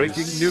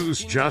 Breaking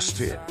news just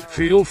in.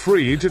 Feel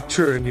free to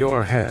turn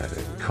your head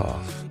and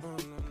cough.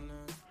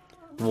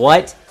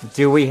 What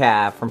do we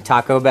have from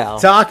Taco Bell?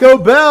 Taco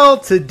Bell,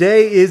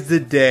 today is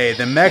the day.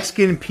 The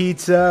Mexican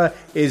pizza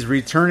is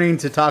returning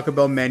to Taco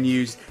Bell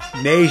menus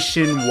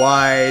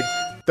nationwide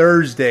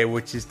Thursday,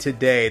 which is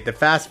today. The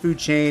fast food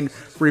chain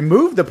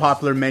removed the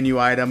popular menu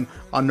item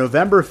on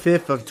November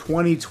 5th of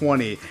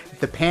 2020.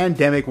 The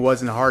pandemic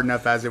wasn't hard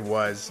enough as it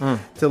was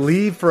to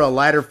leave for a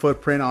lighter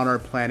footprint on our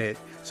planet.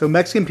 So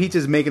Mexican pizza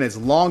is making its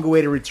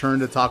long-awaited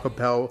return to Taco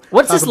Bell.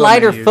 What's Taco this Bell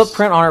lighter menus.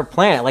 footprint on our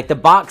planet? Like the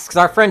box, because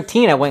our friend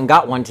Tina went and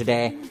got one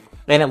today,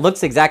 and it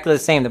looks exactly the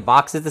same. The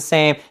box is the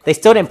same. They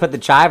still didn't put the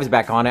chives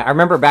back on it. I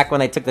remember back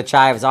when they took the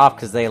chives off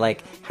because they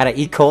like had an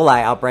E.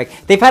 coli outbreak.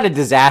 They've had a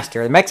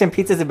disaster. The Mexican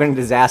pizzas have been a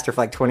disaster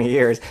for like 20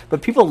 years,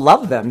 but people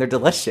love them. They're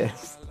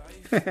delicious.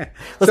 Let's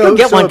go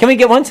get one. Can we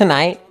get one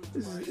tonight?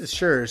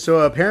 Sure.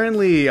 So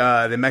apparently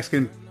the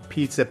Mexican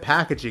pizza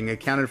packaging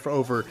accounted for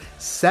over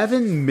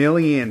 7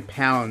 million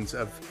pounds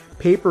of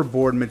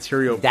paperboard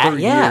material per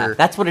year.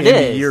 That's what it in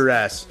is. the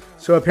U.S.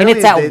 So apparently and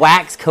it's that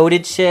wax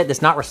coated shit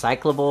that's not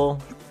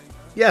recyclable.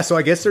 Yeah, so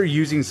I guess they're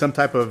using some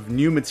type of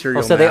new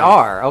material. Oh, so they now.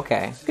 are.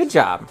 Okay. Good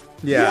job.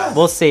 Yeah.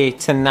 We'll see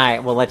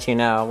tonight. We'll let you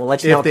know. We'll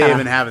let you know If they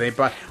even have it.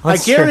 I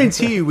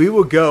guarantee you we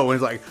will go and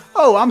it's like,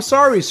 oh, I'm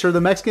sorry, sir. The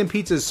Mexican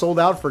pizza is sold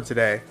out for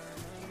today.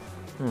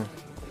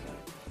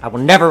 I will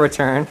never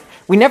return.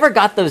 We never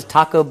got those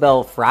Taco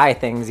Bell fry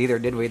things either,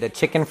 did we? The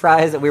chicken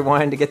fries that we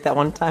wanted to get that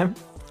one time.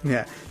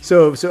 Yeah.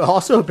 So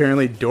also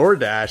apparently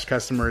DoorDash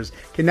customers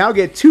can now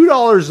get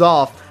 $2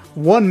 off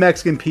one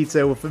Mexican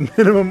pizza with a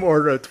minimum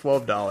order of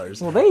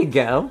 $12. Well, there you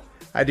go.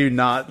 I do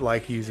not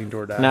like using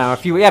DoorDash. No,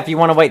 if you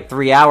want to wait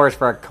 3 hours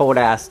for a cold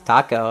ass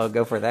taco,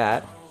 go for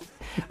that.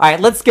 All right,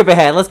 let's skip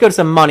ahead. Let's go to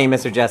some money,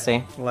 Mr.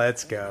 Jesse.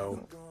 Let's go.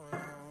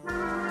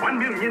 1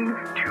 million,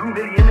 2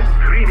 million,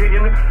 3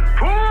 million,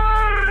 4.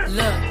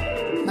 Look,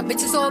 my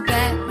bitches all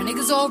bad, my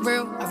niggas all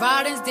real. I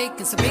ride in dick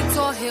in some big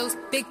tall hills,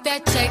 big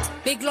fat checks,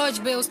 big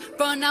large bills.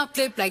 Run out,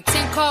 flip like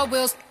 10 car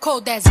wheels.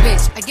 Cold ass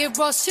bitch, I give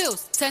raw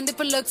chills. 10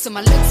 different looks, and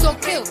my lips so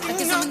kill. I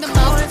kiss them in the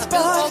mouth, I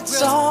build all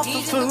grills.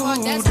 Eat in the car,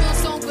 that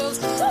smells on wheels.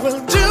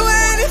 We'll do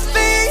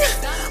anything,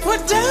 we're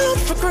down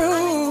for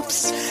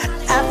groups.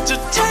 After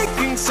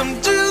taking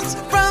some dudes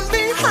from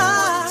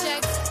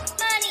behind.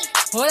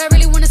 All I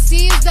really wanna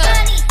see is the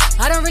money.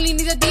 I don't really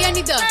need a D, I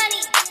need the money.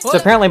 So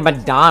apparently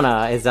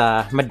Madonna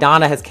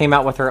has came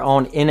out with her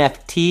own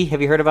NFT. Have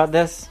you heard about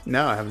this?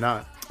 No, I have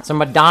not. So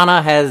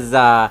Madonna has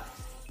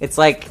it's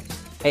like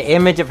an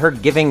image of her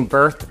giving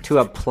birth to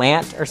a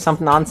plant or some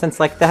nonsense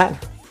like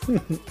that.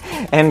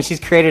 And she's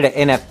created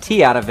an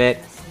NFT out of it.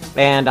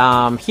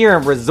 And here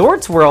in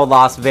Resorts World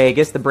Las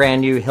Vegas, the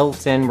brand new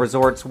Hilton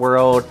Resorts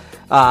World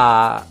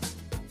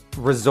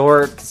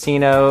resort,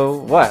 casino,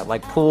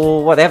 like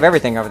pool, they have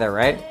everything over there,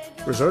 right?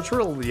 Resorts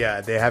World, yeah,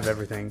 they have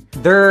everything.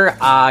 They're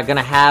going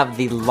to have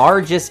the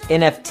largest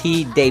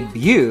NFT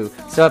debut.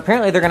 So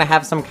apparently they're going to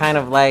have some kind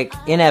of like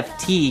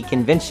NFT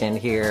convention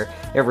here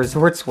at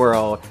Resorts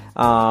World.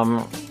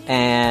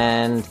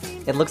 And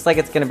it looks like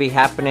it's going to be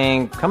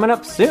happening coming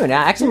up soon. It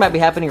actually might be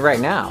happening right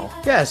now.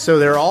 Yeah, so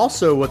they're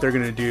also, what they're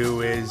going to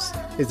do is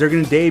they're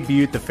going to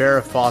debut the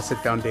Farrah Fawcett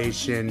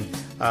Foundation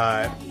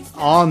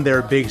on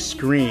their big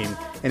screen.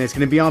 And it's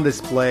going to be on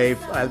display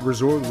at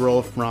Resort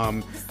World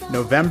from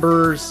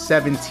November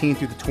 17th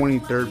through the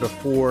 23rd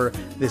before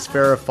this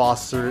Farrah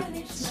Fawcett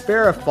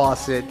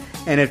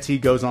NFT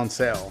goes on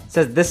sale. It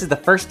says this is the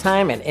first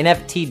time an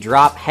NFT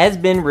drop has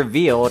been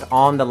revealed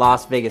on the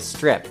Las Vegas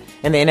Strip.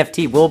 And the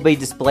NFT will be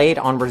displayed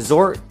on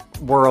Resort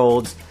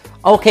World's...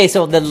 Okay,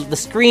 so the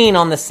screen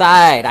on the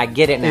side, I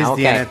get it now. Is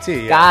the okay.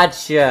 NFT, yeah.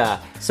 Gotcha.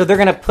 So they're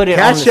going to put it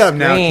on the screen. Catch up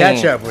now,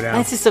 catch up.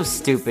 This is so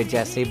stupid,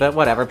 Jesse, but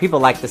whatever. People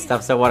like this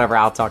stuff, so whatever,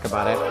 I'll talk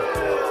about it.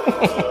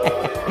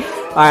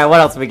 All right, what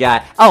else we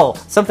got? Oh,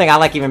 something I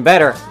like even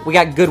better. We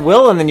got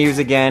Goodwill in the news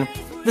again.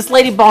 This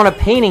lady bought a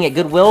painting at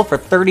Goodwill for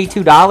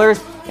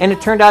 $32, and it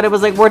turned out it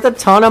was like worth a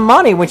ton of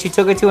money when she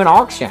took it to an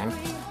auction.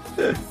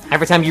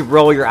 Every time you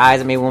roll your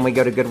eyes at me when we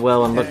go to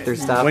Goodwill and look through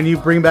stuff. When you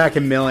bring back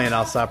 $1 million,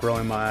 I'll stop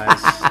rolling my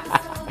eyes.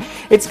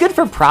 It's good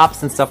for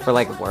props and stuff for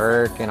like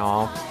work and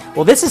all.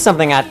 Well, this is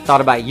something I thought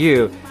about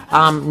you.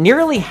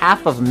 Nearly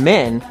half of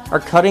men are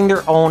cutting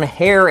their own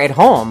hair at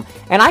home.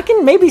 And I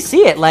can maybe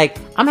see it. Like,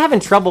 I'm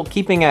having trouble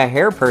keeping a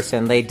hair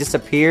person. They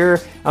disappear. I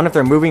don't know if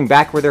they're moving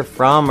back where they're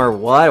from or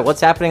what. What's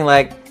happening?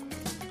 Like,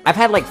 I've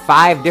had like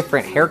 5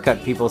 different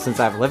haircut people since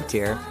I've lived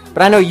here.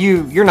 But I know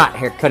you're not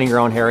cutting your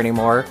own hair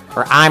anymore.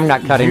 Or I'm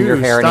not cutting your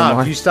hair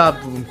anymore. You stopped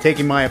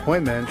taking my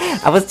appointments.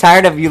 I was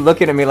tired of you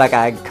looking at me like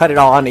I cut it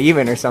all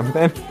uneven or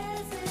something.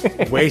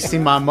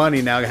 Wasting my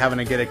money now having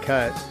to get it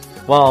cut.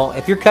 Well,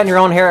 if you're cutting your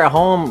own hair at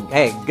home,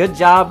 hey, good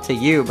job to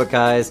you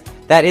because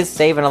that is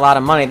saving a lot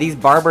of money. These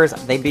barbers,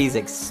 they be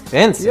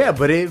expensive. Yeah,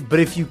 but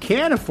if you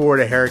can't afford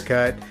a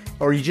haircut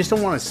or you just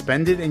don't want to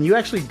spend it and you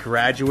actually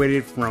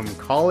graduated from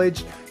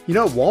college, you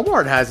know,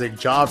 Walmart has a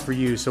job for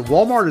you. So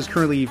Walmart is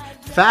currently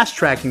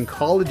fast-tracking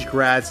college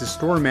grads to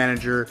store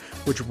manager,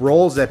 which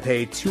roles that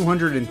pay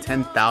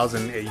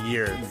 $210,000 a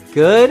year.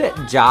 Good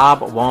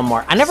job,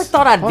 Walmart. I never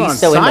thought I'd be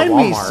so into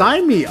Walmart.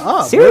 Sign me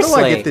up. Seriously.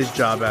 Where do I get this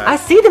job at? I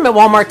see them at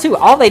Walmart, too.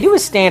 All they do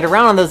is stand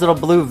around in those little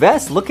blue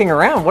vests looking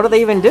around. What do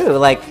they even do?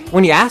 Like,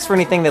 when you ask for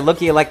anything, they look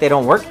at you like they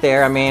don't work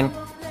there. I mean,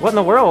 what in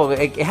the world?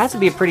 It has to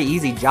be a pretty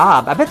easy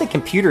job. I bet the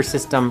computer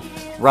system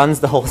runs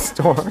the whole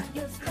store.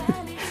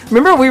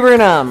 Remember we were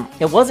in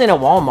it wasn't a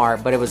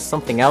Walmart, but it was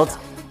something else.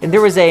 And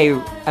there was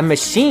a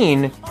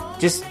machine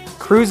just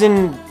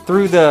cruising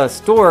through the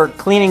store,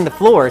 cleaning the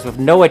floors with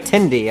no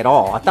attendee at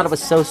all. I thought it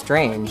was so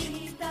strange.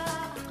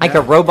 Like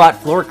a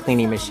robot floor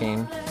cleaning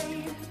machine.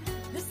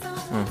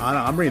 I don't know,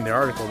 I'm reading the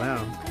article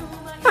now.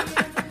 All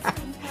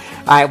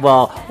right,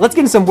 well, let's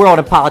get into some world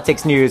and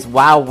politics news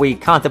while we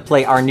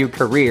contemplate our new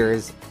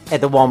careers at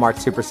the Walmart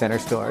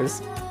Supercenter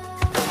stores.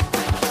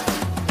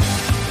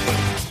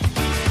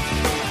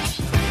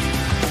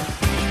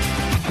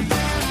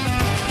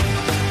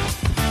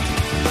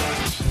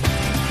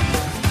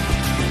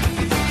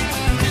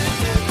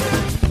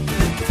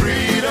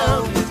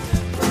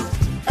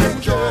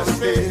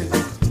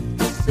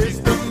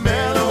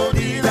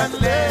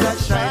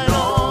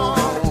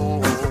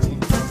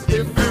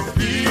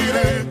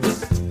 Feeling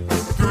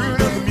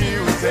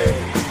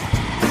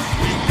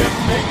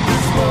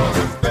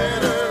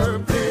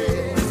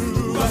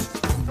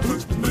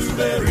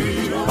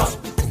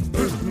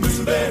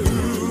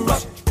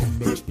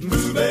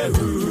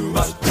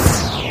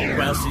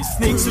She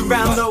sneaks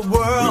around the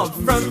world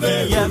from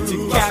Kiev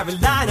to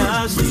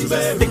Carolina. She's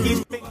a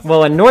sticky.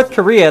 Well, in North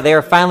Korea, they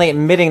are finally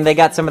admitting they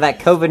got some of that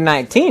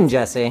COVID-19,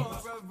 Jesse.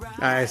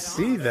 I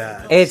see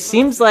that. It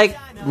seems like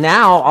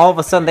now, all of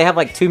a sudden, they have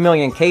like 2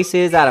 million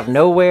cases out of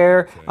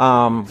nowhere.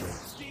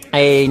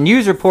 A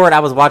news report I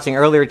was watching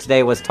earlier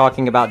today was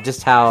talking about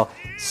just how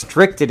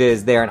strict it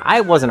is there, and I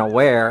wasn't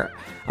aware.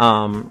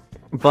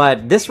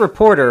 But this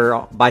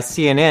reporter by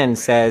CNN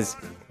says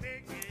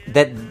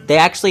that they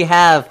actually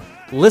have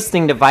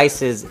listening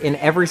devices in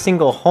every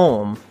single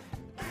home,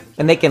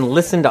 and they can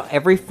listen to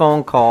every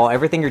phone call,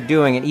 everything you're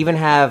doing, and even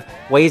have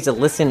ways to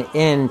listen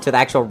in to the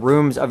actual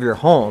rooms of your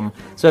home.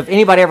 So if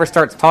anybody ever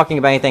starts talking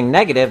about anything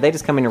negative, they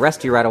just come in and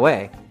arrest you right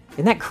away.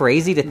 Isn't that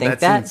crazy to think that?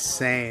 That's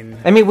insane.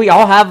 I mean, we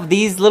all have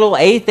these little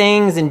A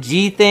things and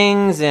G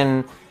things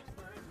and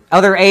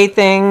other A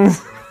things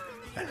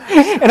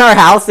in our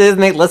houses,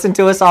 and they listen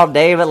to us all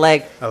day, but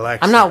like,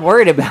 Alexa. I'm not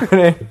worried about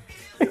it.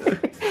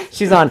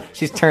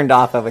 She's turned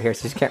off over here,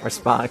 so she can't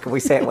respond because we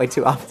say it way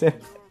too often.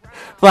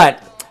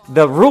 But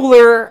the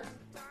ruler,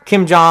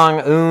 Kim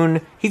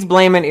Jong-un, he's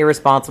blaming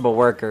irresponsible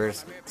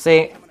workers.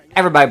 See,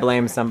 everybody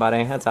blames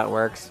somebody. That's how it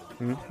works.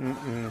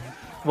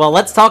 Well,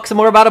 let's talk some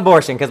more about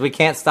abortion because we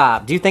can't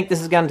stop. Do you think this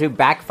is going to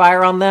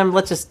backfire on them?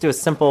 Let's just do a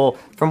simple,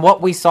 from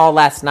what we saw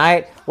last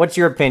night, what's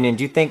your opinion?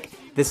 Do you think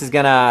this is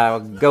going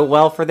to go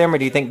well for them, or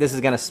do you think this is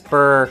going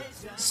to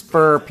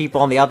spur people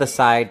on the other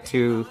side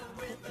to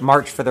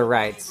march for their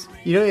rights?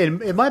 You know,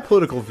 in my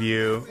political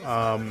view,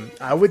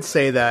 I would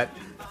say that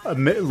a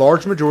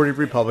large majority of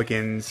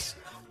Republicans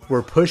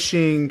were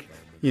pushing,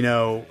 you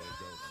know,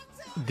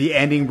 the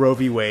ending Roe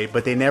v. Wade,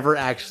 but they never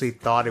actually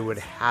thought it would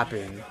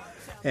happen.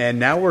 And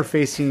now we're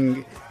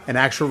facing an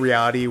actual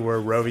reality where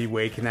Roe v.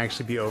 Wade can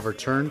actually be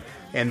overturned,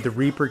 and the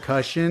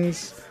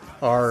repercussions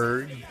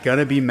are going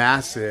to be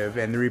massive.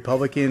 And the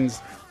Republicans,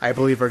 I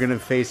believe, are going to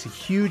face a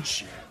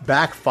huge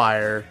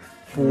backfire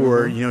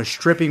for, you know,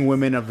 stripping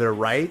women of their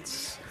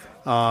rights.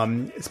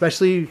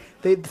 Especially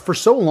for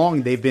so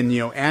long they've been,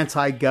 you know,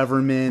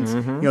 anti-government,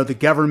 you know, the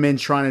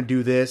government's trying to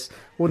do this.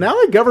 Well, now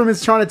the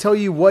government's trying to tell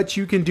you what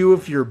you can do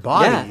with your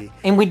body. Yeah.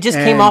 And we just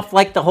came off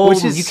like the whole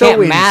you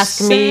can't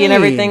mask me and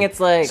everything.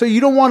 It's like, so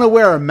you don't want to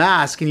wear a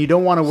mask and you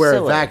don't want to wear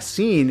silly. a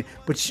vaccine,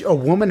 but a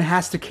woman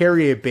has to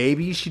carry a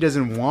baby she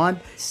doesn't want.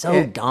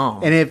 So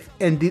dumb. And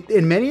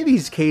in many of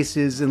these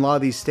cases, in a lot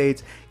of these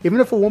states, even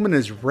if a woman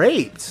is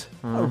raped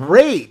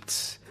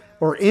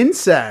or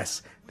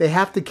incest, they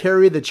have to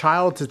carry the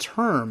child to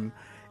term.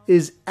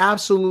 Is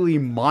absolutely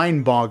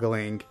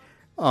mind-boggling.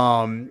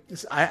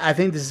 I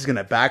think this is going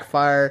to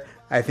backfire.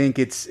 I think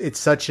it's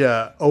such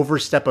a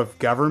overstep of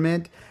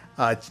government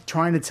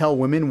trying to tell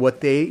women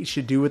what they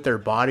should do with their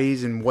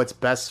bodies and what's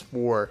best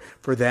for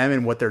them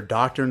and what their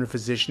doctor and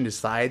physician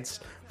decides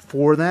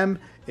for them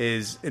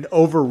is an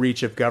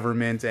overreach of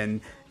government,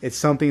 and it's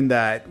something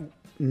that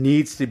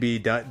needs to be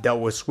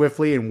dealt with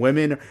swiftly, and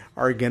women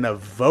are going to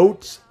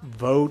vote.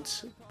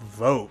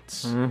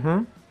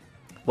 Mm-hmm.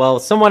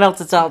 Well, someone else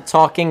that's out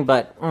talking,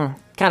 but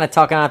kind of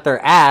talking out their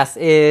ass,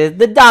 is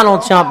the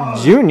Donald Trump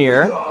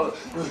Jr.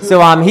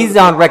 So he's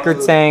on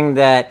record saying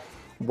that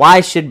why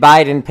should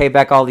Biden pay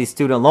back all these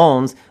student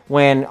loans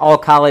when all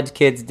college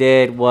kids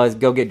did was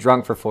go get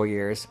drunk for 4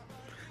 years?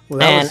 Well,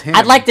 that was him.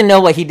 I'd like to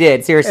know what he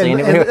did, seriously.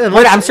 And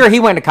I'm sure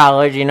he went to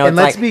college, you know. And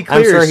let's be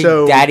clear, I'm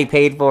sure daddy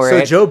paid for it.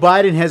 So Joe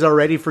Biden has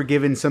already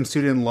forgiven some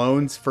student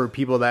loans for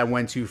people that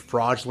went to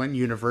fraudulent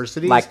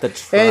universities. Like the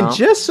Trump. And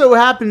just so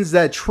happens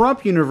that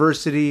Trump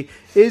University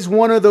is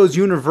one of those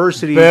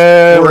universities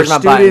where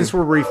students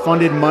were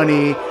refunded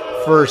money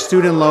for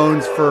student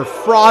loans for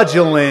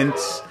fraudulent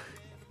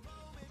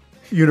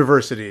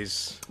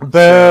universities.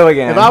 Boo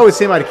again. If I was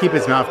him, I'd keep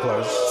his mouth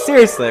closed.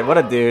 Seriously, what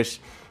a douche.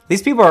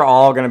 These people are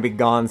all going to be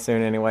gone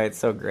soon anyway. It's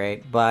so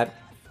great. But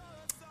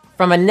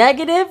from a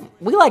negative,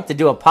 we like to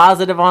do a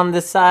positive on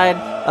this side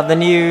of the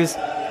news.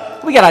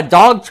 We got a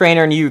dog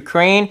trainer in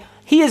Ukraine.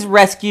 He has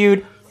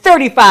rescued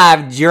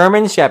 35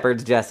 German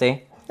Shepherds,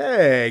 Jesse.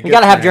 Hey, you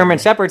got to have German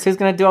Shepherds. Who's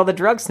going to do all the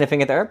drug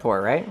sniffing at the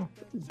airport, right?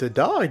 The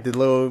dog, the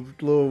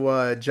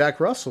little Jack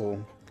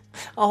Russell.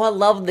 Oh, I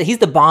love he's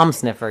the bomb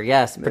sniffer.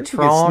 Yes, Patron. He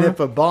can sniff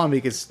a bomb.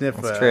 He can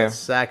sniff a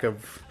sack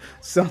of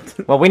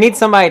something. Well, we need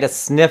somebody to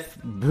sniff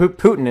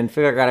Putin and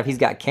figure out if he's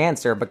got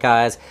cancer,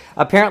 because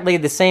apparently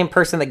the same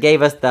person that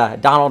gave us the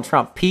Donald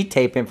Trump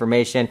P-tape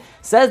information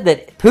says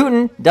that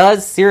Putin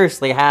does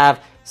seriously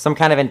have some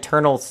kind of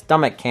internal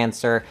stomach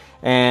cancer,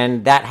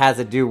 and that has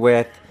to do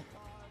with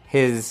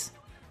his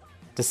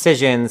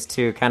decisions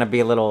to kind of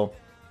be a little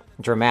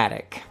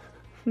dramatic.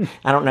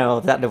 I don't know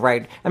if that's the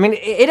right... I mean,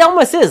 it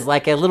almost is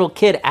like a little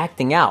kid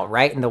acting out,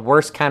 right? In the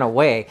worst kind of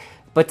way.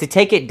 But to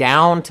take it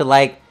down to,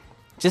 like,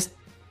 just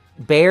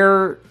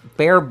bare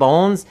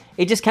bones,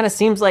 it just kind of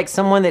seems like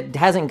someone that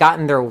hasn't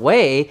gotten their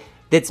way,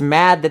 that's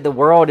mad that the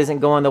world isn't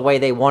going the way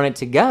they want it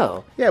to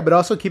go. Yeah, but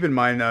also keep in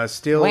mind,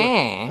 Steele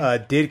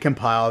did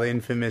compile the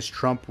infamous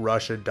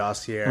Trump-Russia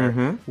dossier,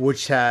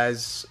 which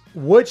has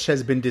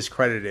been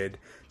discredited.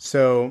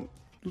 So...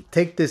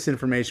 take this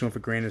information with a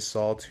grain of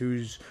salt.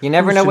 You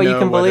never know what you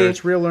can believe.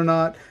 It's real or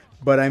not.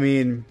 But I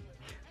mean,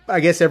 I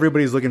guess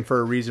everybody's looking for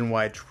a reason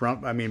why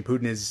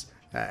Putin is.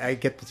 I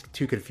get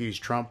too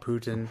confused. Trump,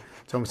 Putin.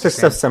 It's almost They're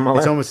so similar.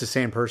 It's almost the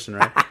same person,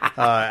 right?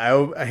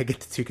 I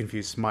get too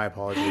confused. My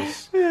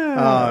apologies.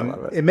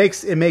 It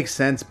makes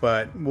sense,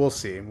 but we'll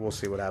see. We'll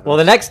see what happens. Well,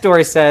 the next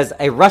story says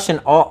a Russian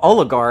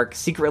oligarch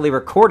secretly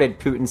recorded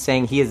Putin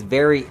saying he is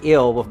very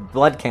ill with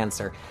blood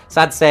cancer.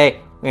 So I'd say,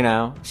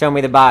 show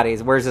me the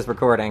bodies. Where's this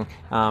recording?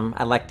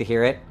 I'd like to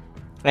hear it.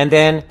 And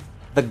then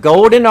the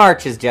Golden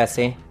Arches,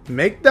 Jesse.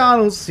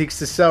 McDonald's seeks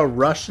to sell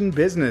Russian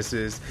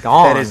businesses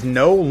Gone. that is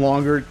no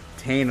longer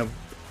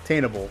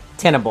Tenable.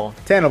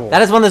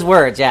 That is one of those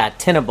words, yeah,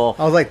 tenable.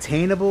 I was like,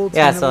 tainable?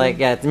 Yeah, so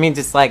it means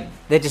it's like,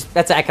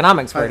 that's an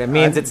economics word. It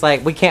means it's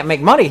like, we can't make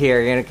money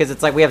here, because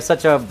it's like we have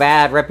such a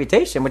bad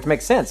reputation, which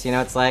makes sense,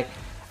 it's like,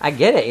 I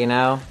get it,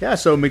 Yeah,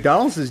 so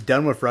McDonald's is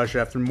done with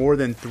Russia after more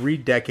than 3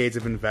 decades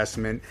of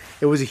investment.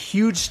 It was a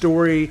huge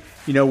story,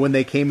 when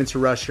they came into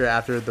Russia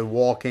after the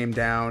wall came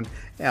down.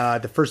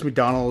 The first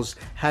McDonald's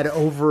had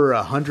over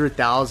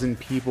 100,000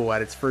 people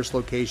at its first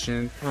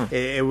location.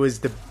 It was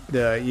the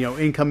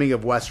incoming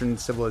of Western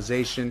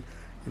civilization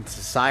and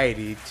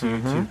society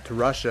to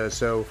Russia.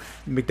 So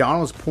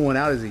McDonald's pulling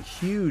out is a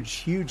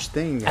huge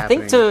thing happening. I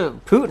think to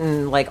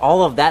Putin, like,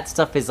 all of that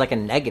stuff is like a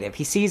negative.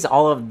 He sees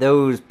all of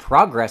those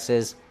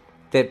progresses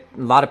that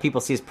a lot of people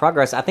see as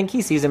progress. I think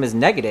he sees them as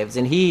negatives,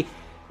 and he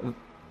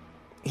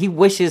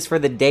wishes for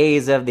the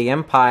days of the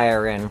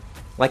empire, and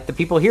like the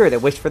people here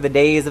that wish for the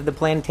days of the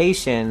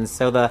plantations,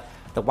 so the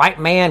white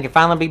man can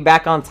finally be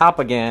back on top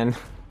again.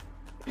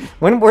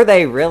 When were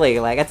they really?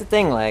 Like, that's the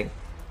thing, like,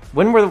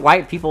 when were the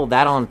white people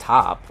that on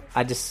top?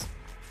 I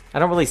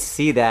don't really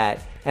see that.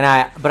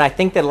 But I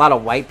think that a lot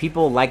of white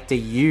people like to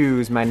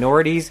use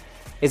minorities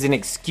as an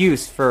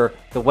excuse for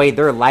the way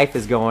their life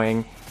is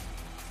going,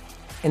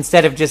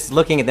 instead of just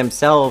looking at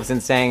themselves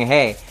and saying,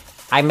 hey,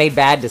 I made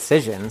bad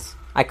decisions.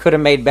 I could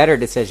have made better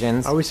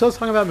decisions. Are we still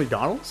talking about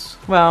McDonald's?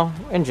 Well,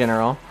 in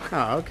general.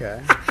 Oh,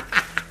 okay.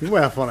 You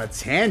went off on a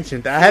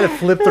tangent. I had to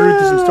flip through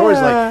some stories.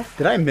 Like,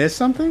 did I miss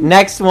something?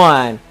 Next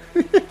one.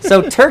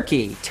 So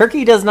Turkey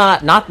does not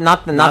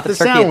the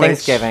turkey at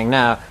Thanksgiving,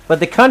 no, but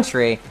the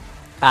country.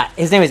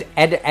 His name is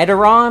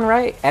Erdogan,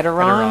 right?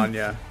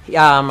 Erdogan,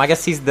 yeah. I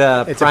guess he's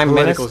the prime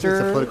minister. It's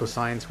a political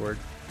science word.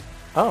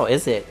 Oh,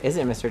 is it? Is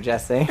it, Mr.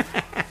 Jesse?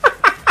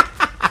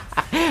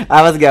 That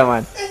was a good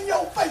one. In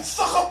your face,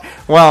 sucker!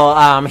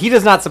 Well, he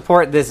does not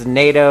support this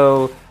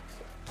NATO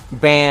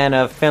ban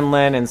of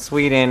Finland and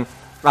Sweden.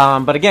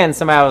 But again,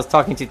 somebody I was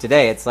talking to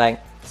today, it's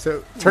like,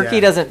 Turkey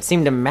doesn't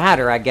seem to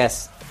matter, I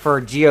guess,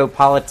 for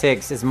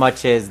geopolitics as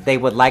much as they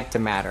would like to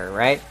matter,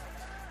 right?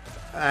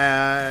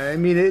 I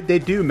mean, they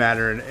do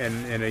matter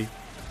in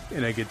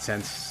a good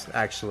sense,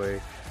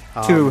 actually.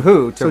 To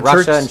who? To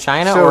Russia and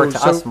China, or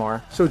to us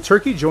more? So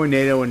Turkey joined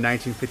NATO in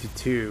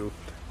 1952,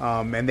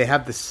 and they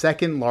have the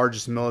second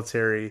largest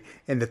military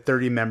in the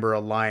 30-member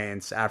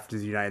alliance after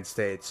the United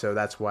States. So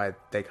that's why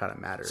they kind of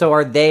matter. So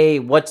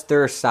what's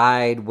their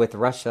side with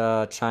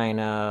Russia,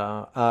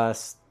 China,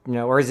 us?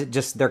 Or is it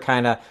just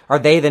are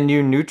they the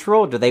new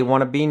neutral? Do they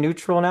want to be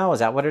neutral now? Is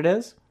that what it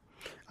is?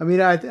 I mean,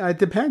 it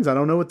depends. I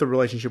don't know what the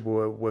relationship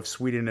with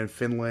Sweden and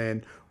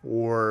Finland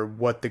or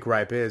what the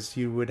gripe is.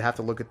 You would have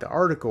to look at the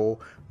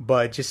article,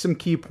 but just some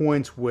key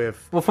points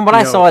with... Well, from what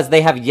I saw is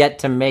they have yet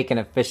to make an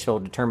official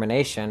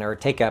determination or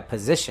take a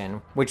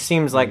position, which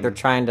seems like they're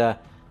trying to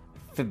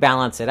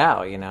balance it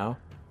out,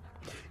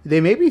 They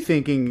may be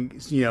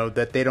thinking,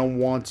 that they don't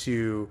want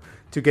to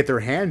get their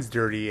hands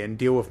dirty and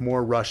deal with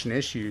more Russian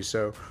issues.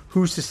 So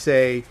who's to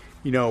say,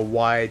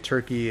 why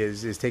Turkey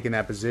is taking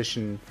that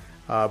position?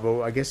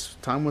 But I guess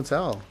time will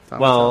tell.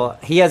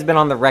 He has been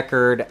on the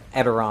record,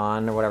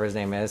 Erdogan, or whatever his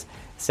name is,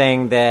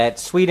 saying that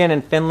Sweden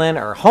and Finland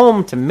are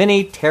home to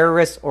many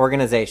terrorist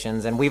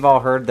organizations, and we've all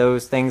heard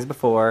those things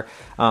before.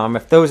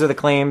 If those are the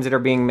claims that are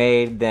being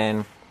made,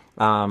 then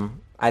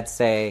I'd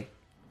say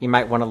you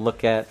might want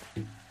to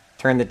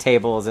turn the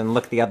tables and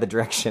look the other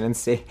direction and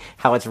see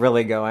how it's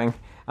really going.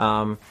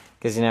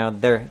 Because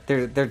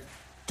they're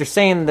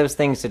saying those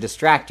things to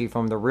distract you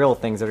from the real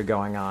things that are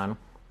going on.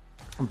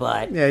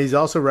 But yeah, he's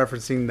also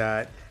referencing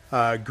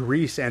that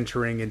Greece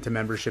entering into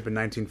membership in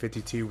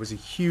 1952 was a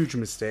huge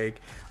mistake.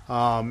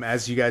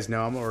 As you guys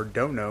know or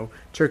don't know,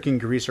 Turkey and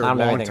Greece are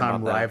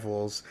longtime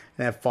rivals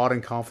and have fought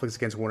in conflicts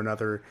against one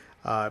another,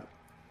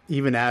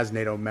 even as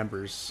NATO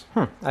members.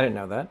 I didn't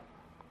know that.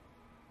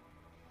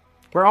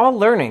 We're all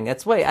learning.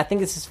 That's why I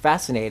think this is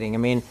fascinating. I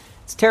mean,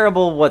 it's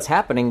terrible what's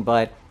happening,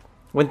 but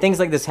when things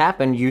like this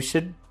happen, you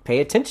should pay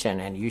attention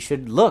and you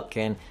should look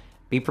and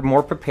be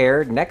more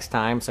prepared next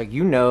time, so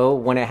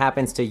when it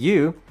happens to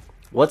you,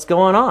 what's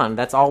going on.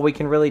 That's all we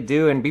can really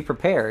do, and be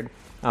prepared.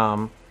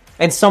 And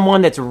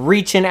someone that's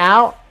reaching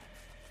out,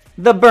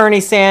 the Bernie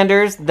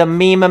Sanders, the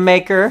meme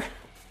maker.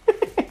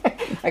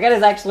 I got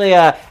his actually.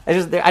 I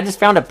just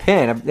found a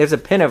pin. There's a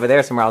pin over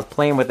there somewhere. I was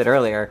playing with it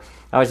earlier.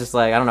 I was just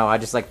like, I don't know. I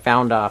just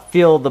found a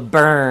Feel the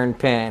Burn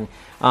pin.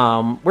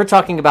 We're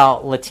talking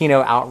about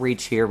Latino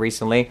outreach here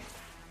recently,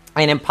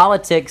 and in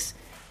politics,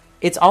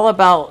 it's all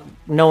about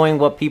knowing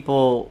what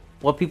people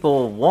what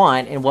people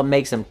want and what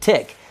makes them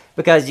tick.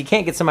 Because you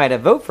can't get somebody to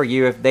vote for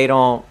you if they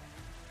don't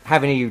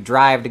have any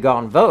drive to go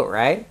out and vote,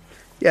 right?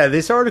 Yeah,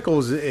 this article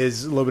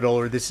is a little bit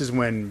older. This is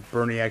when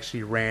Bernie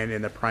actually ran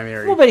in the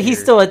primary. Well, but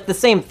he's still the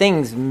same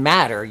things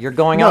matter. You're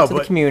going out to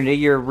the community.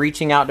 You're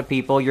reaching out to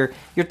people. You're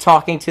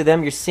talking to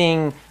them. You're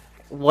seeing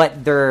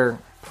what their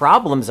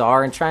problems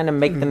are and trying to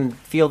make them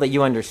feel that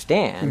you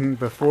understand.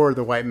 Before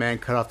the white man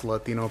cut off the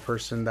Latino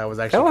person, that was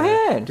actually go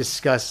ahead.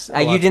 Discuss.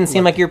 You didn't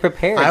seem like you were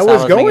prepared. I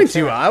was going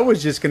to. I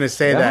was just going to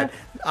say that.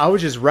 I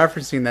was just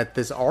referencing that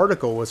this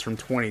article was from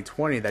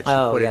 2020 that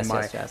you put in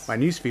my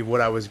newsfeed.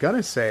 What I was going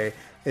to say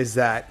is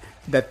that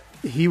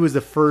he was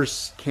the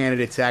first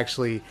candidate to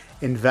actually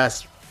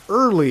invest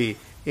early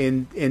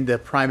in the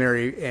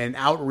primary and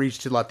outreach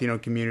to the Latino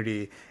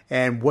community.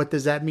 And what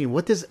does that mean?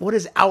 What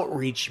does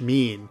outreach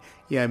mean?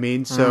 You know what I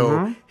mean?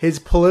 So his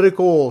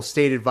political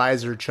state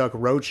advisor, Chuck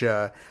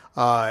Rocha,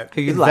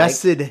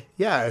 invested.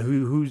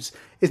 Who's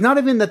it's not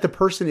even that the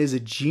person is a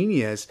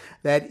genius,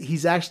 that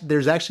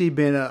there's actually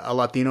been a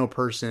Latino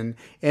person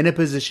in a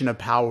position of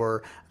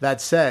power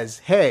that says,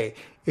 hey,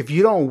 if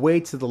you don't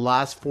wait to the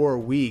last 4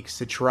 weeks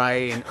to try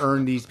and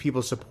earn these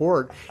people's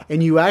support,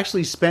 and you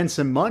actually spend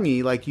some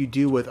money like you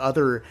do with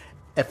other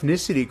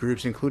ethnicity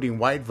groups, including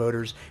white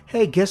voters,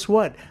 hey, guess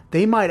what?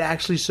 They might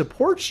actually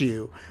support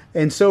you.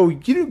 And so,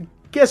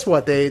 guess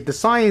what? The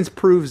science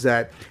proves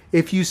that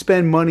if you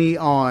spend money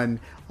on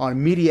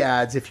media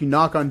ads, if you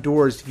knock on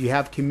doors, if you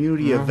have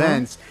community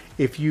events,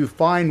 if you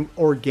find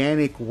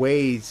organic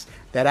ways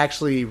that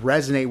actually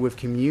resonate with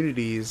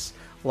communities,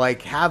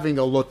 like having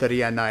a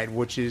Loteria night,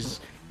 which is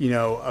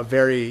a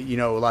very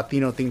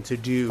Latino thing to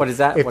do. What is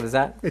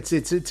that? It's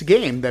a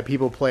game that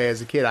people play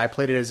as a kid. I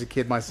played it as a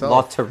kid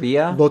myself.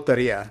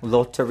 Loteria,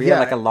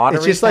 like a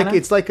lottery.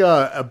 It's like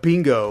a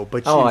bingo,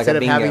 but instead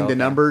of having the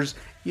numbers,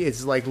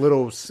 it's like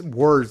little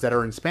words that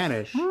are in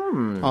Spanish.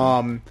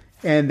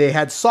 And they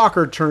had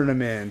soccer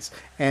tournaments,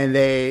 and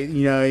they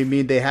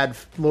had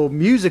little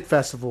music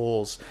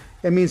festivals.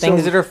 Things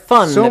that are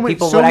fun that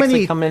people would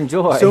actually come and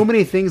enjoy. So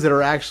many things that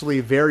are actually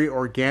very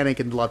organic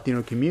in the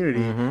Latino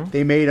community.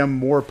 They made them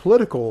more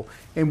political.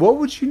 And what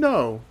would you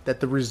know?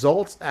 That the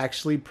results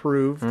actually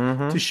proved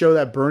to show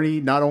that Bernie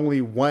not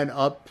only went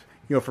up,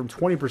 from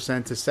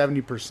 20% to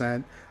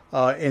 70%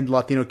 in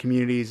Latino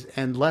communities,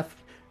 and left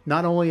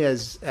not only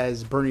as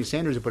Bernie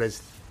Sanders, but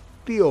as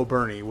Theo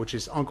Bernie, which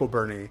is Uncle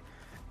Bernie,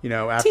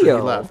 after he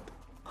left.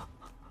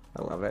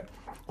 I love it.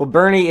 Well,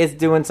 Bernie is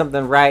doing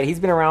something right. He's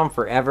been around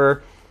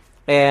forever.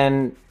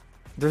 And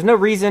there's no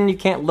reason you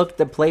can't look at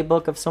the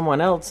playbook of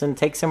someone else and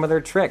take some of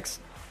their tricks.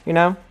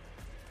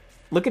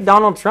 Look at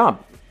Donald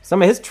Trump.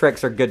 Some of his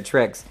tricks are good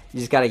tricks.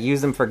 You just got to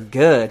use them for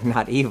good,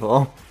 not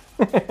evil.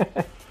 All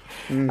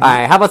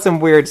right, how about some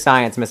weird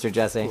science, Mr.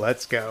 Jesse?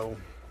 Let's go.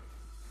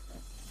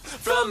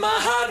 From my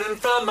heart and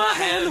from my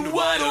hand,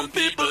 why don't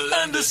people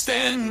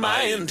understand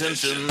my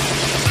intention?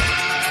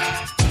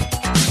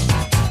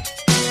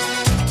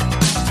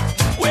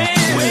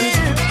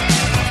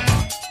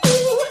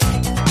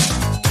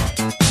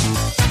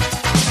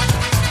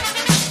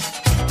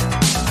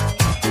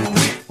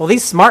 Well,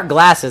 these smart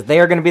glasses, they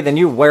are going to be the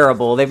new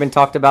wearable. They've been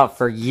talked about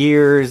for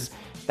years.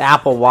 The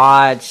Apple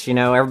Watch,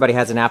 everybody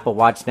has an Apple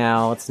Watch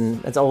now.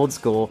 It's old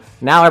school.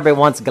 Now everybody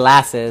wants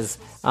glasses.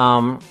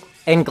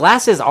 And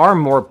glasses are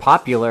more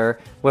popular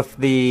with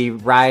the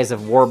rise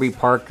of Warby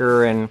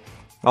Parker and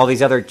all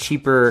these other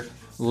cheaper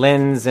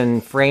lens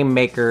and frame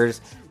makers.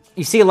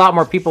 You see a lot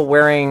more people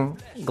wearing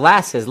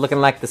glasses,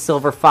 looking like the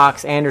Silver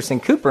Fox Anderson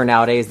Cooper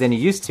nowadays than you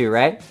used to,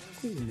 right?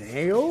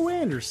 A.O.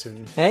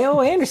 Anderson.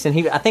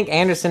 I think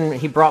Anderson,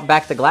 he brought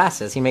back the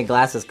glasses. He made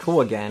glasses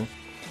cool again.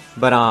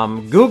 But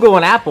Google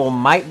and Apple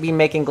might be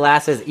making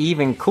glasses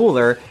even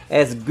cooler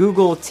as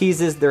Google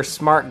teases their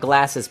smart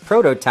glasses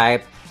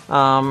prototype.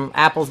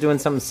 Apple's doing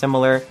something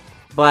similar.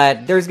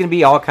 But there's going to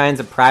be all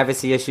kinds of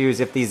privacy issues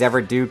if these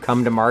ever do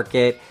come to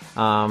market.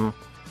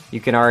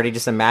 You can already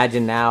just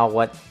imagine now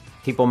what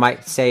people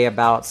might say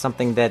about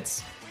something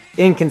that's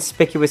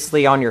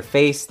inconspicuously on your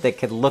face that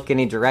could look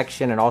any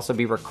direction and also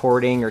be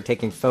recording or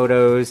taking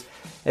photos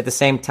at the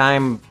same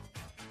time.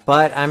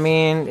 But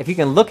if you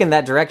can look in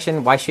that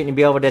direction, why shouldn't you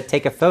be able to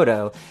take a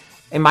photo?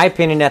 In my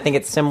opinion, I think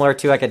it's similar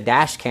to like a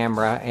dash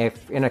camera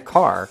in a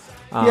car.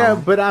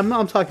 But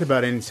I'm talking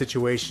about in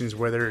situations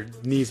where there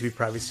needs to be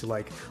privacy,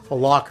 like a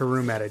locker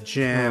room at a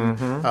gym,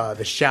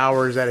 the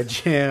showers at a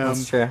gym.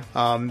 That's true.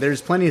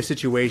 There's plenty of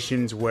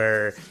situations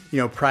where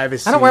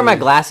privacy. I don't wear my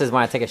glasses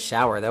when I take a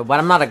shower though, but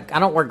I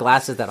don't wear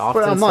glasses that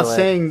often. But I'm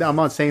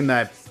not saying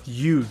that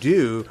you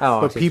do,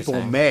 but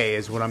people may,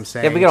 is what I'm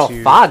saying. If we get all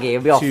foggy,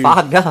 it'll be all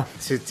fogged up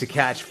to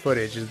catch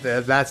footage.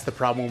 That's the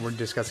problem when we're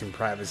discussing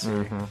privacy.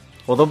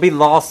 Well, there'll be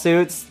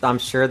lawsuits. I'm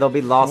sure there'll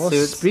be lawsuits.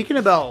 Well, speaking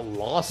about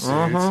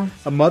lawsuits,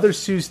 a mother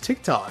sues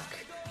TikTok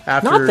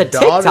after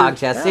TikTok,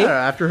 Jesse.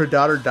 After her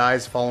daughter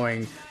dies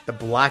following the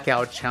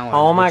blackout challenge.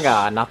 Oh my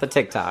God, not the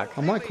TikTok.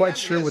 I'm not quite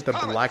sure what the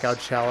blackout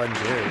challenge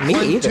is.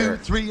 Me either. 1,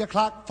 2, 3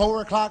 o'clock,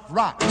 4 o'clock,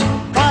 rock.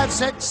 5,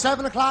 6,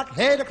 7 o'clock,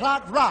 8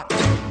 o'clock, rock.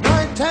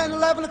 9, 10,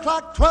 11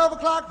 o'clock, 12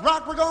 o'clock,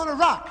 rock. We're gonna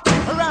rock.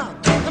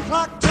 around the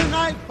clock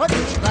tonight. Put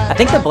your glad I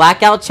think the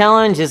blackout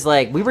challenge is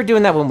like we were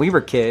doing that when we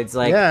were kids.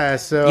 Like, Yeah,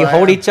 so you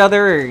hold I- each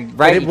other,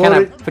 right? You kind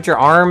of put your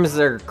arms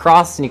or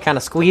crossed, and you kind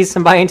of squeeze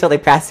somebody until they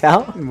pass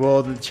out.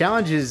 Well, the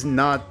challenge is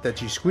not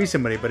that you squeeze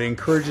somebody, but it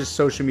encourages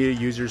social media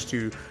users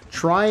to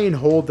try and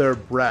hold their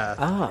breath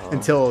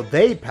until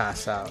they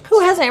pass out. Who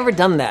hasn't ever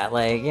done that?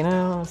 Like, you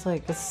know, it's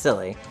like, it's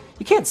silly.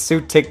 You can't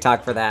sue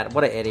TikTok for that.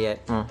 What an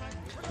idiot.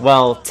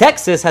 Well,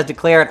 Texas has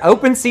declared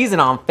open season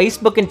on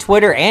Facebook and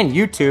Twitter and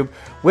YouTube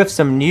with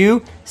some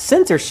new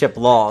censorship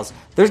laws.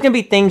 There's going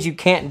to be things you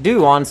can't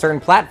do on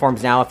certain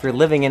platforms now if you're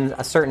living in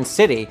a certain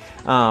city.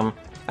 I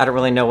don't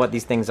really know what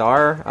these things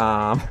are.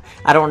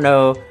 I don't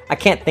know. I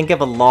can't think of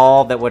a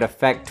law that would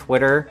affect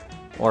Twitter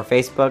or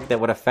Facebook that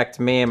would affect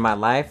me in my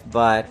life,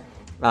 but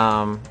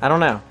I don't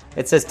know.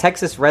 It says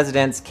Texas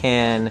residents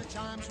can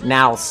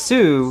now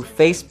sue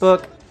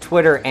Facebook,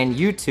 Twitter, and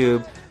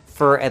YouTube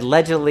for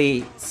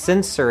allegedly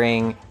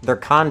censoring their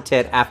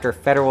content after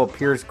federal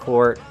appeals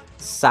court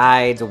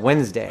sides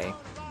Wednesday.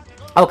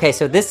 Okay,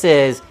 so this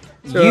is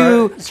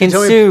you can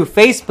sue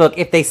Facebook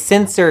if they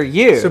censor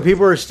you. So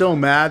people are still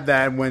mad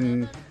that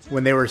when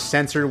they were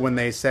censored, when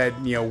they said,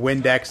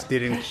 Windex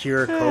didn't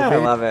cure COVID. I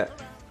love it.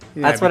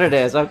 Yeah, That's what it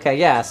is. Okay,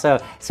 yeah. So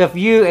if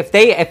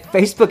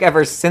Facebook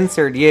ever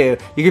censored you,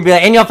 you could be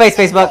like, in your face,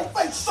 Facebook.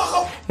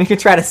 You can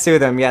try to sue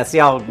them. Yeah, see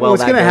how well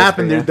what's that going to goes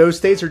happen? for you. Those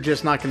states are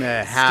just not going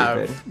to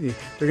have.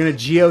 They're going to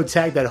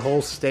geotag that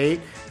whole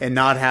state and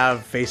not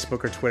have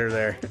Facebook or Twitter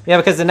there. Yeah,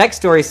 because the next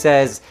story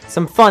says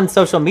some fun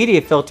social media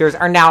filters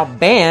are now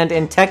banned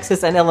in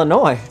Texas and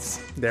Illinois.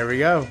 There we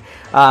go.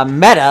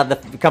 Meta,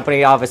 the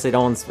company obviously that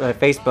owns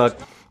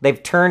Facebook,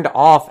 they've turned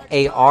off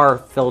AR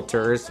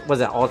filters. Was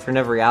it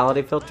alternate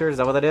reality filters? Is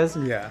that what it is?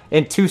 Yeah.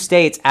 In 2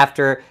 states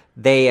after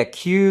they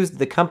accused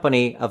the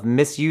company of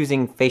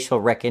misusing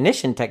facial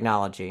recognition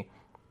technology.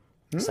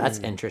 So that's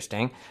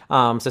interesting.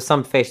 So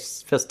some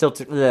filters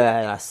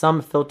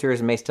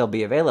may still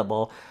be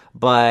available,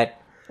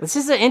 but this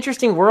is an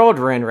interesting world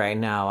we're in right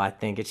now. I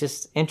think it's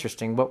just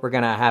interesting what we're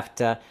gonna have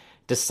to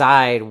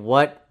decide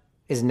what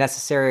is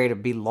necessary to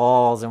be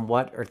laws and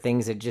what are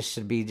things that just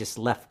should be just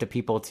left to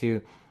people to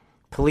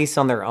police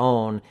on their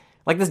own.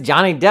 Like this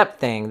Johnny Depp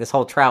thing, this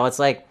whole trial. It's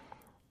like,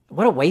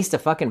 what a waste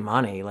of fucking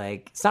money.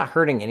 Like, it's not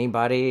hurting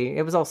anybody.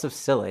 It was also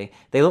silly.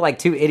 They look like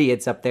 2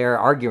 idiots up there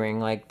arguing,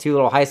 like 2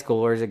 little high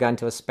schoolers that got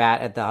into a spat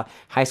at the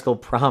high school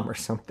prom or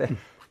something.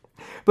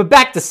 But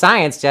back to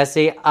science,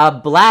 Jesse. A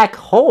black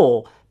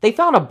hole. They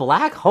found a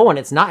black hole and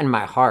it's not in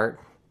my heart.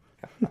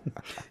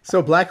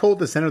 So, black hole at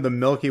the center of the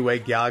Milky Way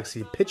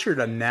galaxy, pictured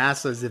on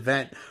NASA's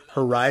Event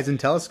Horizon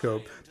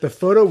telescope. The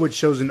photo, which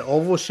shows an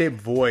oval-shaped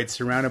void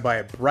surrounded by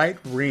a bright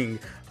ring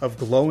of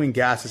glowing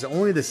gas, is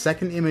only the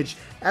second image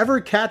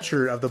ever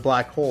captured of the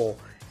black hole,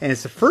 and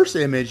it's the first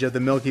image of the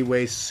Milky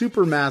Way's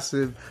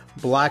supermassive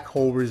black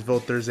hole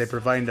revealed Thursday,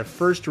 providing the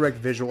first direct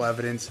visual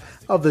evidence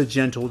of the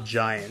gentle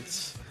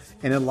giants.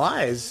 And it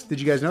lies,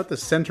 did you guys know, at the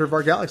center of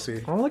our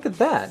galaxy. Oh, look at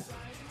that.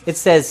 It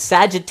says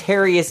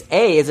Sagittarius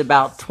A is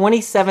about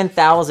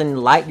 27,000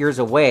 light years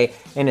away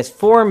and is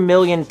 4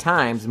 million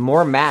times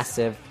more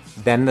massive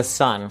than the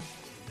sun.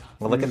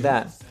 Well, look at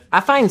that.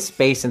 I find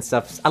space and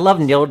stuff. I love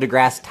Neil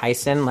deGrasse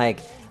Tyson. Like,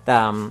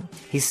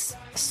 he's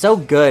so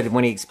good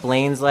when he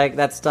explains like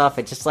that stuff.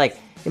 It just like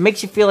it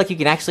makes you feel like you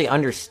can actually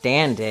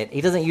understand it.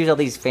 He doesn't use all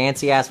these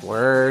fancy ass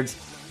words.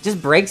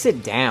 Just breaks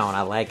it down.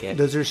 I like it.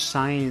 Those are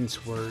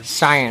science words.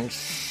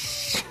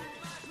 Science.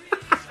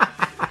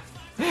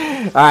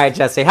 All right,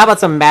 Jesse. How about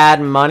some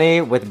Mad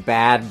Money with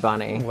Bad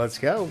Bunny? Let's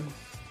go.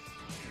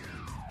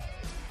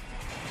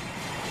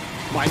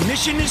 My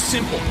mission is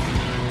simple: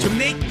 to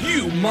make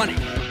you money.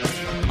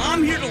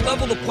 I'm here to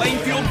level the playing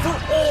field for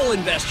all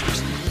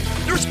investors.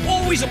 There's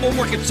always a bull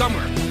market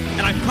somewhere,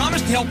 and I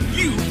promise to help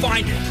you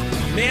find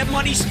it. Mad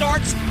Money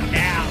starts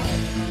now.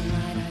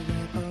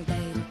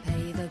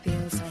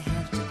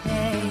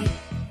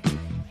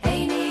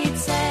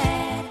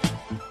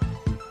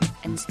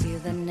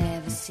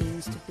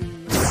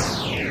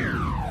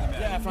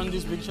 Yeah, from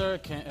this picture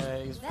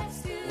is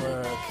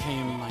where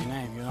came my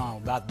name,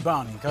 Bad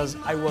Bunny, because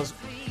I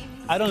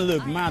don't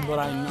look mad, but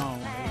I know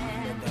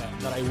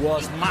that I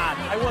was mad.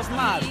 I was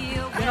mad.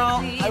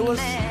 I was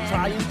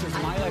trying to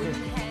smile like it.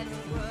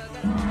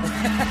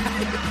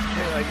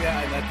 Like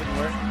that, and that didn't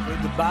work?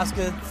 With the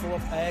basket full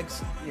of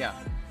eggs. Yeah.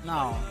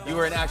 No. You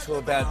were an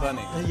actual Bad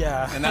Bunny.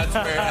 Yeah. And that's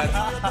where it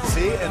had to,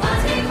 see? And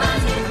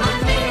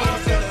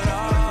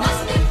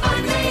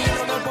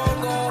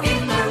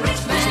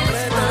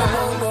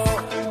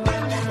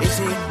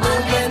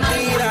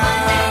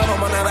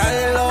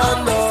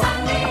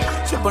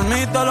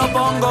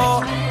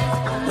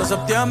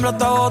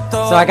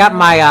So I got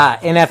my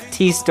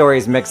NFT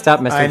stories mixed up,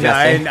 Mr.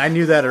 Jesse. I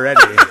knew that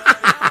already.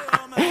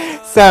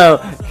 So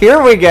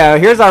here we go.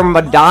 Here's our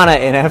Madonna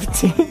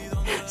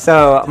NFT.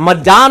 So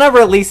Madonna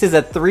releases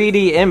a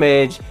 3D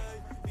image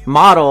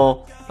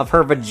model of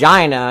her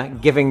vagina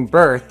giving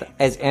birth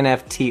as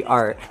NFT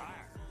art.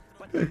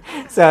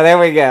 So there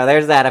we go.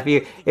 There's that.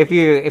 If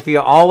you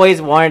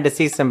always wanted to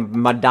see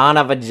some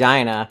Madonna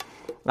vagina,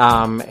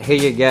 Here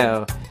you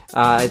go.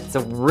 It's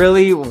a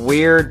really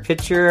weird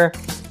picture.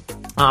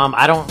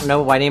 I don't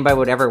know why anybody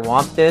would ever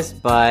want this,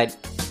 but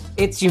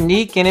it's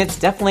unique and it's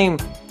definitely...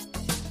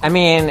 I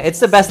mean,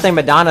 it's the best thing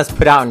Madonna's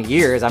put out in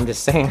years, I'm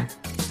just saying.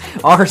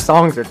 All her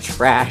songs are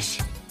trash.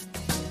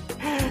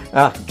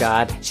 Oh,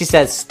 God. She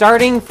says,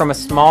 starting from a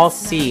small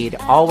seed,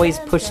 always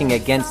pushing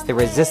against the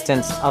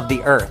resistance of the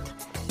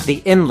earth,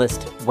 the endless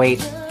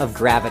weight of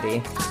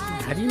gravity.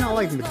 How do you not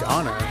like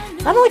Madonna?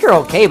 I don't like her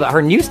okay, but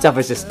her new stuff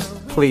is just,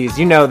 please,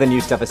 you know the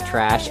new stuff is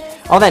trash.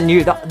 All that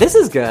new, this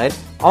is good.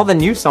 All the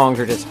new songs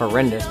are just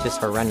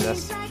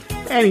horrendous.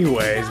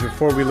 Anyways,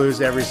 before we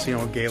lose every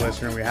single gay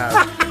listener we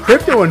have,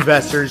 crypto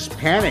investors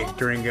panic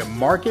during a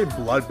market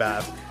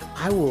bloodbath.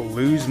 I will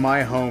lose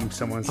my home,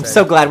 someone said. I'm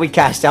so glad we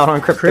cashed out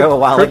on crypto a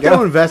while ago.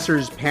 Crypto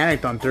investors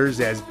panicked on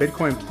Thursday as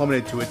Bitcoin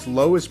plummeted to its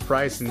lowest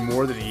price in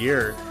more than a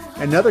year,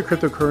 and other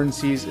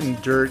cryptocurrencies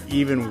endured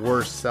even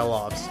worse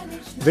sell-offs.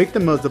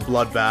 Victim of the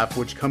bloodbath,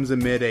 which comes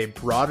amid a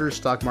broader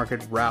stock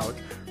market rout,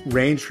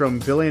 range from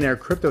billionaire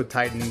crypto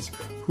titans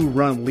who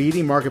run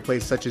leading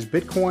marketplaces such as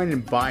Bitcoin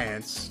and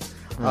Binance,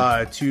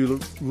 to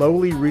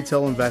lowly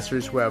retail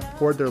investors who have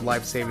poured their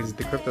life savings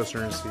into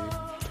cryptocurrency.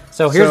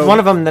 So here's one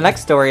of them. The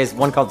next story is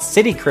one called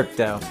City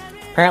Crypto.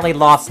 Apparently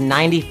lost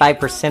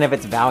 95% of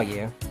its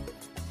value.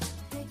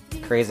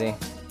 Crazy.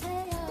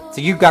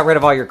 So you got rid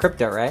of all your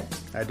crypto, right?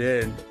 I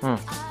did.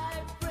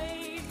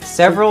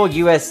 Several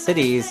U.S.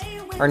 cities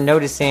are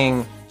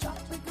noticing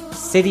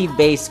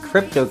city-based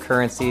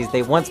cryptocurrencies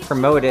they once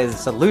promoted as a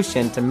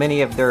solution to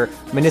many of their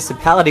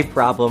municipality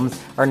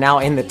problems are now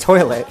in the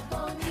toilet.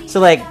 So,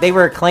 like, they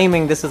were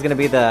claiming this was going to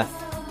be the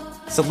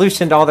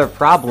solution to all their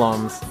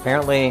problems.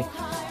 Apparently,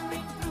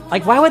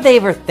 like, why would they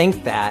ever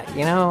think that?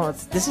 You know,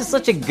 this is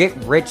such a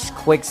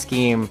get-rich-quick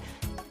scheme.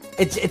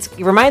 It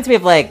reminds me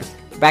of, like,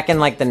 back in,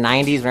 like, the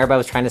 90s when everybody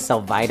was trying to sell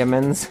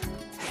vitamins.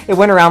 It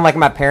went around, like,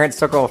 my parents'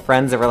 circle of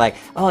friends that were like,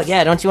 oh,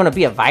 yeah, don't you want to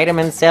be a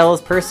vitamin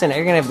salesperson?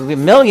 You're going to be a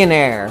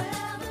millionaire.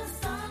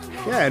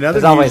 Yeah, another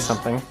There's always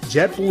something.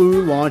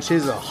 JetBlue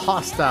launches a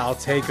hostile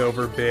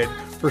takeover bid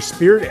for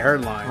Spirit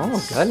Airlines.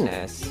 Oh,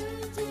 goodness.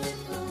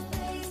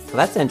 So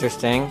that's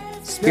interesting.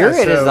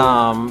 Spirit is,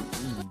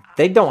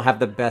 they don't have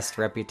the best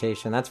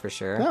reputation, that's for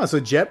sure. No, so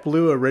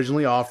JetBlue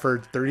originally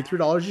offered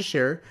 $33 a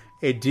share,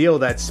 a deal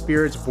that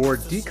Spirit's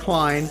board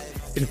declined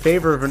in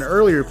favor of an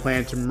earlier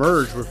plan to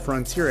merge with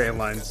Frontier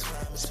Airlines.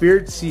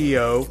 Spirit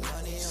CEO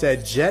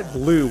said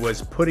JetBlue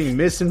was putting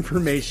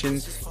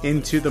misinformation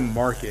into the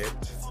market.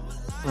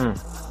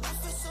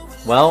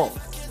 Well,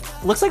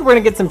 looks like we're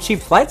going to get some cheap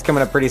flights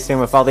coming up pretty soon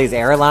with all these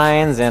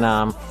airlines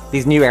and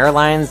these new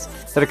airlines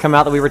that are coming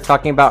out that we were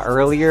talking about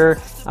earlier.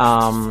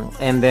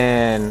 And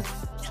then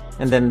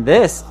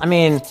this, I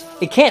mean,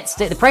 it can't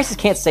stay, the prices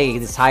can't stay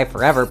this high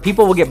forever.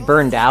 People will get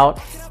burned out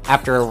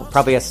after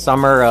probably a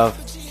summer of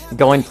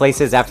going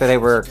places after they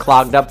were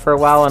clogged up for a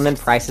while, and then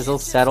prices will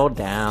settle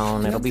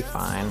down. It'll be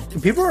fine.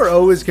 People are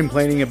always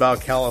complaining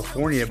about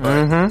California,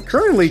 but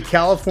currently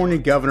California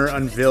governor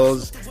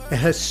unveils a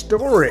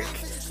historic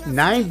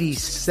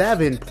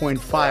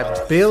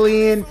 $97.5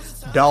 billion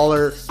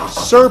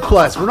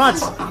surplus. We're not...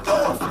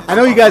 I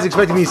know you guys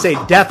expected me to say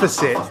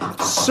deficit.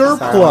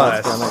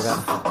 Surplus.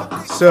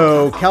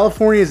 So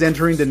California is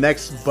entering the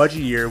next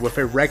budget year with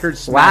a record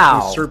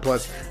smashing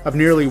surplus of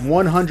nearly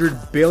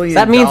 $100 billion.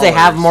 That means they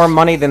have more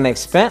money than they've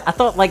spent? I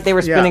thought like they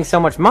were spending so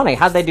much money.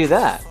 How'd they do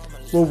that?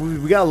 Well,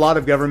 we got a lot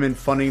of government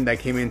funding that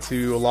came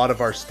into a lot of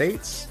our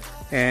states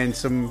and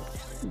some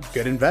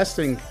good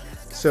investing.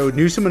 So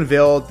Newsom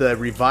unveiled the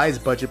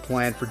revised budget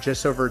plan for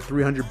just over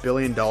 $300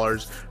 billion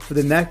for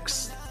the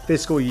next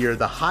fiscal year,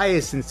 the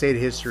highest in state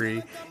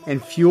history,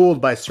 and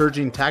fueled by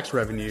surging tax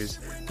revenues.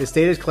 The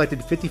state has collected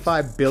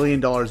 $55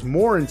 billion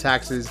more in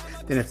taxes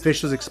than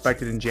officials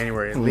expected in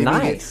January,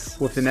 leaving it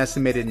with an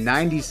estimated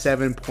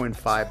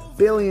 $97.5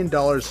 billion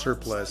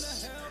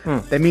surplus.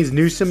 That means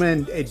Newsom,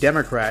 a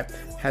Democrat,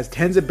 has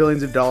tens of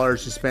billions of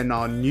dollars to spend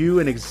on new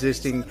and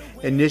existing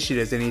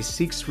initiatives, and he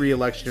seeks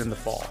re-election in the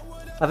fall.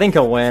 I think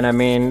he'll win. I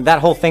mean, that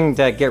whole thing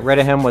to get rid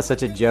of him was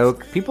such a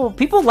joke.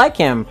 People like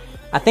him.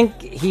 I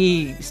think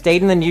he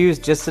stayed in the news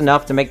just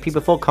enough to make people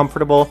feel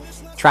comfortable,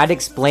 tried to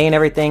explain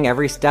everything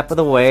every step of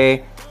the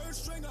way.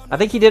 I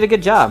think he did a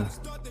good job.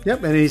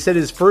 Yep, and he said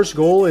his first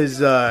goal is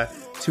to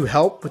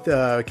help with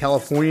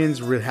Californians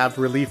have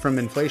relief from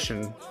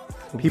inflation.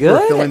 People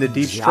are feeling the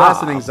deep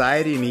stress and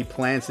anxiety, and he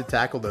plans to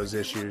tackle those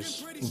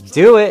issues.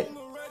 Do it.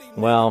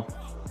 Well,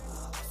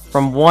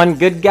 from one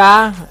good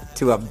guy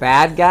to a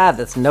bad guy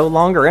that's no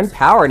longer in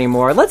power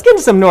anymore. Let's get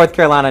into some North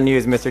Carolina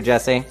news, Mr.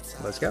 Jesse.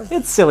 Let's go.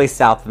 It's Silly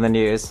South in the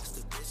news.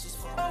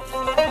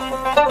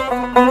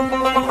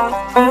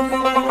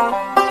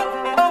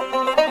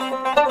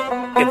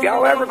 If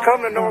y'all ever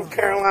come to North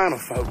Carolina,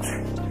 folks,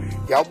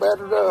 y'all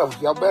better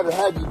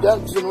have your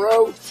ducks in a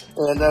row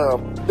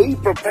and be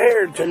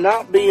prepared to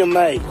not be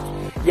amazed.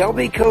 Y'all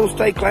be cool,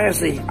 stay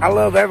classy. I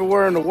love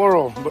everywhere in the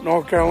world but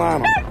North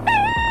Carolina.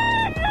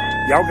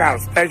 Y'all got a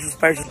special,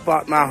 special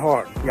spot in my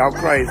heart. Y'all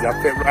crazy.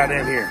 I fit right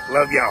in here.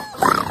 Love y'all.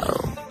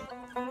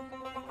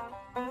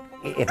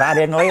 if I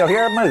didn't live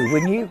here, I'd move,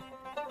 wouldn't you?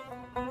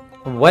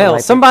 Well,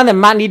 somebody that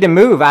might need to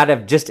move out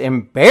of just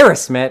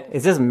embarrassment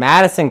is this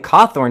Madison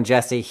Cawthorn,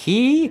 Jesse.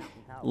 He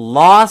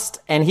lost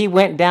and he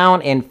went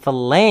down in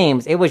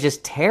flames. It was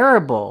just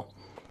terrible.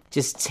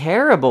 Just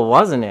terrible,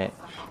 wasn't it?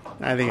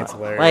 I think it's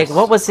hilarious. Like,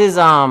 what was his,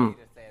 the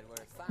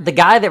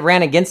guy that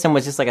ran against him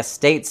was just like a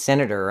state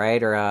senator,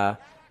 right? Or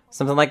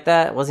something like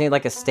that. Wasn't he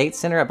like a state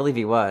senator? I believe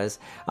he was.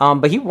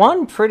 But he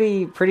won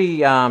pretty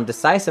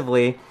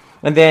decisively.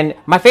 And then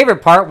my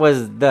favorite part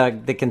was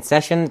the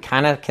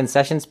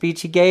concession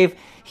speech he gave.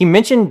 He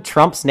mentioned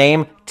Trump's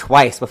name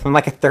twice within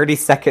like a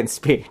 30-second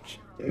speech.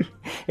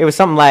 It was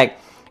something like,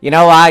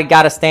 I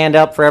got to stand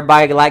up for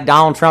everybody like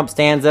Donald Trump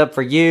stands up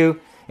for you.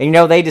 And,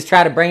 they just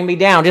try to bring me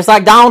down, just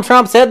like Donald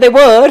Trump said they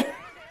would.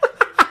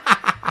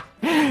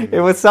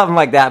 It was something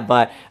like that.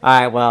 But, all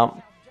right,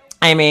 well,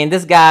 I mean,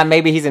 this guy,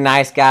 maybe he's a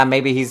nice guy.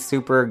 Maybe he's a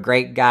super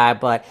great guy.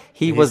 But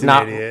he's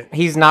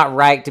not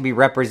right to be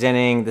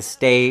representing the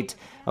state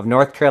of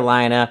North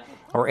Carolina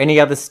or any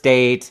other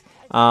state.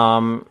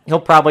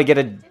 He'll probably get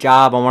a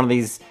job on one of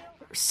these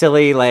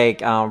silly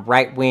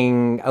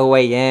right-wing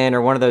OAN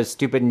or one of those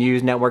stupid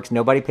news networks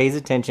nobody pays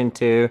attention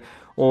to,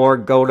 or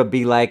go to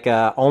be like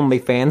a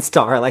OnlyFans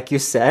star, like you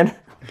said.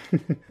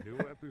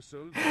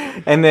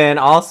 And then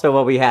also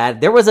what we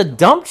had, there was a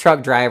dump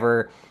truck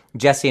driver,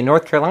 Jesse, in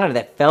North Carolina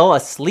that fell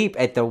asleep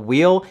at the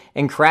wheel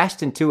and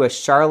crashed into a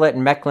Charlotte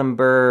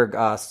Mecklenburg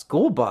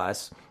school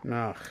bus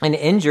and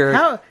injured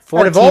 14 students.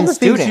 Out of all the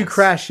things you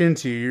crash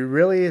into, you're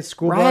really a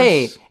school bus?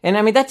 Right. And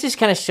I mean, that just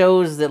kind of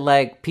shows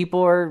that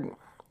people are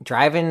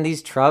driving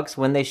these trucks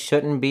when they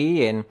shouldn't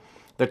be, and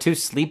they're too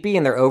sleepy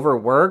and they're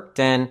overworked,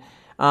 and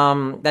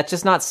that's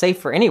just not safe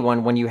for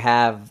anyone when you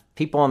have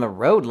people on the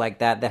road like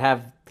that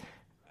have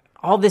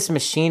all this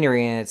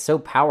machinery and it's so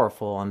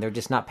powerful and they're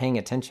just not paying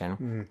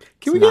attention.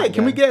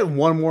 Can we get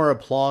one more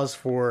applause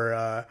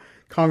for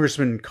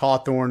Congressman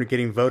Cawthorn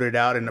getting voted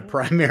out in the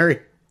primary?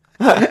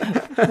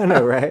 I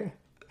know, right?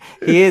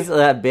 He is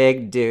a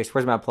big douche.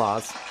 Where's my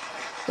applause?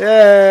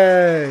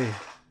 Yay!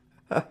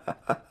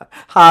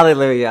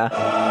 Hallelujah.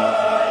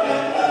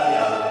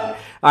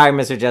 All right,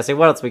 Mr. Jesse,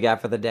 what else we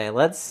got for the day?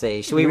 Let's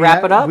see. Should we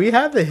wrap it up? We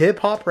have the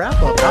hip-hop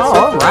wrap-up.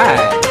 All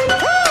right.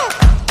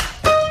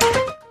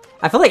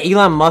 I feel like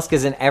Elon Musk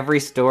is in every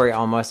story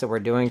almost that we're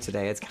doing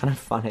today. It's kind of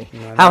funny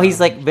how he's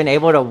been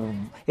able to...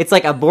 It's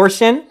like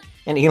abortion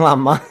and Elon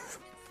Musk.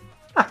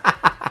 All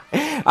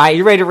right,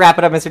 you ready to wrap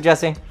it up, Mr.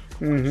 Jesse?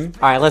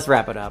 Mm-hmm. All right, let's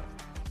wrap it up.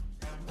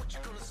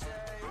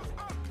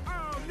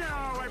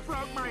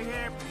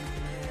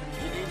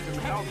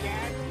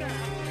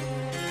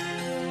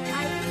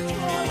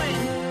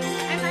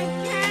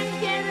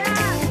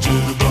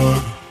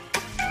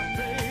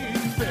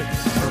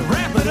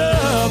 Wrap it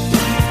up.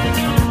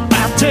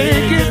 I'll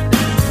take it.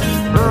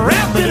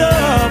 Wrap it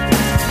up.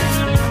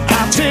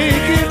 I'll take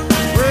it.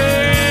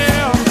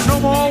 Well, no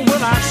more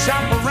will I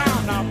shop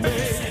around now,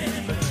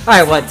 baby. All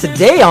right, well,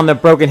 today on the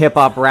Broken Hip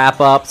Hop Wrap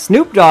Up,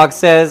 Snoop Dogg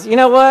says, you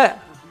know what?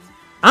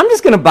 I'm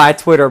just going to buy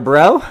Twitter,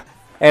 bro.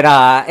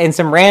 And in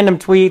some random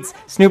tweets,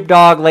 Snoop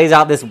Dogg lays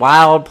out this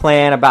wild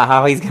plan about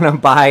how he's going to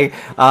buy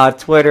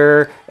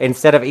Twitter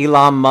instead of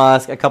Elon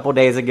Musk a couple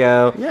days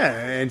ago. Yeah,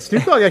 and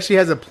Snoop Dogg actually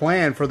has a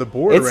plan for the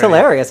board. It's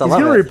hilarious. I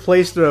love it. He's going to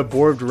replace the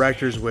board of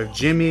directors with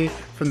Jimmy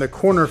from the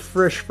Corner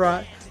Fish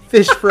Fry,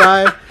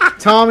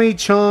 Tommy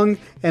Chung,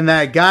 and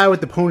that guy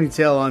with the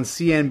ponytail on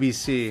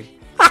CNBC.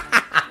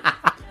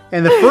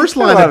 And the first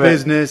line of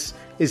business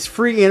is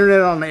free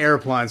internet on the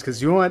airplanes,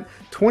 because you want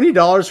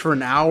 $20 for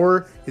an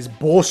hour is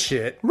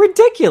bullshit.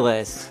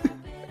 Ridiculous.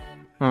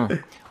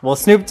 Well,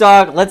 Snoop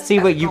Dogg, let's see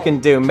what you can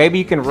do. Maybe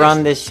you can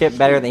run this shit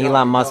better than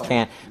Elon Musk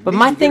can. But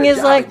my thing is,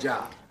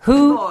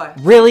 who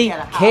really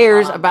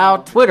cares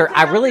about Twitter?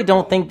 I really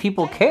don't think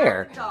people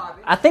care.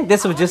 I think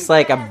this was just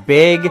like a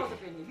big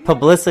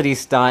publicity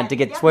stunt to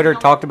get Twitter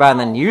talked about in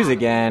the news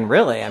again,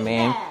 really. I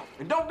mean,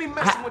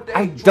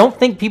 I don't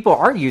think people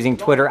are using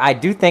Twitter. I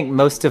do think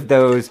most of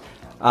those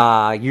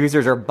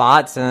users are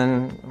bots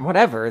and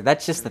whatever.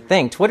 That's just the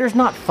thing. Twitter's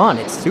not fun.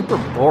 It's super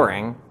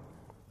boring.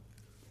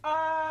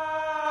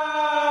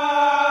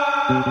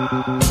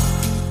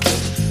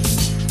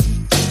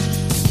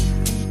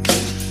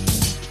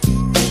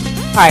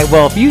 Alright,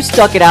 well, if you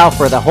stuck it out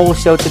for the whole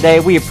show today,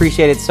 we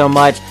appreciate it so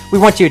much. We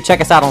want you to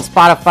check us out on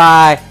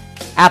Spotify,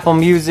 Apple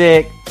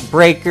Music,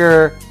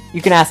 Breaker.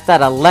 You can ask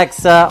that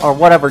Alexa or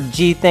whatever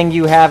G thing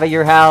you have at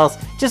your house.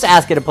 Just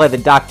ask it to play the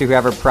Dr.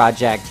 Whoever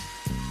project.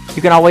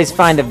 You can always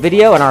find the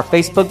video on our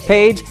Facebook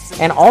page,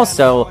 and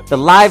also the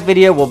live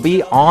video will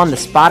be on the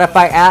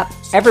Spotify app.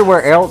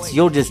 Everywhere else,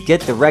 you'll just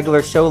get the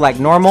regular show like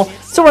normal,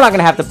 so we're not going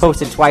to have to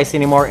post it twice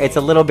anymore. It's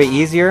a little bit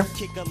easier.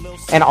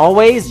 And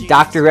always,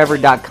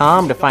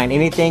 drwhoever.com to find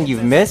anything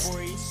you've missed.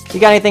 You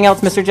got anything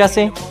else, Mr.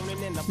 Jesse?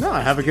 No,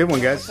 have a good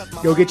one, guys.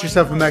 Go get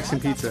yourself a Mexican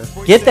pizza.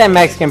 Get that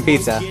Mexican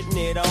pizza.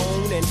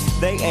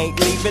 They ain't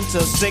leaving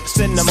till 6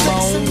 in the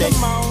morning.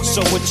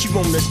 So what you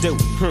wanna do?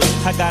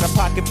 I got a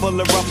pocket full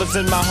of rubbers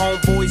and my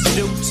homeboys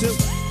do too.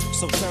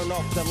 So turn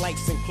off the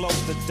lights and close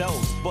the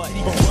doors. But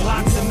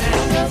lots of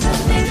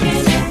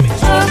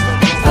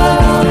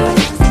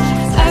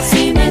I've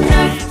seen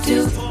enough to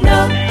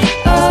know.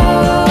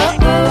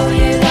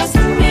 You lost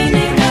the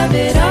meaning of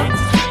it all.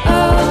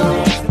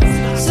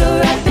 So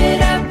wrap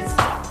it up.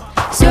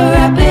 So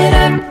wrap it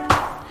up.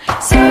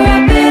 So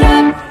wrap it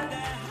up.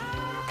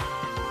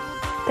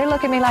 They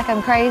look at me like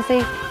I'm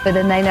crazy, but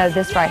then they know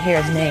this right here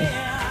is me.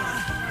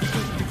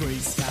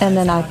 And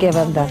then I give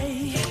them the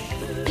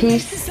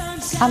peace.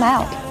 I'm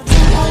out.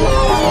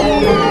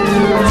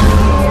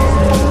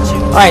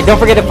 All right, don't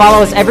forget to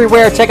follow us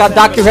everywhere. Check out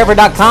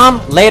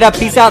drwhoever.com. Later,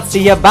 peace out,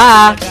 see ya,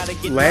 bye.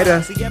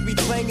 Later.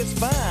 Everything is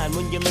fine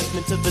when you're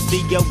listening to the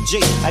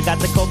D.O.G. I got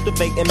to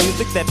cultivating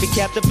music that be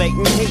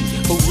captivating he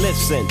who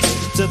listens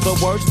to the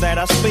words that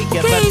I speak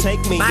as I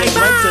take me right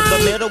to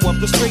the middle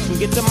of the street and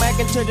get to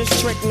macking to this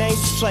trick named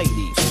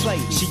Slady.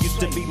 She used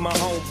to be my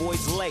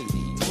homeboy's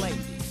lady.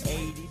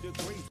 80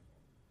 degrees.